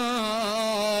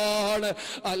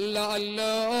 അല്ല അല്ല,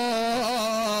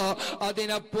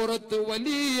 അതിനപ്പുറത്ത്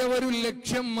വലിയ ഒരു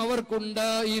ലക്ഷ്യം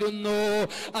അവർക്കുണ്ടായിരുന്നു.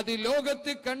 അത്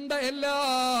ലോകത്ത് കണ്ട എല്ലാ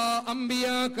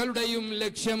അമ്പിയാക്കളുടെയും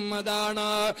ലക്ഷ്യം അതാണ്.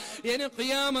 ഇനി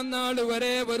ഖിയാമത്ത് നാൾ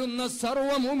വരെ വരുന്ന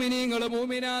സർവ്വ മുഅ്മിനീങ്ങൾ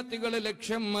മുഅ്മിനാത്തുകളുടെ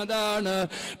ലക്ഷ്യം അതാണ്.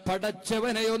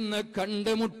 പടച്ചവനെ ഒന്ന്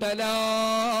കണ്ടുമുട്ടലാണ്,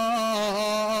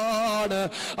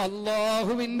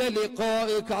 അല്ലാഹുവിന്റെ ലിഖാ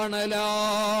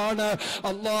കാണലാണ്.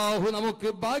 അല്ലാഹു നമുക്ക്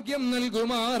ഭാഗ്യം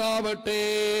നൽകുമാറാവട്ടെ.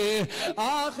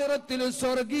 ആഖിറത്തിൽ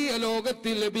സ്വർഗീയ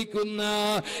ലോകത്തിൽ ലഭിക്കുന്ന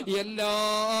എല്ലാ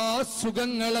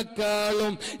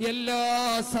സുഖങ്ങളെക്കാളും എല്ലാ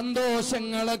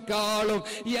സന്തോഷങ്ങളെ സുഖങ്ങളെക്കാളും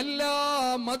എല്ലാ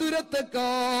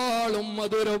മധുരത്തെക്കാളും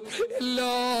മധുരം,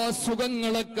 എല്ലാ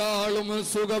സുഖങ്ങളെക്കാളും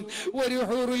സുഖം ഒരു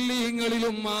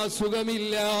ഹുറുല്ലീങ്ങളിലും ആ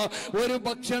സുഖമില്ല, ഒരു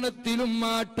ഭക്ഷണത്തിലും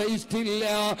ആ ടേസ്റ്റ് ഇല്ല,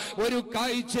 ഒരു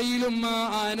കാഴ്ചയിലും ആ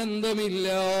ആനന്ദമില്ല.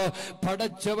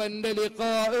 പടച്ചവന്റെ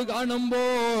ലിഖാ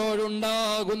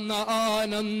കാണുമ്പോഴുണ്ടാകുന്ന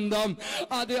ആനന്ദം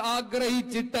അത്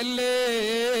ആഗ്രഹിച്ചിട്ടല്ലേ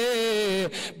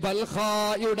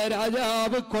ബൽഖായുടെ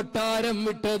രാജാവ് കൊട്ടാരം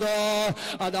വിട്ടത്,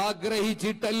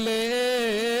 അതാഗ്രഹിച്ചിട്ടല്ലേ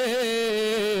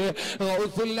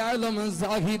ഗൗസുൽ ആലം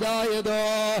സാഹിദായത്,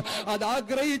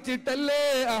 അതാഗ്രഹിച്ചിട്ടല്ലേ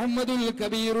അഹ്മദുൽ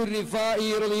കബീർ റിഫായി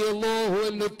റളിയല്ലാഹു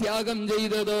അൻഹു ത്യാഗം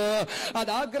ചെയ്തത്,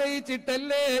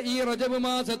 അതാഗ്രഹിച്ചിട്ടല്ലേ ഈ റജബ്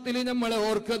മാസത്തിൽ നമ്മൾ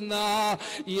ഓർക്കുന്ന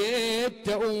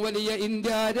ഏറ്റവും വലിയ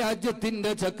ഇന്ത്യ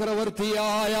രാജ്യത്തിന്റെ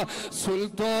ചക്രവർത്തിയായ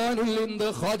സുൽത്താനുൽ ഹിന്ദ്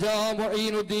ഖാജാ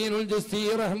മുഈനുദ്ദീനുൽ ജിസ്തി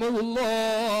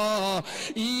റഹ്മത്തുള്ളാഹ്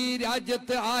ഈ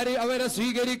രാജ്യത്ത് ആര് അവരെ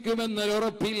സ്വീകരിക്കുമെന്ന്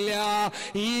ഉറപ്പില്ല.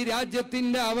 ഈ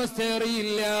രാജ്യത്തിന്റെ അവസ്ഥ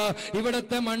അറിയില്ല,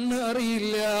 ഇവിടത്തെ മണ്ണ്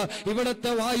അറിയില്ല,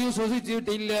 ഇവിടത്തെ വായു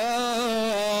ശ്വസിച്ചിട്ടില്ല.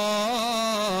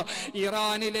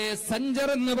 ഇറാനിലെ സഞ്ചർ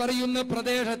എന്ന് പറയുന്ന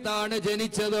പ്രദേശത്താണ്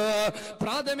ജനിച്ചത്.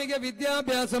 പ്രാഥമിക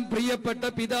വിദ്യാഭ്യാസം പ്രിയപ്പെട്ട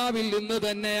പിതാവിൽ നിന്ന്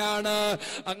തന്നെയാണ്.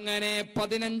 അങ്ങനെ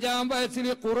 15-ാം വയസ്സിൽ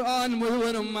ഖുർആൻ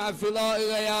മുഴുവനും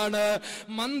ഹാഫിളാകുകയാണ്.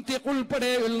 മന്തിഖ്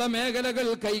ഉൾപ്പെടെയുള്ള മേഖലകൾ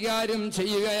കൈകാര്യം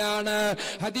ചെയ്യുകയാണ്.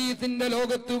 ഹദീസിന്റെ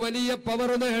ലോകത്ത് വലിയ പവർ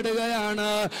നേടുകയാണ്.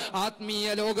 ആത്മീയ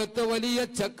ലോകത്ത് വലിയ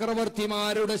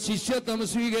ചക്രവർത്തിമാരുടെ ശിഷ്യത്വം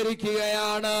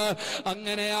സ്വീകരിക്കുകയാണ്.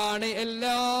 അങ്ങനെയാണ്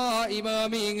എല്ലാ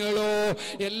ഇമാമിങ്ങളോ,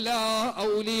 എല്ലാ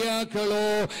ഔലിയാക്കളോ,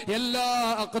 എല്ലാ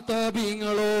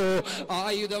അഖ്താബീങ്ങളോ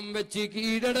ആയുധം വെച്ച്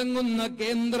കീഴടങ്ങുന്ന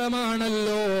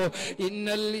കേന്ദ്രമാണല്ലോ.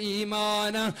 ഇന്നൽ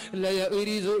ഈമാന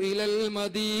ലയറിസു ഇലൽ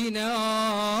മദീന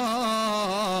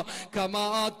കമാ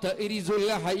തരിസുൽ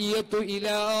ഹയ്യത്തു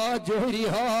ഇലാ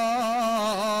ജുഹരിഹാ.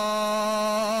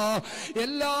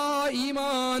 എല്ലാ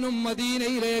ഈമാനും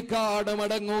മദീനയിലേക്കാണ്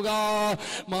മടങ്ങുക.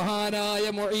 മഹാനായ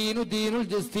മുഈനുദ്ദീനുൽ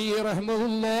ജിസ്തി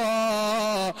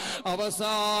റഹ്മത്തുള്ളാഹ്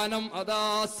അവസാനം അതാ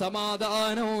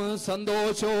സമാധാനവും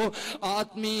സന്തോഷവും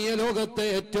ആത്മീയ ലോകത്തെ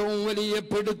ഏറ്റവും വലിയ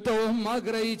പിടുത്തവും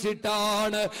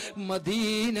ആഗ്രഹിച്ചിട്ടാണ്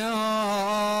മദീന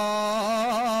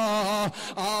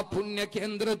ആ പുണ്യ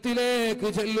കേന്ദ്രത്തിലേക്ക്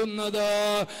ചെല്ലുന്നത്.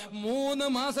 3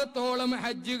 മാസത്തോളം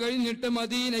ഹജ്ജ് കഴിഞ്ഞിട്ട്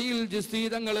മദീനയിൽ ജിസ്തി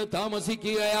തങ്ങൾ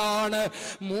താമസിക്കുകയാണ്.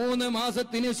 3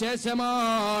 മാസത്തിന്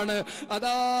ശേഷമാണ്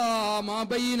അതാ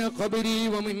മാബൈന ഖബരി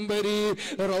വ മിൻബരി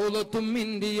റൗളത്തും മിൻ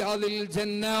റിയാദിൽ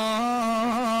ജന്ന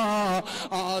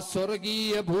ആ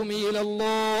സ്വർഗീയ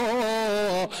ഭൂമിയിലല്ലോ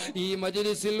ഈ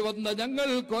മജ്ലിസിൽ വന്ന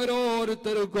ഞങ്ങൾക്ക്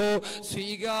ഓരോരുത്തർക്കോ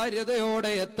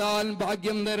സ്വീകാര്യതയോടെ എത്താൻ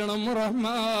ഭാഗ്യം തരണം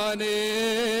റഹ്മാനേ.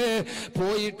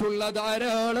 പോയിട്ടുള്ള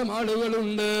ധാരാളം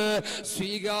ആളുകളുണ്ട്,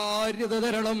 സ്വീകാര്യത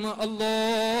തരണം അല്ലോ.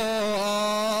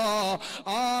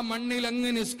 ആ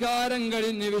മണ്ണിലങ്ങ് നിസ്കാരം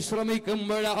കഴിഞ്ഞ്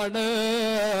വിശ്രമിക്കുമ്പോഴാണ്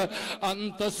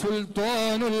അന്ത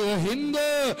സുൽത്താനുൽ ഹിന്ദ്,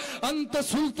 അന്ത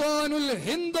സുൽത്താനുൽ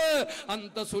ഹിന്ദ്,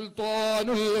 അന്ത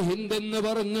സുൽത്താനുൽ ഹിന്ദ് എന്ന്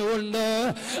പറഞ്ഞുകൊണ്ട്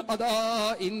അതാ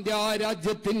ഇന്ത്യ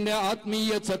രാജ്യത്തിന്റെ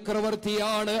ആത്മീയ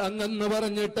ചക്രവർത്തിയാണ് അങ്ങെന്ന്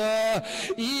പറഞ്ഞിട്ട്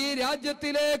ഈ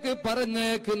രാജ്യത്തിലേക്ക്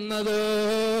പറഞ്ഞേക്കുന്നത്.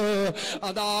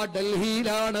 അതാ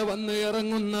ഡൽഹിയിലാണ് വന്ന്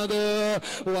ഇറങ്ങുന്നത്.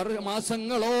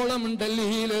 മാസങ്ങളോളം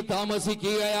ഡൽഹിയിൽ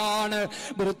താമസിക്കുകയാണ്.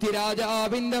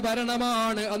 പൃഥ്വിരാജാവിന്റെ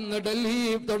ഭരണമാണ് അന്ന് ഡൽഹി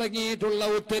തുടങ്ങിയിട്ടുള്ള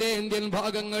ഉത്തരേന്ത്യൻ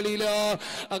ഭാഗങ്ങളില്.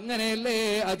 അങ്ങനെയല്ലേ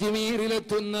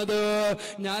അജ്മീറിലെത്തുന്നത്.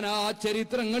 ഞാൻ ആ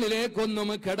ചരിത്രങ്ങളിലേക്കൊന്നും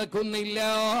കിടക്കുന്നില്ല.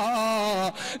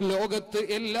 ലോകത്ത്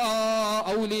എല്ലാ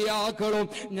ഔലിയാക്കളും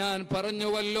ഞാൻ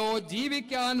പറഞ്ഞുവല്ലോ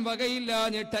ജീവിക്കാൻ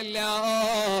വകയില്ലാഞ്ഞിട്ടല്ല.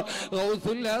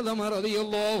 ഗൗസുൽ ആദം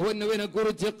റളിയല്ലാഹു അൻഹുവിനെ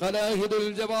കുറിച്ച് ഖലാഹിദുൽ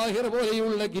ജവാഹിർ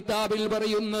പോലെയുള്ള കിതാബിൽ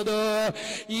പറയുന്നത്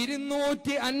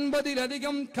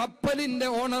 250-ലധികം കപ്പലിന്റെ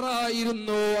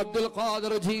ഓണറായിരുന്നു അബ്ദുൽ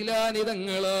ഖാദിർ ജീലാനി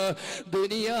തങ്ങള്.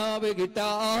 ദുനിയാവ്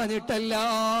കിട്ടാഞ്ഞിട്ടല്ല.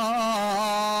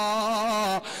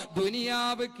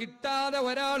 ദുനിയാവ് കിട്ടാതെ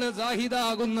ഒരാള്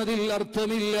സാഹിദാകുന്നതിൽ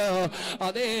അർത്ഥമില്ല.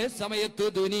 അതേ സമയത്ത്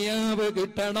ദുനിയാവ്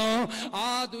കിട്ടണോ, ആ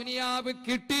ദുനിയാവ്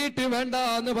കിട്ടിയിട്ട് വേണ്ട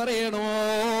എന്ന് പറയണോ.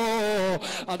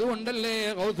 അതുകൊണ്ടല്ലേ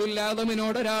ഗൗസുൽ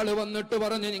ആദമിനോട് ഒരാള് വന്നിട്ട്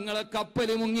പറഞ്ഞു നിങ്ങളെ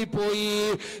കപ്പല് മുങ്ങിപ്പോയി,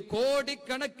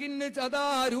 കോടിക്കണക്കിന്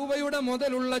രൂപയുടെ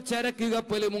മുതലുള്ള ചരക്ക്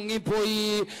കപ്പല് മുങ്ങിപ്പോയി.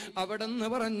 അവിടെ നിന്ന്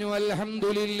പറഞ്ഞു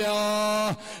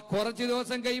അൽഹംദുലില്ലാഹ്. കുറച്ചു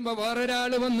ദിവസം കഴിയുമ്പോ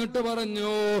വേറൊരാള് വന്നിട്ട്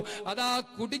പറഞ്ഞു അതാ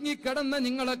കുടുങ്ങിക്കിടന്ന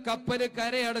നിങ്ങളെ കപ്പല്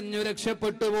കരയടഞ്ഞു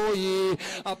രക്ഷപ്പെട്ടു പോയി.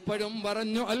 അപ്പോഴും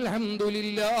പറഞ്ഞു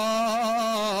അൽഹംദുലില്ലാഹ്.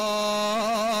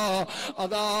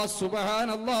 അതാ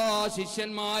സുബ്ഹാനല്ലാഹ്.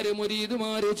 ശിഷ്യന്മാര്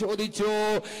മുരീദുമാര് ചോദിച്ചു,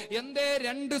 എന്തേ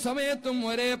രണ്ട് സമയത്തും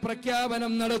ഒരേ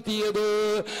പ്രഖ്യാപനം നടത്തിയത്?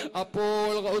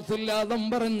 അപ്പോൾ ഗൗസുൽ ആദം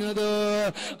പറഞ്ഞത്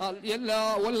എല്ലാ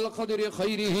വൽ ഖദരി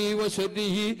ഖൈരിഹി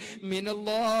വശർരിഹി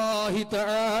മിനല്ലാഹി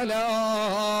തആല.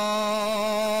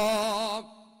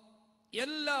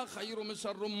 എല്ലാ ഖൈറും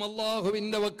ശർറും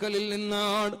അല്ലാഹുവിന്റെ വക്കലിൽ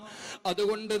നിന്നാണ്.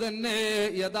 അതുകൊണ്ട് തന്നെ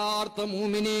യഥാർത്ഥ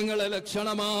മുഅ്മിനീങ്ങളെ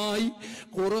ലക്ഷണമായി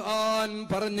ഖുർആൻ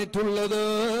പറഞ്ഞിട്ടുള്ളത്,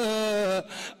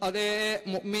 അതേ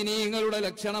മുഅ്മിനീങ്ങളുടെ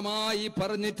ലക്ഷണമായി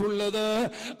പറഞ്ഞിട്ടുള്ളത്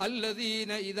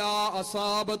അല്ലദീന ഇദാ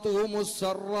അസാബതുഹുമുസ്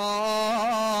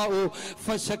സറാഉ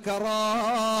ഫശകറാ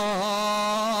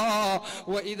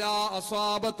വഇദാ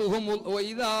അസാബതുഹും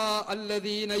വഇദാ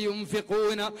അല്ലദീന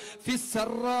യുൻഫിഖൂന ഫിസ്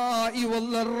സറാഇ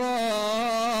വല്ലറാ.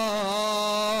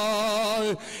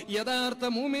 യഥാർത്ഥ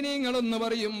മുഅ്മിനീങ്ങൾ എന്ന്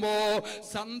പറയുമ്പോ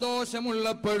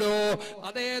സന്തോഷമുള്ളപ്പോഴോ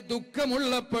അതേ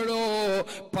ദുഃഖമുള്ളപ്പോഴോ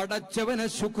പടച്ചവനെ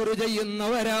ശുക്ർ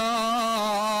ചെയ്യുന്നവരാണ്.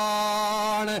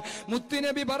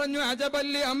 മുത്തുനബി പറഞ്ഞു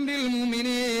അജബല്ലി അംരിൽ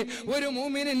മുഅ്മിനി, ഒരു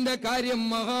മുഅ്മിനിന്റെ കാര്യം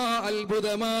മഹാ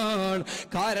അത്ഭുതമാണ്.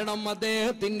 കാരണം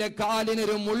അദ്ദേഹത്തിന്റെ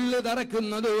കാലിനൊരു മുള്ള്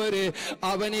തറക്കുന്നത് വരെ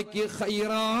അവനിക്ക്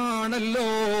ഖൈറാണല്ലോ.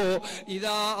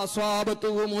 ഇദാ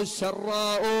അസ്വാബതുഹുമുസ്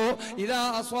ശർറാഉ ഇദാ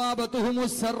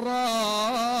അസ്വാബതുഹുമുസ് സറാ,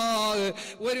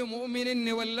 ഒരു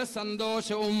മുഅ്മിനിന് വല്ല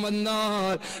സന്തോഷവും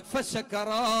വന്നാൽ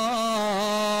ഫശകറാ,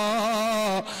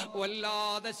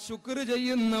 വല്ലാതെ ശുക്ർ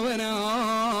ചെയ്യുന്നവനാണ്.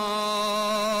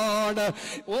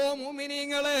 ഓ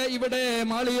മുഅ്മിനീങ്ങളെ, ഇവിടെ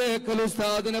മാളിയേക്കൽ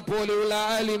ഉസ്താദിനെ പോലെയുള്ള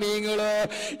ആലിമീങ്ങള്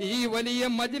ഈ വലിയ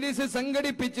മജ്ലിസ്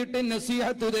സംഘടിപ്പിച്ചിട്ട്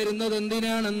നസീഹത്ത് തരുന്നത്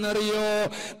എന്തിനാണെന്നറിയോ?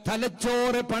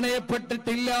 തലച്ചോറ്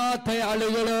പണയപ്പെട്ടിട്ടില്ലാത്ത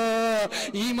ആളുകള്,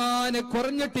 ഈമാന്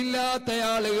കുറഞ്ഞിട്ടില്ലാത്ത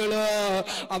ആളുകള്,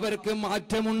 അവർക്ക്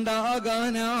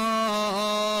മാറ്റമുണ്ടാകാനാണ്.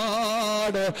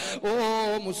 ഓ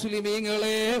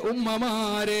മുസ്ലിമീങ്ങളെ,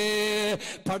 ഉമ്മമാരെ,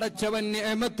 പടച്ചവൻ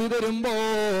നിഅമത്ത് തരുമ്പോ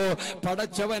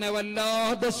പടച്ചവനെ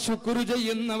വല്ലാതെ ശുക്ർ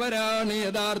ചെയ്യുന്നവരാണ്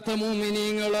യഥാർത്ഥ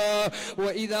മുഅ്മിനീങ്ങള്.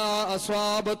 വഇദാ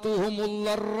അസ്വാബതുഹുമുൽ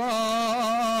ലറാ,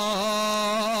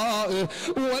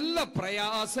 വല്ല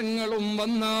പ്രയാസങ്ങളും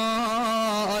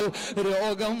വന്നാൽ,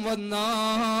 രോഗം വന്നാൽ,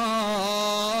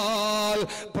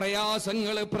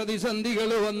 പ്രയാസങ്ങൾ പ്രതിസന്ധികൾ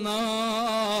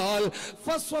വന്നാൽ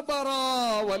ഫസ്വബറ,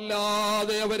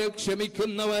 വല്ലാതെ അവര്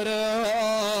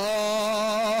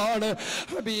ക്ഷമിക്കുന്നവരാണ്.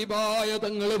 ഹബീബായ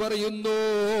തങ്ങൾ പറയുന്നു,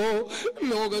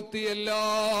 ലോകത്ത് എല്ലാ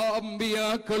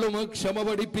അമ്പിയാക്കളും ക്ഷമ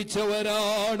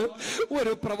പഠിപ്പിച്ചവരാണ്.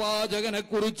 ഒരു പ്രവാചകനെ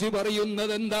കുറിച്ച്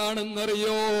പറയുന്നത്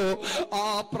എന്താണെന്നറിയോ? ആ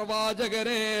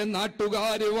പ്രവാചകരെ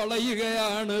നാട്ടുകാര്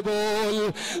വളയുകയാണ് പോൽ,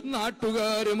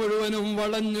 നാട്ടുകാര് മുഴുവനും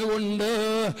വളഞ്ഞുകൊണ്ട്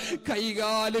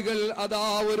കൈകാലുകൾ അതാ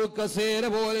ഒരു കസേര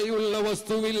പോലെയുള്ള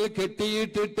വസ്തുവിൽ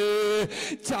കെട്ടിയിട്ടിട്ട്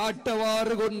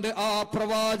ചാട്ടവാറ് കൊണ്ട് ആ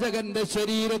പ്രവാചകന്റെ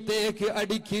ശരീരത്തേക്ക്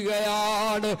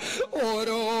അടിക്കുകയാണ്.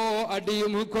 ഓരോ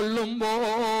അടിയും കൊള്ളുമ്പോൾ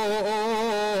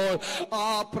ആ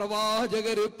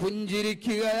പ്രവാചകര്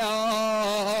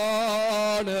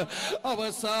പുഞ്ചിരിക്കുകയാണ്.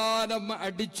 അവസാനം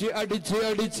അടിച്ച് അടിച്ച്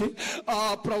അടിച്ച് ആ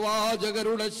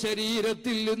പ്രവാചകരുടെ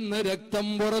ശരീരത്തിൽ നിന്ന് രക്തം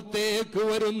പുറത്തേക്ക്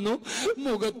വരുന്നു.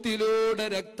 മുഖത്തിലൂടെ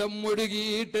രക്തം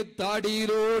ഒഴുകിയിട്ട്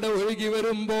താടിയിലൂടെ ഒഴുകി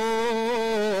വരുമ്പോൾ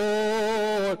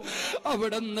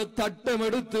അവിടുന്ന്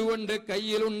തട്ടമെടുത്തുകൊണ്ട്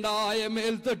കയ്യിലുണ്ടായ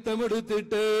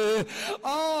മേൽത്തട്ടമെടുത്തിട്ട്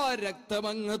ആ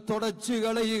രക്തമങ്ങ് തുടച്ചു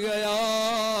കളയുകയാണ്.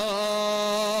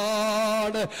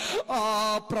 ആ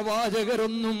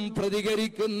പ്രവാചകരൊന്നും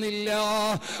പ്രതികരിക്കുന്നില്ല.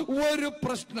 ഒരു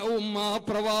പ്രശ്നവും ആ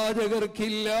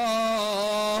പ്രവാചകർക്കില്ല.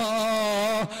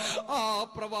 ആ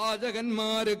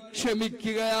പ്രവാചകന്മാര്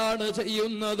ക്ഷമിക്കുകയാണ്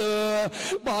ചെയ്യുന്നത്.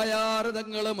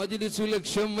 ബായാർതങ്ങളെ മജ്ലിസ്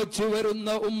ലക്ഷ്യം വെച്ച് വരുന്ന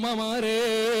ഉമ്മമാരെ,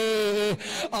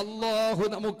 അല്ലാഹു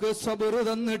നമുക്ക് സബർ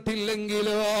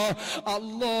തന്നിട്ടില്ലെങ്കിലോ,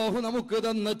 അല്ലാഹു നമുക്ക്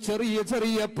തന്ന ചെറിയ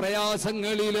ചെറിയ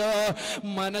പ്രയാസങ്ങളില്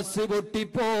മനസ്സ്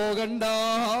പൊട്ടിപ്പോകണ്ട,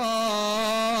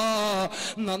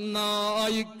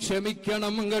 നന്നായി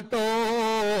ക്ഷമിക്കണം കേട്ടോ.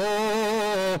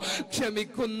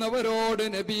 ക്ഷമിക്കുന്നവരോട്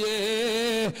നബിയേ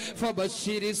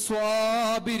ഫബശ്ശിരി സ്വാബിരീൻ,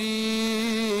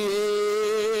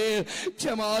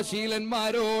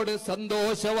 ക്ഷമാശീലന്മാരോട്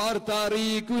സന്തോഷ വാർത്ത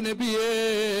അറിയിക്കൂ നബിയേ.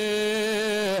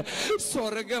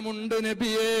 സ്വർഗമുണ്ട്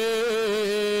നബിയേ.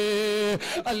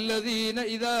 അല്ലദീന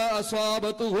ഇദാ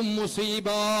അസ്വാബതുഹും മുസീബ,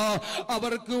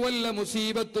 അവർക്ക് വല്ല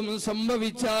മുസീബത്തും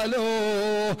സംഭവിച്ചാലോ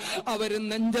അവര്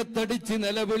നെഞ്ചത്തടിച്ച്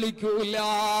നിലവിളിക്കൂല,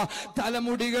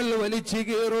 തലമുടികൾ വലിച്ചു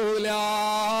കീറൂല,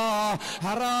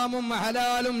 ഹറാമും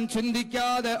ഹലാലും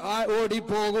ചിന്തിക്കാതെ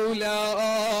ഓടിപ്പോകൂല.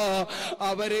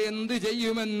 അവര് എന്ത്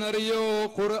ചെയ്യുമെന്നറിയോ?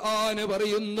 ഖുർആന്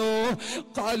പറയുന്നു,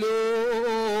 ഖാലൂ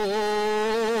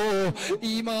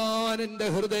ഈമാനിന്റെ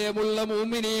ഹൃദയമുള്ള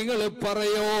മുഅ്മിനീങ്ങൾ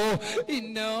പറയോ,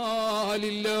 ഇന്നാ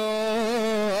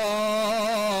ലില്ലാഹ്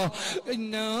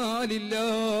ഇന്നാ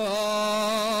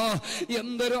ലില്ലാഹ്.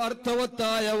 എന്തൊരു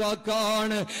അർത്ഥവത്തായ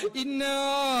വാക്കാണ്. ഇന്നാ,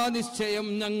 നിശ്ചയം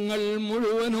ഞങ്ങൾ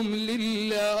മുഴുവനും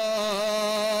ലില്ലാഹ്,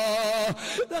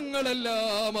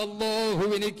 ഞങ്ങളെല്ലാം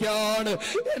അല്ലാഹുവിനിക്കാണ്.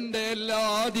 എന്റെ എല്ലാ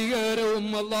അധികാരവും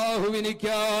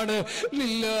അല്ലാഹുവിനിക്കാണ്.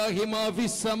 ലില്ലാഹി മാ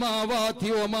ഫിസ് സമാവാതി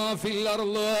വമാ ഫിൽ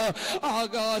അർള്.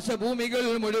 ആകാശഭൂമികൾ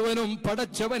മുഴുവനും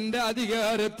പടച്ചവന്റെ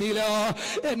അധികാരത്തിലാ.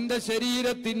 എന്റെ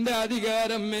ശരീരത്തിന്റെ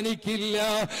അധികാരം എനിക്കില്ല,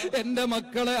 എന്റെ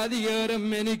മക്കളെ അധികാരം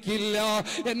എനിക്കില്ല,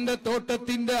 എന്റെ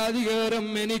തോട്ടത്തിന്റെ അധികാരം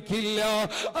എനിക്കില്ല.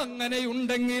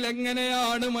 അങ്ങനെയുണ്ടെങ്കിൽ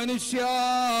എങ്ങനെയാണ് മനുഷ്യ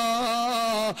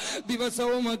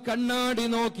ദിവസവും കണ്ണാടി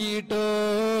നോക്കിയിട്ട്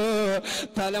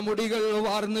തലമുടികൾ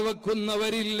വാർന്നു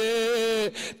വെക്കുന്നവരില്ലേ,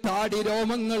 താടി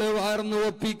രോമങ്ങൾ വാർന്നു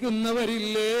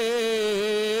ഒപ്പിക്കുന്നവരില്ലേ?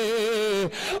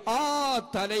 ആ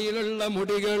തലയിലുള്ള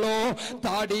മുടികളോ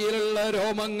താടിയിലുള്ള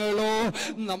രോമങ്ങളോ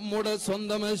നമ്മുടെ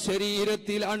സ്വന്തം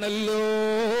ശരീരത്തിലാണല്ലോ,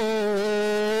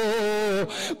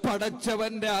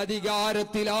 പടച്ചവന്റെ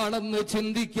അധികാരത്തിലാണെന്ന്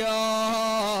ചിന്തിക്കാ.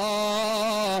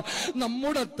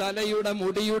 നമ്മുടെ തലയുടെ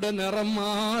മുടിയുടെ നിറം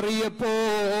മാറിയപ്പോ,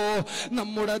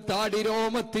 നമ്മുടെ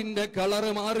താടിരോമത്തിന്റെ കളർ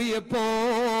മാറിയപ്പോ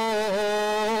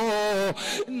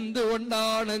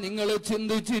എന്തുകൊണ്ടാണ് നിങ്ങൾ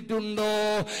ചിന്തിച്ചിട്ടുണ്ടോ?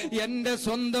 എന്റെ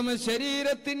സ്വന്തം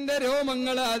ശരീരത്തിന്റെ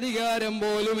രോമങ്ങളെ അധികാരം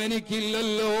പോലും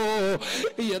എനിക്കില്ലല്ലോ.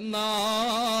 എന്നാ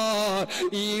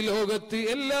ഈ ലോകത്ത്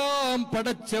എല്ലാം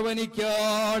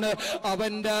പടച്ചവനിക്കാണ്,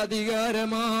 അവന്റെ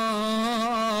അധികാരമാണ്.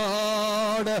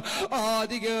 ആ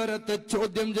അധികാരത്തെ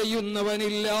ചോദ്യം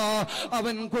ചെയ്യുന്നവനില്ല,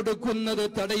 അവൻ കൊടുക്കുന്നത്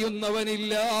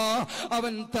തടയുന്നവനില്ല,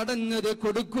 അവൻ തടഞ്ഞത്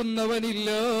കൊടുക്കുന്നവനില്ല.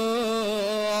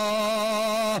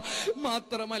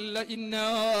 മാത്രമല്ല, ഇന്നാ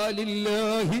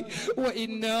ലില്ലാഹി വ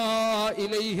ഇന്നാ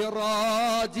ഇലൈഹി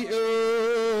റാജിഊൻ.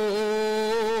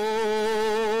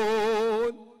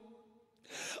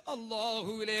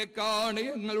 അല്ലാഹുവിലേക്കാണ്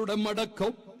ഞങ്ങളുടെ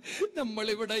മടക്കം.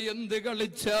 നമ്മളിവിടെ എന്ത്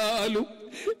കളിച്ചാലും,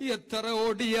 എത്ര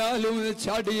ഓടിയാലും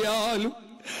ചാടിയാലും,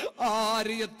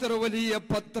 ആര് എത്ര വലിയ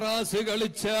പത്രാസ്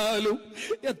കളിച്ചാലും,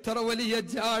 എത്ര വലിയ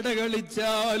ജാട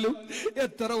കളിച്ചാലും,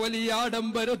 എത്ര വലിയ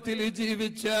ആഡംബരത്തിൽ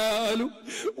ജീവിച്ചാലും,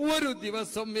 ഒരു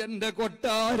ദിവസം എന്റെ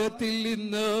കൊട്ടാരത്തിൽ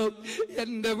നിന്ന്,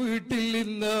 എന്റെ വീട്ടിൽ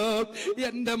നിന്ന്,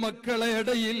 എന്റെ മക്കളെ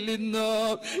ഇടയിൽ നിന്ന്,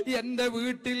 എന്റെ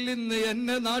വീട്ടിൽ നിന്ന്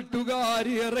എന്നെ നാട്ടുകാർ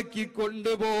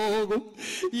ഇറക്കിക്കൊണ്ടുപോകും.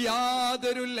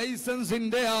 യാതൊരു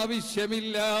ലൈസൻസിന്റെ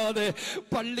ആവശ്യമില്ലാതെ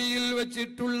പള്ളിയിൽ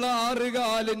വെച്ചിട്ടുള്ള 6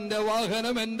 കാലിന്റെ വാഹനം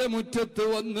എന്റെ മുറ്റത്ത്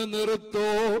വന്ന് നിർത്തോ.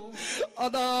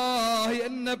 അതാ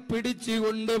എന്നെ പിടിച്ചു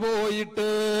കൊണ്ടുപോയിട്ട്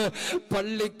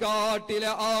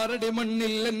പള്ളിക്കാട്ടിലെ 6 അടി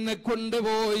മണ്ണിൽ എന്നെ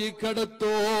കൊണ്ടുപോയി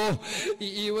കിടത്തോ.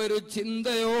 ഈ ഒരു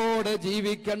ചിന്തയോടെ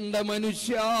ജീവിക്കണ്ട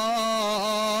മനുഷ്യ,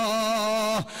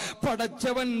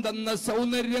 പടച്ചവൻ തന്ന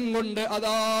സൗന്ദര്യം കൊണ്ട്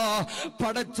അതാ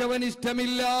പടച്ചവൻ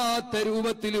ഇഷ്ടമില്ലാത്ത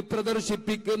രൂപത്തിൽ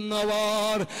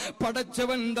പ്രദർശിപ്പിക്കുന്നവർ,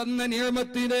 പടച്ചവൻ തന്ന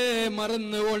നിയമത്തിനെ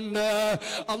മറന്നുകൊണ്ട്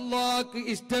അള്ളാഹ്ക്ക്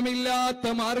ഇഷ്ടമില്ലാത്ത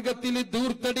മാർഗത്തിൽ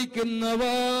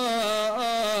ദൂർത്തടിക്കുന്നവർ.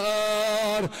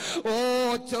 ഓ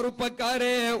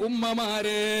ചെറുപ്പക്കാരെ,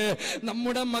 ഉമ്മമാരെ,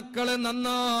 നമ്മുടെ മക്കളെ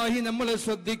നന്നായി നമ്മൾ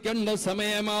ശ്രദ്ധിക്കേണ്ട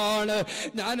സമയമാണ്.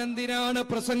 ഞാൻ എന്തിനാണ്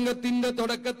പ്രസംഗത്തിന്റെ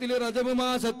തുടക്കത്തിൽ റജബ്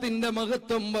മാസത്തിന്റെ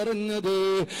മഹത്വം പറഞ്ഞത്?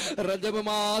 റജബ്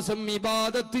മാസം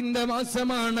ഇബാദത്തിന്റെ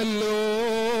മാസമാണല്ലോ.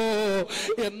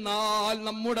 എന്നാൽ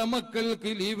നമ്മുടെ മക്കൾക്ക്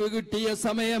ലീവ് കിട്ടിയ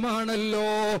സമയമാണല്ലോ,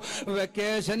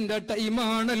 വെക്കേഷന്റെ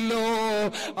ടൈമാണല്ലോ.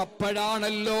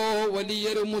 അപ്പോഴാണല്ലോ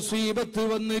വലിയൊരു മുസീബത്ത്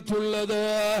വന്നിട്ടുള്ളത്.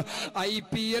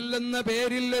 IPL എന്ന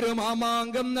പേരിൽ ഒരു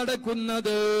മാമാങ്കം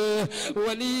നടക്കുന്നത്,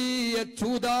 വലിയ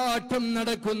ചൂതാട്ടം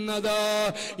നടക്കുന്നത്,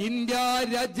 ഇന്ത്യ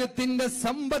രാജ്യത്തിന്റെ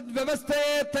സമ്പദ്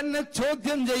വ്യവസ്ഥയെ തന്നെ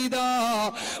ചോദ്യം ചെയ്ത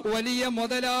വലിയ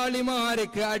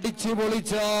മുതലാളിമാർക്ക് അടിച്ചു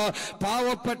പൊളിച്ച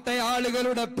പാവപ്പെട്ട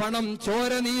ആളുകളുടെ പണം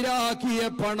ചോര നീരാക്കിയ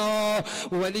പണം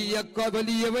വലിയ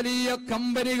വലിയ വലിയ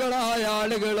കമ്പനികളായ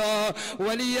ആളുകള്,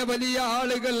 വലിയ വലിയ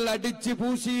ആളുകൾ അടിച്ചു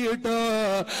പൂശിയിട്ട്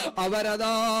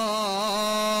അവരതാ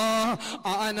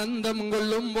ആനന്ദം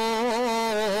കൊള്ളുമ്പോൾ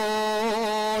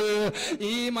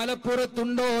ഈ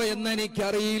മലപ്പുറത്തുണ്ടോ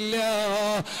എന്നെനിക്കറിയില്ല.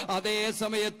 അതേ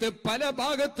സമയത്ത് പല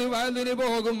ഭാഗത്ത് വയലിന്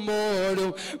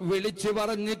പോകുമ്പോഴും വിളിച്ചു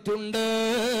പറഞ്ഞിട്ടുണ്ട്,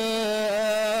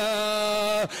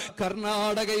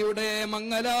 കർണാടകയുടെ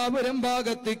മംഗലാപുരം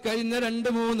ഭാഗത്ത് കഴിഞ്ഞ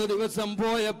 2-3 ദിവസം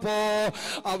പോയപ്പോ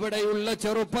അവിടെയുള്ള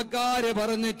ചെറുപ്പക്കാര്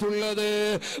പറഞ്ഞിട്ടുള്ളത്,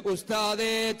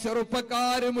 ഉസ്താദേ,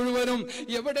 ചെറുപ്പക്കാര് മുഴുവനും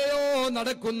എവിടെയോ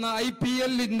നടക്കുന്ന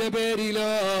IPL-ന്റെ പേരില്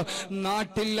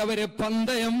നാട്ടിൽ അവര്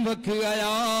പന്തയം വെക്കുകയാണ്.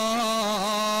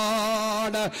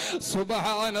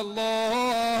 സുബ്ഹാനല്ലാഹ്,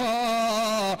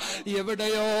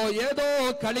 എവിടെയോ ഏതോ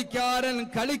കളിക്കാരൻ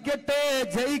കളിക്കട്ടെ,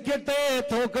 ജയിക്കട്ടെ,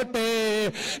 തോക്കട്ടെ,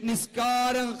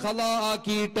 നിസ്കാരം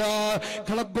ഖളാക്കിയിട്ട്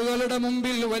ക്ലബ്ബുകളുടെ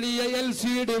മുമ്പിൽ വലിയ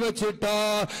LCD വെച്ചിട്ട്,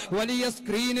 വലിയ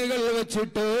സ്ക്രീനുകൾ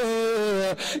വെച്ചിട്ട്,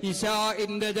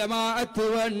 ഇശാഇന്റെ ജമാഅത്ത്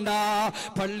വേണ്ട,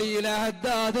 പള്ളിയിലെ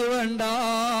ഹദ്ദാദ് വേണ്ട,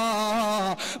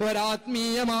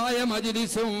 ഒരാത്മീയമായ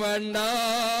മജ്ലിസും വേണ്ട,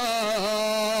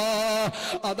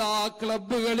 അതാ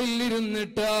ക്ലബ്ബുകളിൽ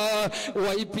ഇരുന്നിട്ട്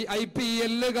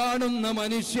IPL കാണുന്ന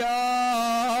മനുഷ്യ,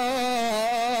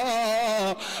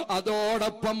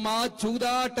 അതോടൊപ്പം ആ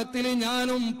ചൂതാട്ടത്തിൽ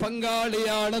ഞാനും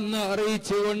പങ്കാളിയാണെന്ന്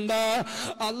അറിയിച്ചുകൊണ്ട്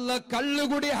അല്ല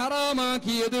കള്ളുകുടി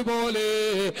ഹറാമാക്കിയതുപോലെ,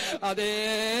 അതേ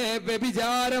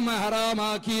വ്യഭിചാരം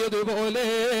ഹറാമാക്കിയതുപോലെ,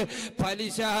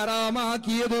 പലിശ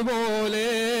ഹറാമാക്കിയതുപോലെ,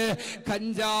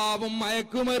 കഞ്ചാവും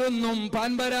മയക്കുമരുന്നും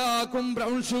പാൻപരാക്കും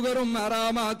ബ്രൗൺ ഷുഗറും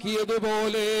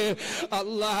ഹറാമാക്കിയതുപോലെ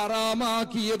അല്ല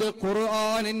ഹറാമാക്കിയത്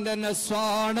ഖുർആനിന്റെ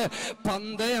നസ്സാണ്.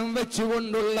 പന്തയം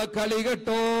വെച്ചുകൊണ്ടുള്ള കളി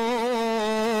കേട്ടോ,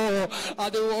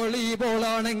 അത് വോളിബോൾ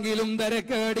ആണെങ്കിലും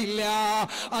തരക്കേടില്ല,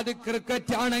 അത്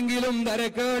ക്രിക്കറ്റ് ആണെങ്കിലും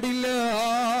തരക്കേടില്ല,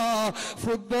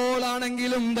 ഫുട്ബോൾ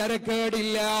ആണെങ്കിലും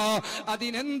തരക്കേടില്ല,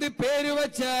 അതിനെന്ത് പേര്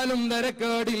വെച്ചാലും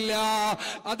തരക്കേടില്ല,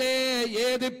 അതേ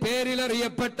ഏത്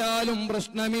പേരിലറിയപ്പെട്ടാലും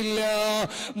പ്രശ്നമില്ല.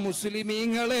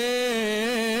 മുസ്ലിമീങ്ങളെ,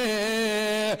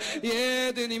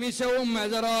 ഏത് നിമിഷവും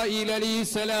അസ്റായീൽ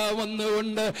അലൈഹിസ്സലാം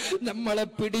വന്നുകൊണ്ട് നമ്മളെ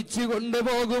പിടിച്ചു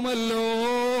കൊണ്ടുപോകുമല്ലോ.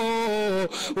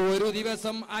 ഒരു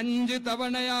ദിവസം 5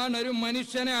 തവണയാണ് ഒരു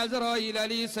മനുഷ്യനെ അസ്റായീൽ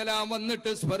അലൈഹിസ്സലാം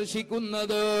വന്നിട്ട്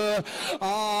സ്പർശിക്കുന്നത്.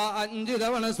 ആ 5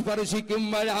 തവണ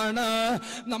സ്പർശിക്കുമ്പോഴാണ്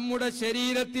നമ്മുടെ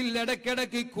ശരീരത്തിൽ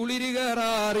ഇടക്കിടക്ക് കുളിര്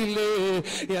കയറാറില്ലേ,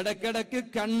 ഇടക്കിടക്ക്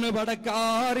കണ്ണ്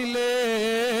പടക്കാറില്ലേ,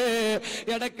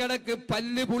 ഇടക്കിടക്ക്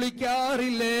പല്ല്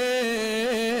പുളിക്കാറില്ലേ.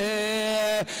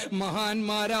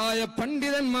 മഹാന്മാരായ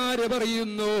പണ്ഡിതന്മാര്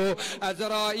പറയുന്നു,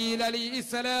 അസ്റായീൽ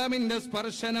അലൈഹിസ്സലാമിന്റെ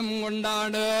സ്പർശനം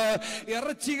കൊണ്ടാണ്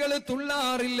ഇറച്ചികൾ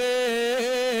തുള്ളാറില്ലേ.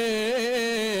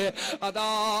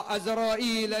 അതാ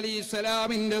അസ്റായീൽ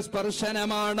അലൈഹിസ്സലാമിന്റെ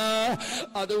സ്പർശനമാണ്.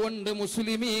 അതുകൊണ്ട്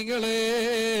മുസ്ലിമീങ്ങളെ,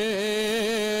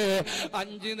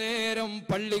 5 നേരം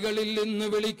പള്ളികളിൽ നിന്ന്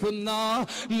വിളിക്കുന്ന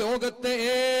ലോകത്തെ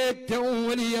ഏറ്റവും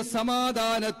വലിയ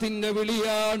സമാധാനത്തിന്റെ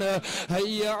വിളിയാണ്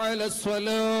ഹയ്യ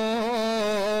അലസ്സലാഹ്,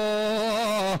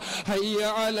 ഹയ്യ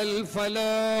അലൽ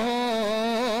ഫലാഹ്.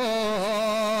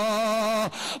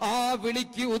 ആ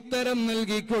വിളിക്ക് ഉത്തരം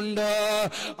നൽകിക്കൊണ്ട്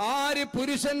ആര്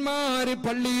പുരുഷന്മാര്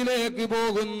പള്ളിയിലേക്ക്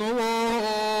പോകുന്നുവോ,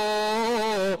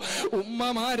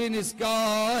 ഉമ്മമാര്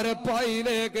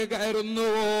നിസ്കാരപ്പായിലേക്ക്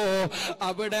കയറുന്നുവോ,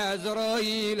 അവിടെ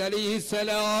അസ്റായീൽ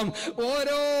അലൈഹിസ്സലാം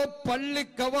ഓരോ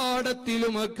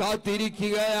പള്ളിക്കവാടത്തിലും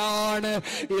കാത്തിരിക്കുകയാണ്.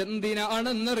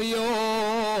 എന്തിനാണെന്നറിയോ?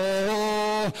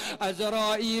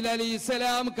 അസ്റായീൽ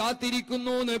അലൈഹിസ്സലാം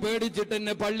കാത്തിരിക്കുന്നു എന്ന് പേടിച്ചിട്ട്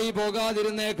എന്നെ പള്ളി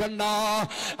പോകാതിരുന്നേക്കണ്ട.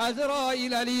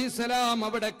 അസ്റായീൽ അലൈഹിസ്സലാം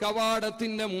അവിടെ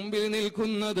കവാടത്തിന്റെ മുമ്പിൽ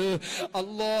നിൽക്കുന്നത്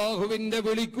അല്ലാഹുവിന്റെ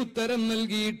വിളിക്കുത്തരം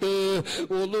നൽകിയിട്ട്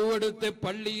ഒളുവെടുത്ത്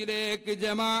പള്ളിയിലേക്ക്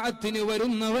ജമാഅത്തിന്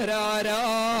വരുന്നവരാരാണ്?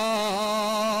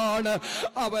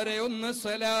 അവരെ ഒന്ന്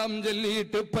സലാം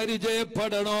ചൊല്ലിയിട്ട്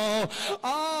പരിചയപ്പെടണോ?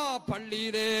 ആ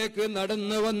പള്ളിയിലേക്ക്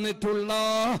നടന്നു വന്നിട്ടുള്ള,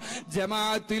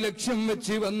 ജമാഅത്ത് ലക്ഷ്യം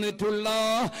വെച്ച് വന്നിട്ടുള്ള,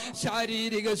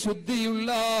 ശാരീരിക ശുദ്ധിയുള്ള,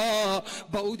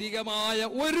 ഭൗതികമായ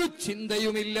ഒരു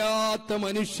ചിന്തയുമില്ലാത്ത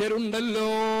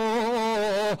മനുഷ്യരുണ്ടല്ലോ.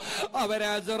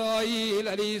 അവരസ്റായീൽ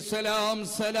അലൈഹിസ്സലാം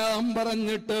സലാം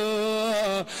പറഞ്ഞിട്ട്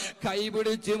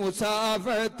കൈപിടിച്ച്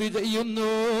മുസാഫഹത്ത്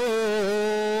ചെയ്യുന്നു.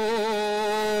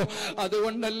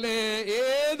 അതുകൊണ്ടല്ലേ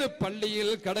ഏത് പള്ളിയിൽ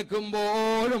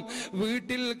കിടക്കുമ്പോഴും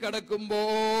വീട്ടിൽ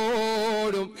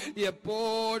കിടക്കുമ്പോഴും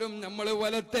എപ്പോഴും നമ്മൾ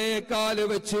വലത്തെ കാല്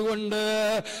വെച്ചുകൊണ്ട്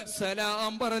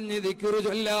സലാം പറഞ്ഞ് ദിക്റ്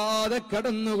ചൊല്ലാതെ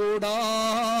കടന്നുകൂടാ.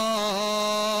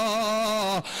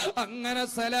 അങ്ങനെ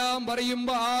സലാം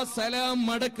പറയുമ്പോ ആ സലാം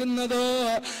മടക്കുന്നത്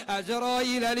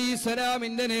അസ്റായീൽ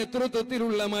അലൈഹിസ്സലാമിന്റെ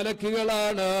നേതൃത്വത്തിലുള്ള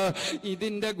മലക്കുകളാണ്.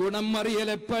 ഇതിന്റെ ഗുണം അറിയൽ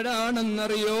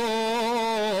എപ്പോഴാണെന്നറിയോ?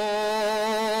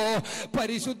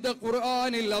 പരിശുദ്ധ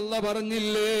ഖുർആനിൽ അല്ലാഹ്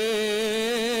പറഞ്ഞില്ലേ,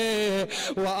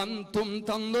 വഅൻതും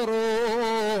തൻദുറൂൻ,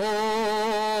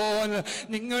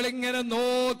 നിങ്ങളിങ്ങനെ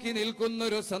നോക്കി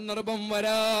നിൽക്കുന്നൊരു സന്ദർഭം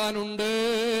വരാനുണ്ട്.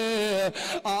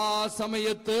 ആ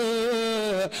സമയത്ത്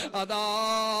അതാ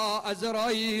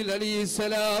അസ്റായീൽ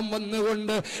അലൈഹിസ്സലാം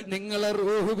വന്നുകൊണ്ട് നിങ്ങളെ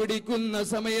റൂഹ് പിടിക്കുന്ന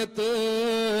സമയത്ത്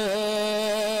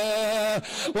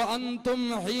وأنتم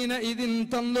حينئذ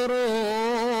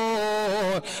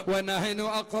تنظرون ونحن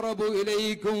أقرب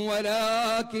إليكم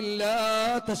ولكن لا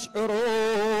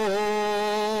تشعرون.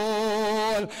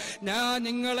 ഞാൻ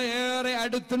നിങ്ങളെ ഏറെ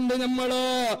അടുത്തുണ്ട് നമ്മള്,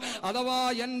 അഥവാ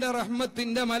എന്റെ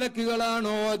റഹ്മത്തിന്റെ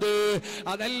മലക്കുകളാണോ അത്?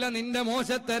 അതല്ല നിന്റെ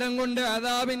മോശത്തരം കൊണ്ട്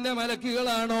അദാബിന്റെ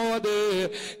മലക്കുകളാണോ അത്?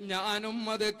 ഞാനും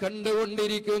അത്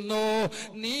കണ്ടുകൊണ്ടിരിക്കുന്നു,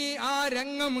 നീ ആ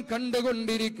രംഗം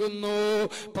കണ്ടുകൊണ്ടിരിക്കുന്നു,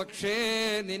 പക്ഷേ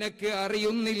നിനക്ക്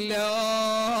അറിയുന്നില്ല.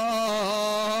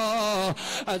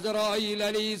 അസ്രായീൽ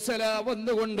അലൈഹിസ്സലാം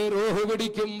വന്നുകൊണ്ട് റൂഹ്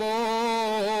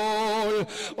പിടിക്കുമ്പോൾ,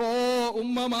 ഓ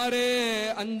ഉമ്മമാരെ,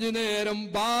 5 നേരം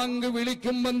ബാങ്ക്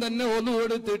വിളിക്കുമ്പം തന്നെ ഒന്നു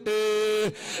കൊടുത്തിട്ട്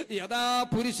യഥാ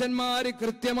പുരുഷന്മാര്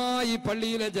കൃത്യമായി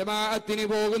പള്ളിയിലെ ജമാഅത്തിന്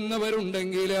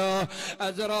പോകുന്നവരുണ്ടെങ്കിൽ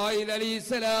അസ്രായീൽ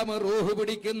അലൈഹിസ്സലാം റൂഹ്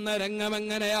പിടിക്കുന്ന രംഗം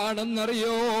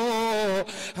എങ്ങനെയാണെന്നറിയോ?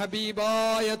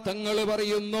 ഹബീബായ തങ്ങൾ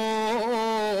പറയുന്നു,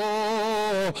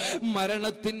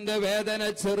 മരണത്തിന്റെ വേദന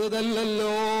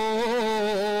ചെറുതല്ലല്ലോ.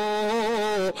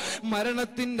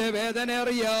 മരണത്തിന്റെ വേദന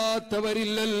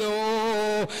അറിയാത്തവരില്ലല്ലോ.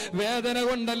 വേദന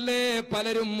കൊണ്ടല്ലേ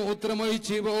പലരും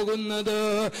മൂത്രമൊഴിച്ചു പോകുന്നത്,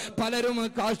 പലരും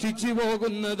കാഷിച്ചു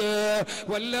പോകുന്നത്.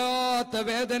 വല്ലാത്ത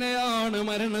വേദനയാണ്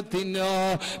മരണത്തിന്.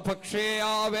 പക്ഷേ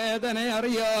ആ വേദന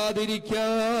അറിയാതിരിക്കാൻ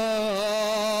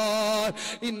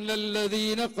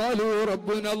ഇന്നല്ലദീന ഖാലൂ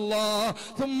റബ്ബുനല്ലാഹ്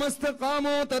ثم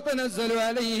استقاموا تتنزل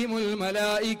عليهم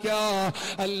الملائكة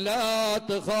ألا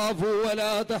تخافوا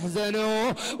ولا تحزنوا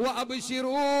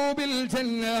وأبشروا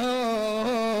بالجنة.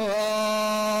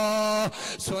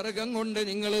 സ്വർഗം കൊണ്ട്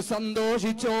നിങ്ങൾ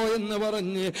സന്തോഷിച്ചോ എന്ന്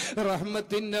പറഞ്ഞ്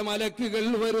റഹ്മത്തിന്റെ മലക്കുകൾ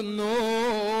വരുന്നു.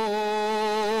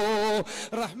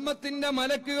 റഹ്മത്തിന്റെ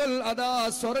മലക്കുകൾ അതാ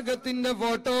സ്വർഗത്തിന്റെ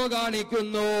ഫോട്ടോ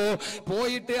കാണിക്കുന്നു.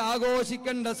 പോയിട്ട്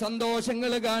ആഘോഷിക്കേണ്ട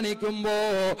സന്തോഷങ്ങൾ കാണിക്കുമ്പോ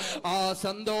ആ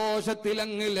സന്തോഷത്തിൽ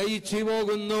അങ്ങ് ലയിച്ചു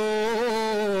പോകുന്നു.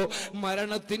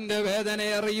 മരണത്തിന്റെ വേദന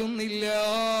അറിയുന്നില്ല.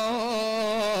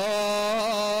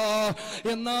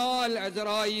 എന്നാൽ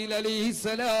അസ്രായീൽ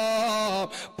അലൈഹിസ്സലാം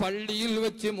പള്ളിയിൽ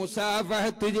വെച്ച്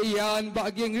മുസാഫഹത്ത് ചെയ്യാൻ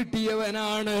ഭാഗ്യം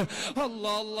കിട്ടിയവനാണ്.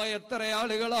 അല്ലാഹ്, എത്ര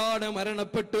ആളുകളാണ്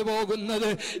മരണപ്പെട്ടു പോകുന്നത്,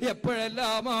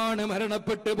 എപ്പോഴെല്ലാമാണ്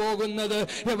മരണപ്പെട്ടു പോകുന്നത്,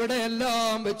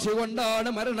 എവിടെയെല്ലാം വെച്ചുകൊണ്ടാണ്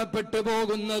മരണപ്പെട്ടു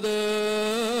പോകുന്നത്.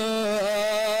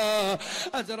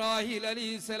 അസ്രായീൽ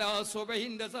അലൈഹിസ്സലാം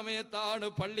സുബഹിന്റെ സമയത്താണ്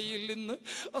പള്ളിയിൽ നിന്ന്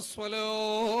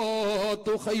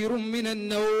അസ്സലാത്തു ഖൈറും മിനൻ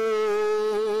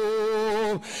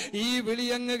നൗം ഈ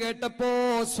വിളിയങ്ങ് കേട്ടപ്പോ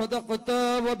സ്വദഖത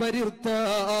വബരിർത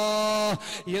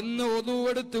എന്ന്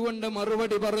ഒതുവെടുത്തുകൊണ്ട്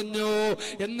മറുപടി പറഞ്ഞു.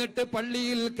 എന്നിട്ട്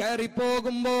പള്ളിയിൽ കയറി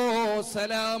പോകുമ്പോ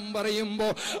സലാം പറയുമ്പോ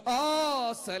ആ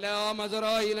സലാം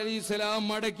അസ്രായീൽ അലൈഹിസ്സലാം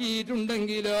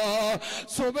മടക്കിയിട്ടുണ്ടെങ്കിലോ,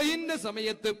 സുബഹിന്റെ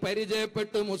സമയത്ത്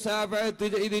പരിചയപ്പെട്ട് മുസാഫഹത്ത്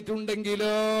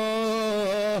ചെയ്തിട്ടുണ്ടെങ്കിലോ,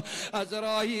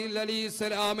 അസ്രായീൽ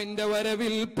അലൈഹിസ്സലാമിന്റെ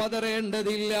വരവിൽ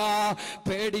പതറേണ്ടതില്ല,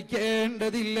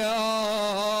 പേടിക്കേണ്ടതില്ല.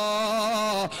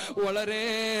 വളരെ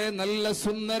നല്ല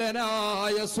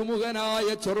സുന്ദരനായ സുമുഖനായ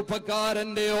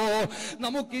ചെറുപ്പക്കാരന്റെയോ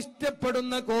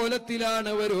നമുക്കിഷ്ടപ്പെടുന്ന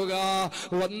കോലത്തിലാണ് വരിക.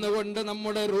 വന്നുകൊണ്ട്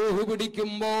നമ്മുടെ റൂഹ്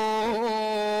പിടിക്കുമ്പോൾ,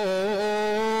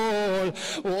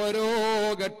 ഓരോ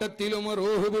ഘട്ടത്തിലും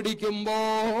റൂഹ് പിടിക്കുമ്പോൾ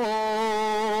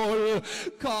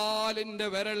കാലിന്റെ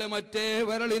വിരല് മറ്റേ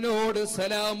വിരലിനോട്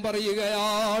സലാം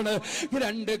പറയുകയാണ്.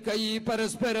 2 കൈ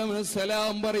പരസ്പരം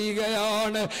സലാം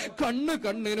പറയുകയാണ്. കണ്ണ്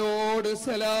കണ്ണിനോട്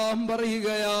സലാം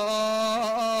പറയുകയാ.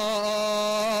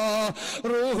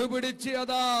 റൂഹ് പിടിച്ച്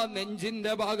അതാ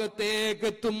നെഞ്ചിന്റെ ഭാഗത്തേക്ക്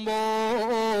എത്തുമ്പോ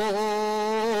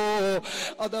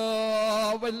അതാ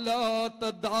വല്ലാത്ത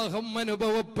ദാഹം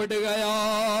അനുഭവപ്പെടുകയാ.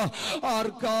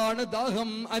 ആർക്കാണ് ദാഹം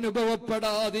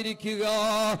അനുഭവപ്പെടാതിരിക്കുക?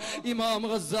 ഇമാം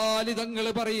ഗസാലി തങ്ങൾ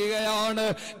പറയുകയാണ്,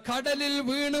 കടലിൽ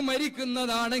വീണ്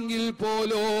മരിക്കുന്നതാണെങ്കിൽ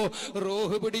പോലോ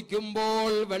റൂഹ്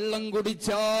പിടിക്കുമ്പോൾ വെള്ളം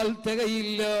കുടിച്ചാൽ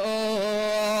തികയില്ല.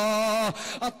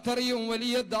 അത്രയും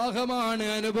വലിയ ദാഹമാണ്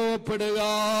അനുഭവപ്പെടുക.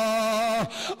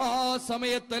 ആ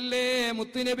സമയത്തല്ലേ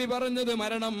മുത്തുനബി പറഞ്ഞത്,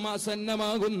 മരണം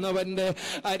ആസന്നമാകുന്നവന്റെ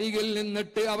അരികിൽ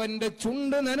നിന്നിട്ട് അവന്റെ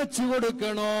ചുണ്ട് നനച്ചു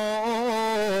കൊടുക്കണോ,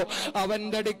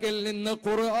 അവന്റെ അടുക്കൽ നിന്ന്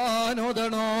ഖുർആൻ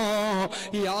ഓതണോ,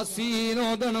 യാസീൻ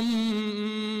ഓതണം.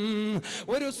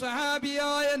 ഒരു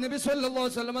സഹാബിയായ നബി സല്ലല്ലാഹു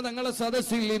അലൈഹി വസല്ലം തങ്ങളുടെ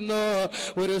സദസ്സിൽ നിന്ന്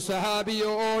ഒരു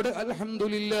സഹാബിയോട്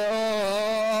അൽഹംദുലില്ലാഹ്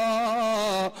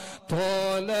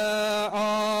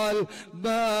ത്വലഅൽ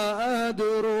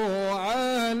ബദ്റു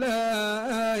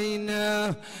അലൈനാ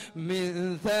മിൻ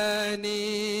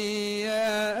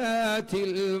ثنيات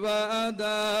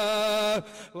الوداع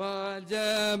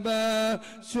وجب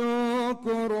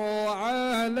شكر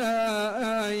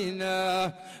علينا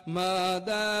ما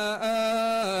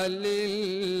دعا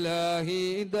لله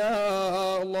دعا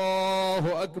الله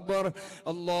أكبر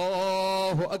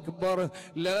الله أكبر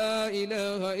لا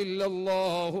إله إلا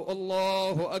الله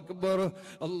الله أكبر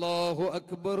الله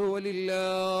أكبر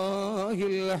ولله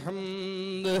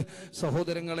الحمد.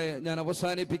 സഹോദരങ്ങളെ, ഞാൻ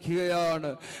അവസാനിപ്പിക്കുകയാണ്.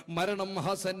 മരണം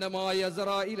ഹസന്നമായ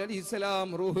അസ്രായീൽ അലൈഹിസ്സലാം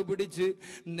റൂഹ് പിടിച്ച്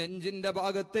നെഞ്ചിന്റെ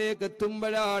ഭാഗത്തേക്ക്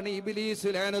എത്തുമ്പോഴാണ് ഇബ്ലീസ്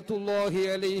ലഅനത്തുല്ലാഹി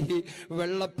അലൈഹി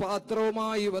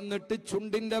വെള്ളപ്പാത്രവുമായി വന്നിട്ട്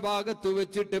ചുണ്ടിന്റെ ഭാഗത്ത്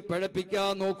വെച്ചിട്ട്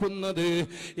പിഴപ്പിക്കാൻ നോക്കുന്നത്.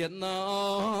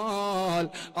 എന്നാൽ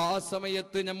ആ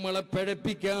സമയത്ത് നമ്മളെ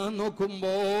പിഴപ്പിക്കാൻ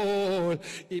നോക്കുമ്പോൾ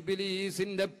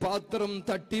ഇബ്ലീസിന്റെ പാത്രം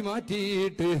തട്ടി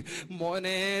മാറ്റിയിട്ട്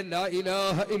മോനെ ലാ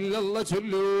ഇലാഹ ഇല്ലല്ലാഹ്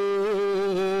ചൊല്ലൂ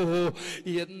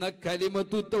എന്ന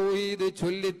കലിമത്തു തൗഹീദ്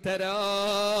ചൊല്ലിത്തരാ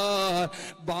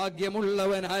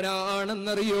ഭാഗ്യമുള്ളവൻ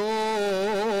ആരാണെന്നറിയോ?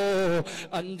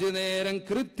 5 നേരം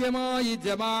കൃത്യമായി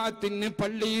ജമാഅത്തിന്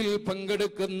പള്ളിയിൽ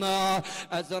പങ്കെടുക്കുന്ന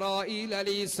അസ്രായീൽ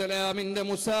അലൈഹിസ്സലാമിന്റെ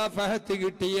മുസാഫഹത്ത്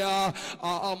കിട്ടിയ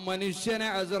ആ മനുഷ്യനെ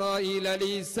അസ്രായീൽ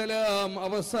അലൈഹിസ്സലാം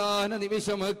അവസാന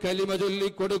നിമിഷം കലിമ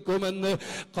ചൊല്ലിക്കൊടുക്കുമെന്ന്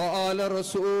ഖാല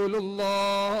റസൂലുള്ളാഹ്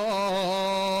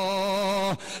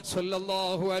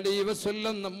സ്വല്ലല്ലാഹു അലൈഹി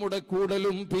വസല്ലം. നമ്മുടെ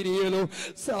കൂടലും പിരിയലും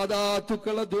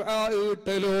സാദാത്തുക്കളെ ദുആ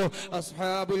ഇട്ടലോ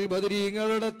അസ്ഹാബുൽ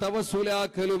ബദരീങ്ങളുടെ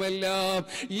തവസ്സുലാക്കലുമെല്ലാം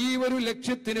ഈ ഒരു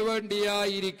ലക്ഷ്യത്തിന്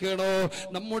വേണ്ടിയായിരിക്കണോ?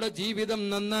 നമ്മുടെ ജീവിതം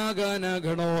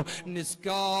നന്നാകാനാകണോ?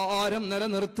 നിസ്കാരം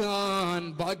നിലനിർത്താൻ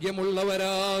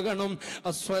ഭാഗ്യമുള്ളവരാകണം.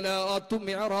 അസ്സലാത്തു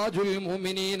മിഅ്റാജുൽ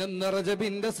മുഅ്മിനീൻ എന്ന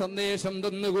റജബിന്റെ സന്ദേശം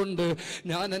തന്നുകൊണ്ട്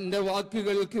ഞാൻ എന്റെ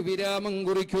വാക്കുകൾക്ക് വിരാമം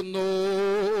കുറിക്കുന്നു.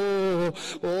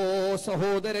 ഓ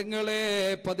സഹോദരങ്ങളെ,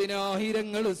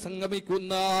 10,000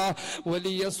 സംഗമിക്കുന്ന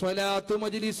വലിയ സ്വലാത്ത്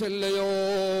മജ്ലിസ് അല്ലയോ?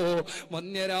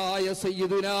 വന്യരായ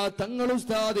സയ്യിദുനാ തങ്ങൾ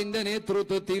ഉസ്താദിന്റെ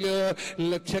നേതൃത്വത്തില്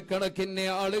ലക്ഷക്കണക്കിന്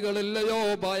ആളുകളല്ലയോ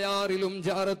ബയാറിലും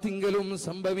ജാറത്തിങ്കലും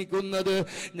സംഭവിക്കുന്നത്.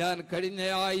 ഞാൻ കഴിഞ്ഞ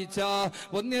ആഴ്ച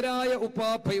വന്യരായ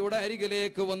ഉപ്പാപ്പയുടെ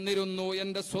അരികിലേക്ക് വന്നിരുന്നു.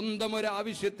 എന്റെ സ്വന്തം ഒരു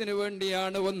ആവശ്യത്തിന്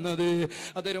വേണ്ടിയാണ് വന്നത്.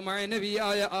 അതൊരു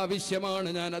മാനവിയായ ആവശ്യമാണ്,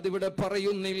 ഞാൻ അതിവിടെ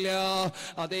പറയുന്നില്ല.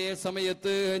 അതേ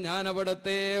സമയത്ത് ഞാൻ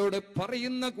അവിടത്തെയോട്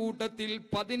പറയുന്ന കൂട്ടത്തിൽ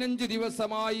 15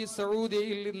 ദിവസമായി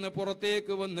സൗദിയിൽ നിന്ന്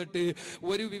പുറത്തേക്ക് വന്നിട്ട്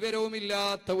ഒരു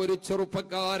വിവരവുമില്ലാത്ത ഒരു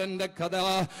ചെറുപ്പക്കാരന്റെ കഥ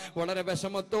വളരെ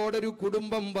വിഷമത്തോടൊരു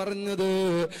കുടുംബം പറഞ്ഞത്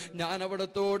ഞാൻ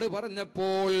അവിടത്തോട്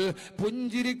പറഞ്ഞപ്പോൾ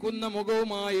പുഞ്ചിരിക്കുന്ന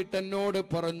മുഖവുമായിട്ട് എന്നോട്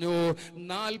പറഞ്ഞു,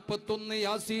 41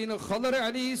 യാസീൻ ഖദർ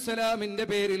അലൈഹിസ്സലാമിന്റെ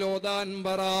പേരിൽ ഓതാൻ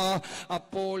പറ.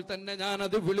 അപ്പോൾ തന്നെ ഞാൻ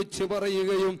അത് വിളിച്ചു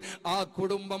പറയുകയും ആ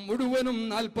കുടുംബം മുഴുവനും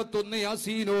 41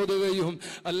 യാസീൻ ഓതുകയും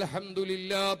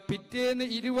അൽഹംദുലില്ലാ പിറ്റേന്ന്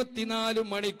 24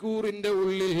 മണിക്കൂറിന്റെ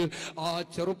ഉള്ളിൽ ആ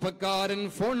ചെറുപ്പക്കാരൻ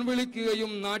ഫോൺ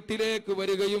വിളിക്കുകയും നാട്ടിലേക്ക്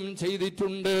വരികയും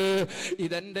ചെയ്തിട്ടുണ്ട്.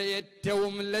 ഇതെന്റെ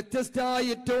ഏറ്റവും ലേറ്റസ്റ്റായി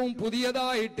ഏറ്റവും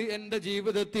പുതിയതായിട്ട് എന്റെ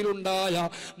ജീവിതത്തിൽ ഉണ്ടായ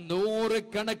 100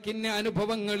 കണക്കിന്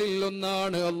അനുഭവങ്ങളിൽ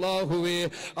ഒന്നാണ്. അല്ലാഹുവേ,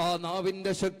 ആ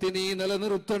നാവിന്റെ ശക്തി നീ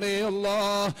നിലനിർത്തണേ അല്ലാ.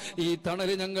 ഈ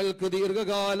തണല് ഞങ്ങൾക്ക്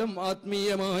ദീർഘകാലം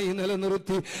ആത്മീയമായി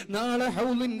നിലനിർത്തി നാളെ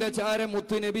ഹൗലിന്റെ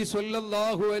ചാരമുത്ത് നബി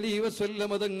സ്വല്ലല്ലാഹു അലൈഹി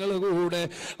വസല്ലം തങ്ങളുടെ കൂടെ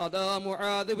അതാ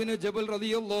മുആദ് ബിൻ ജബൽ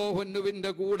റളിയല്ലാഹു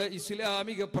അൻഹുവിന്റെ കൂടെ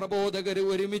ഇസ്ലാമിക പ്രബോധകർ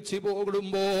ഒരുമിച്ച്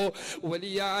പോകുമ്പോ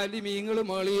വലിയ ആലിമീങ്ങളും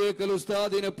അളിയേക്കൽ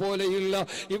ഉസ്താദിനെ പോലെയുള്ള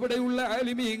ഇവിടെയുള്ള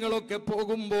ആലിമീങ്ങളൊക്കെ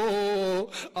പോകുമ്പോ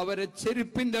അവരെ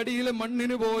ചെരുപ്പിന്റെ അടിയിലെ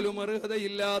മണ്ണിന് പോലും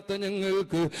അർഹതയില്ലാത്ത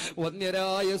ഞങ്ങൾക്ക്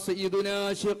വന്യരായ സയ്യിദുനാ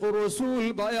ശൈഖുർ റസൂൽ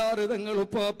ബയാർ തങ്ങൾ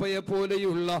ഉപ്പാപ്പയെ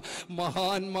പോലെയുള്ള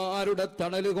മഹാന്മാരുടെ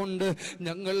തണല് കൊണ്ട്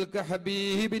ഞങ്ങൾക്ക്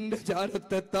ഹബീബിന്റെ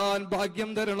ചാരത്തെത്താൻ ഭാഗ്യം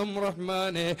തരണം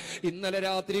റഹ്മാനെ. ഇന്നലെ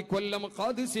രാത്രി കൊല്ലം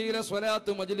ഖാദിസിയിലെ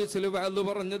സ്വലാത്ത് മജ്ലിസിൽ വഅദ്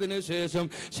പറഞ്ഞതിന് ശേഷം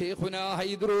ശൈഖുനാ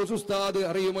ഹൈദ്രൂസ് ഉസ്താദ്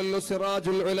അറിയുമല്ലോ,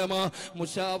 സിറാജുൽ ഉലമ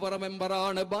മുശാവറ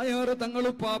മെമ്പറാണ്, ബയാർ തങ്ങൾ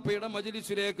ഉപ്പാപ്പയുടെ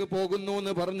മജ്ലിസിലേക്ക് പോകുന്നു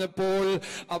എന്ന് പറഞ്ഞപ്പോൾ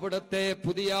അവിടത്തെ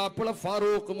പുതിയാപ്പിള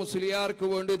ഫാറൂഖ് മുസ്ലിയാർക്ക്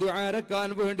വേണ്ടി ദുആരക്കാൻ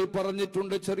വേണ്ടി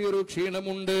പറഞ്ഞിട്ടുണ്ട്. ചെറിയൊരു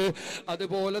ക്ഷീണമുണ്ട്.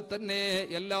 അതുപോലെ തന്നെ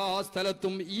എല്ലാ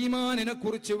സ്ഥലത്തും ഈമാനിനെ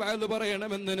കുറിച്ച് വഅദ്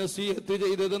പറയണമെന്ന് നസീഹത്ത്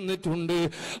ചെയ്തു തന്നിട്ടുണ്ട്.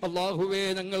 അല്ലാഹുവേ,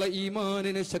 ഞങ്ങളെ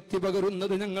ഈമാനിന് ശക്തി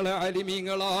പകരുന്നത് ഞങ്ങളെ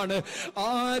ആലിമീങ്ങളാണ്.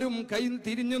 ആരും കൈ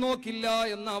തിരിഞ്ഞു നോക്കില്ല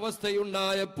എന്ന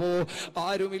അവസ്ഥയുണ്ടായപ്പോ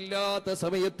ആരുമില്ലാത്ത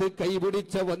സമയത്ത്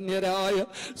കൈപിടിച്ച വന്യരായ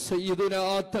സയ്യിദുനാ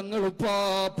തങ്ങൾ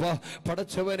ഉപ്പാപ്പ,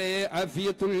 പടച്ചവനെ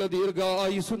ആഫിയത്തുള്ള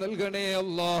ദീർഘായുസ് നൽകണേ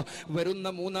അല്ലാ. വരുന്ന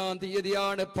 3-ാം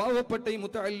തീയതിയാണ് പാവപ്പെട്ട ഈ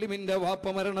മുതഅല്ലിമിന്റെ വാപ്പ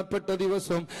മരണപ്പെട്ട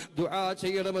ദിവസം. ദുആ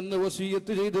ചെയ്യണമെന്ന്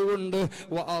വസിയത്ത് ചെയ്തുകൊണ്ട്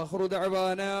വആഖിറു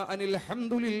ദഅവാനാ അനിൽ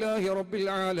ഹംദുലില്ലാഹി റബ്ബിൽ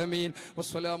ആലമീൻ.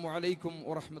 വസ്സലാമു അലൈക്കും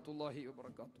വറഹ്മത്തുള്ളാഹി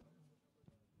വബറകാതുഹു.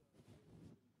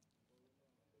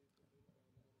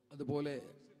 അതുപോലെ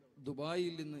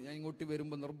ദുബായിൽ നിന്ന് ഞാൻ ഇങ്ങോട്ട്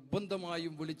വരുമ്പോൾ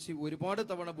നിർബന്ധമായും വിളിച്ച് ഒരുപാട്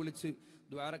തവണ വിളിച്ച്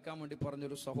ദ്വാരക്കാൻ വേണ്ടി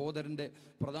പറഞ്ഞൊരു സഹോദരന്റെ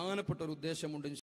പ്രധാനപ്പെട്ട ഒരു ഉദ്ദേശമുണ്ട്.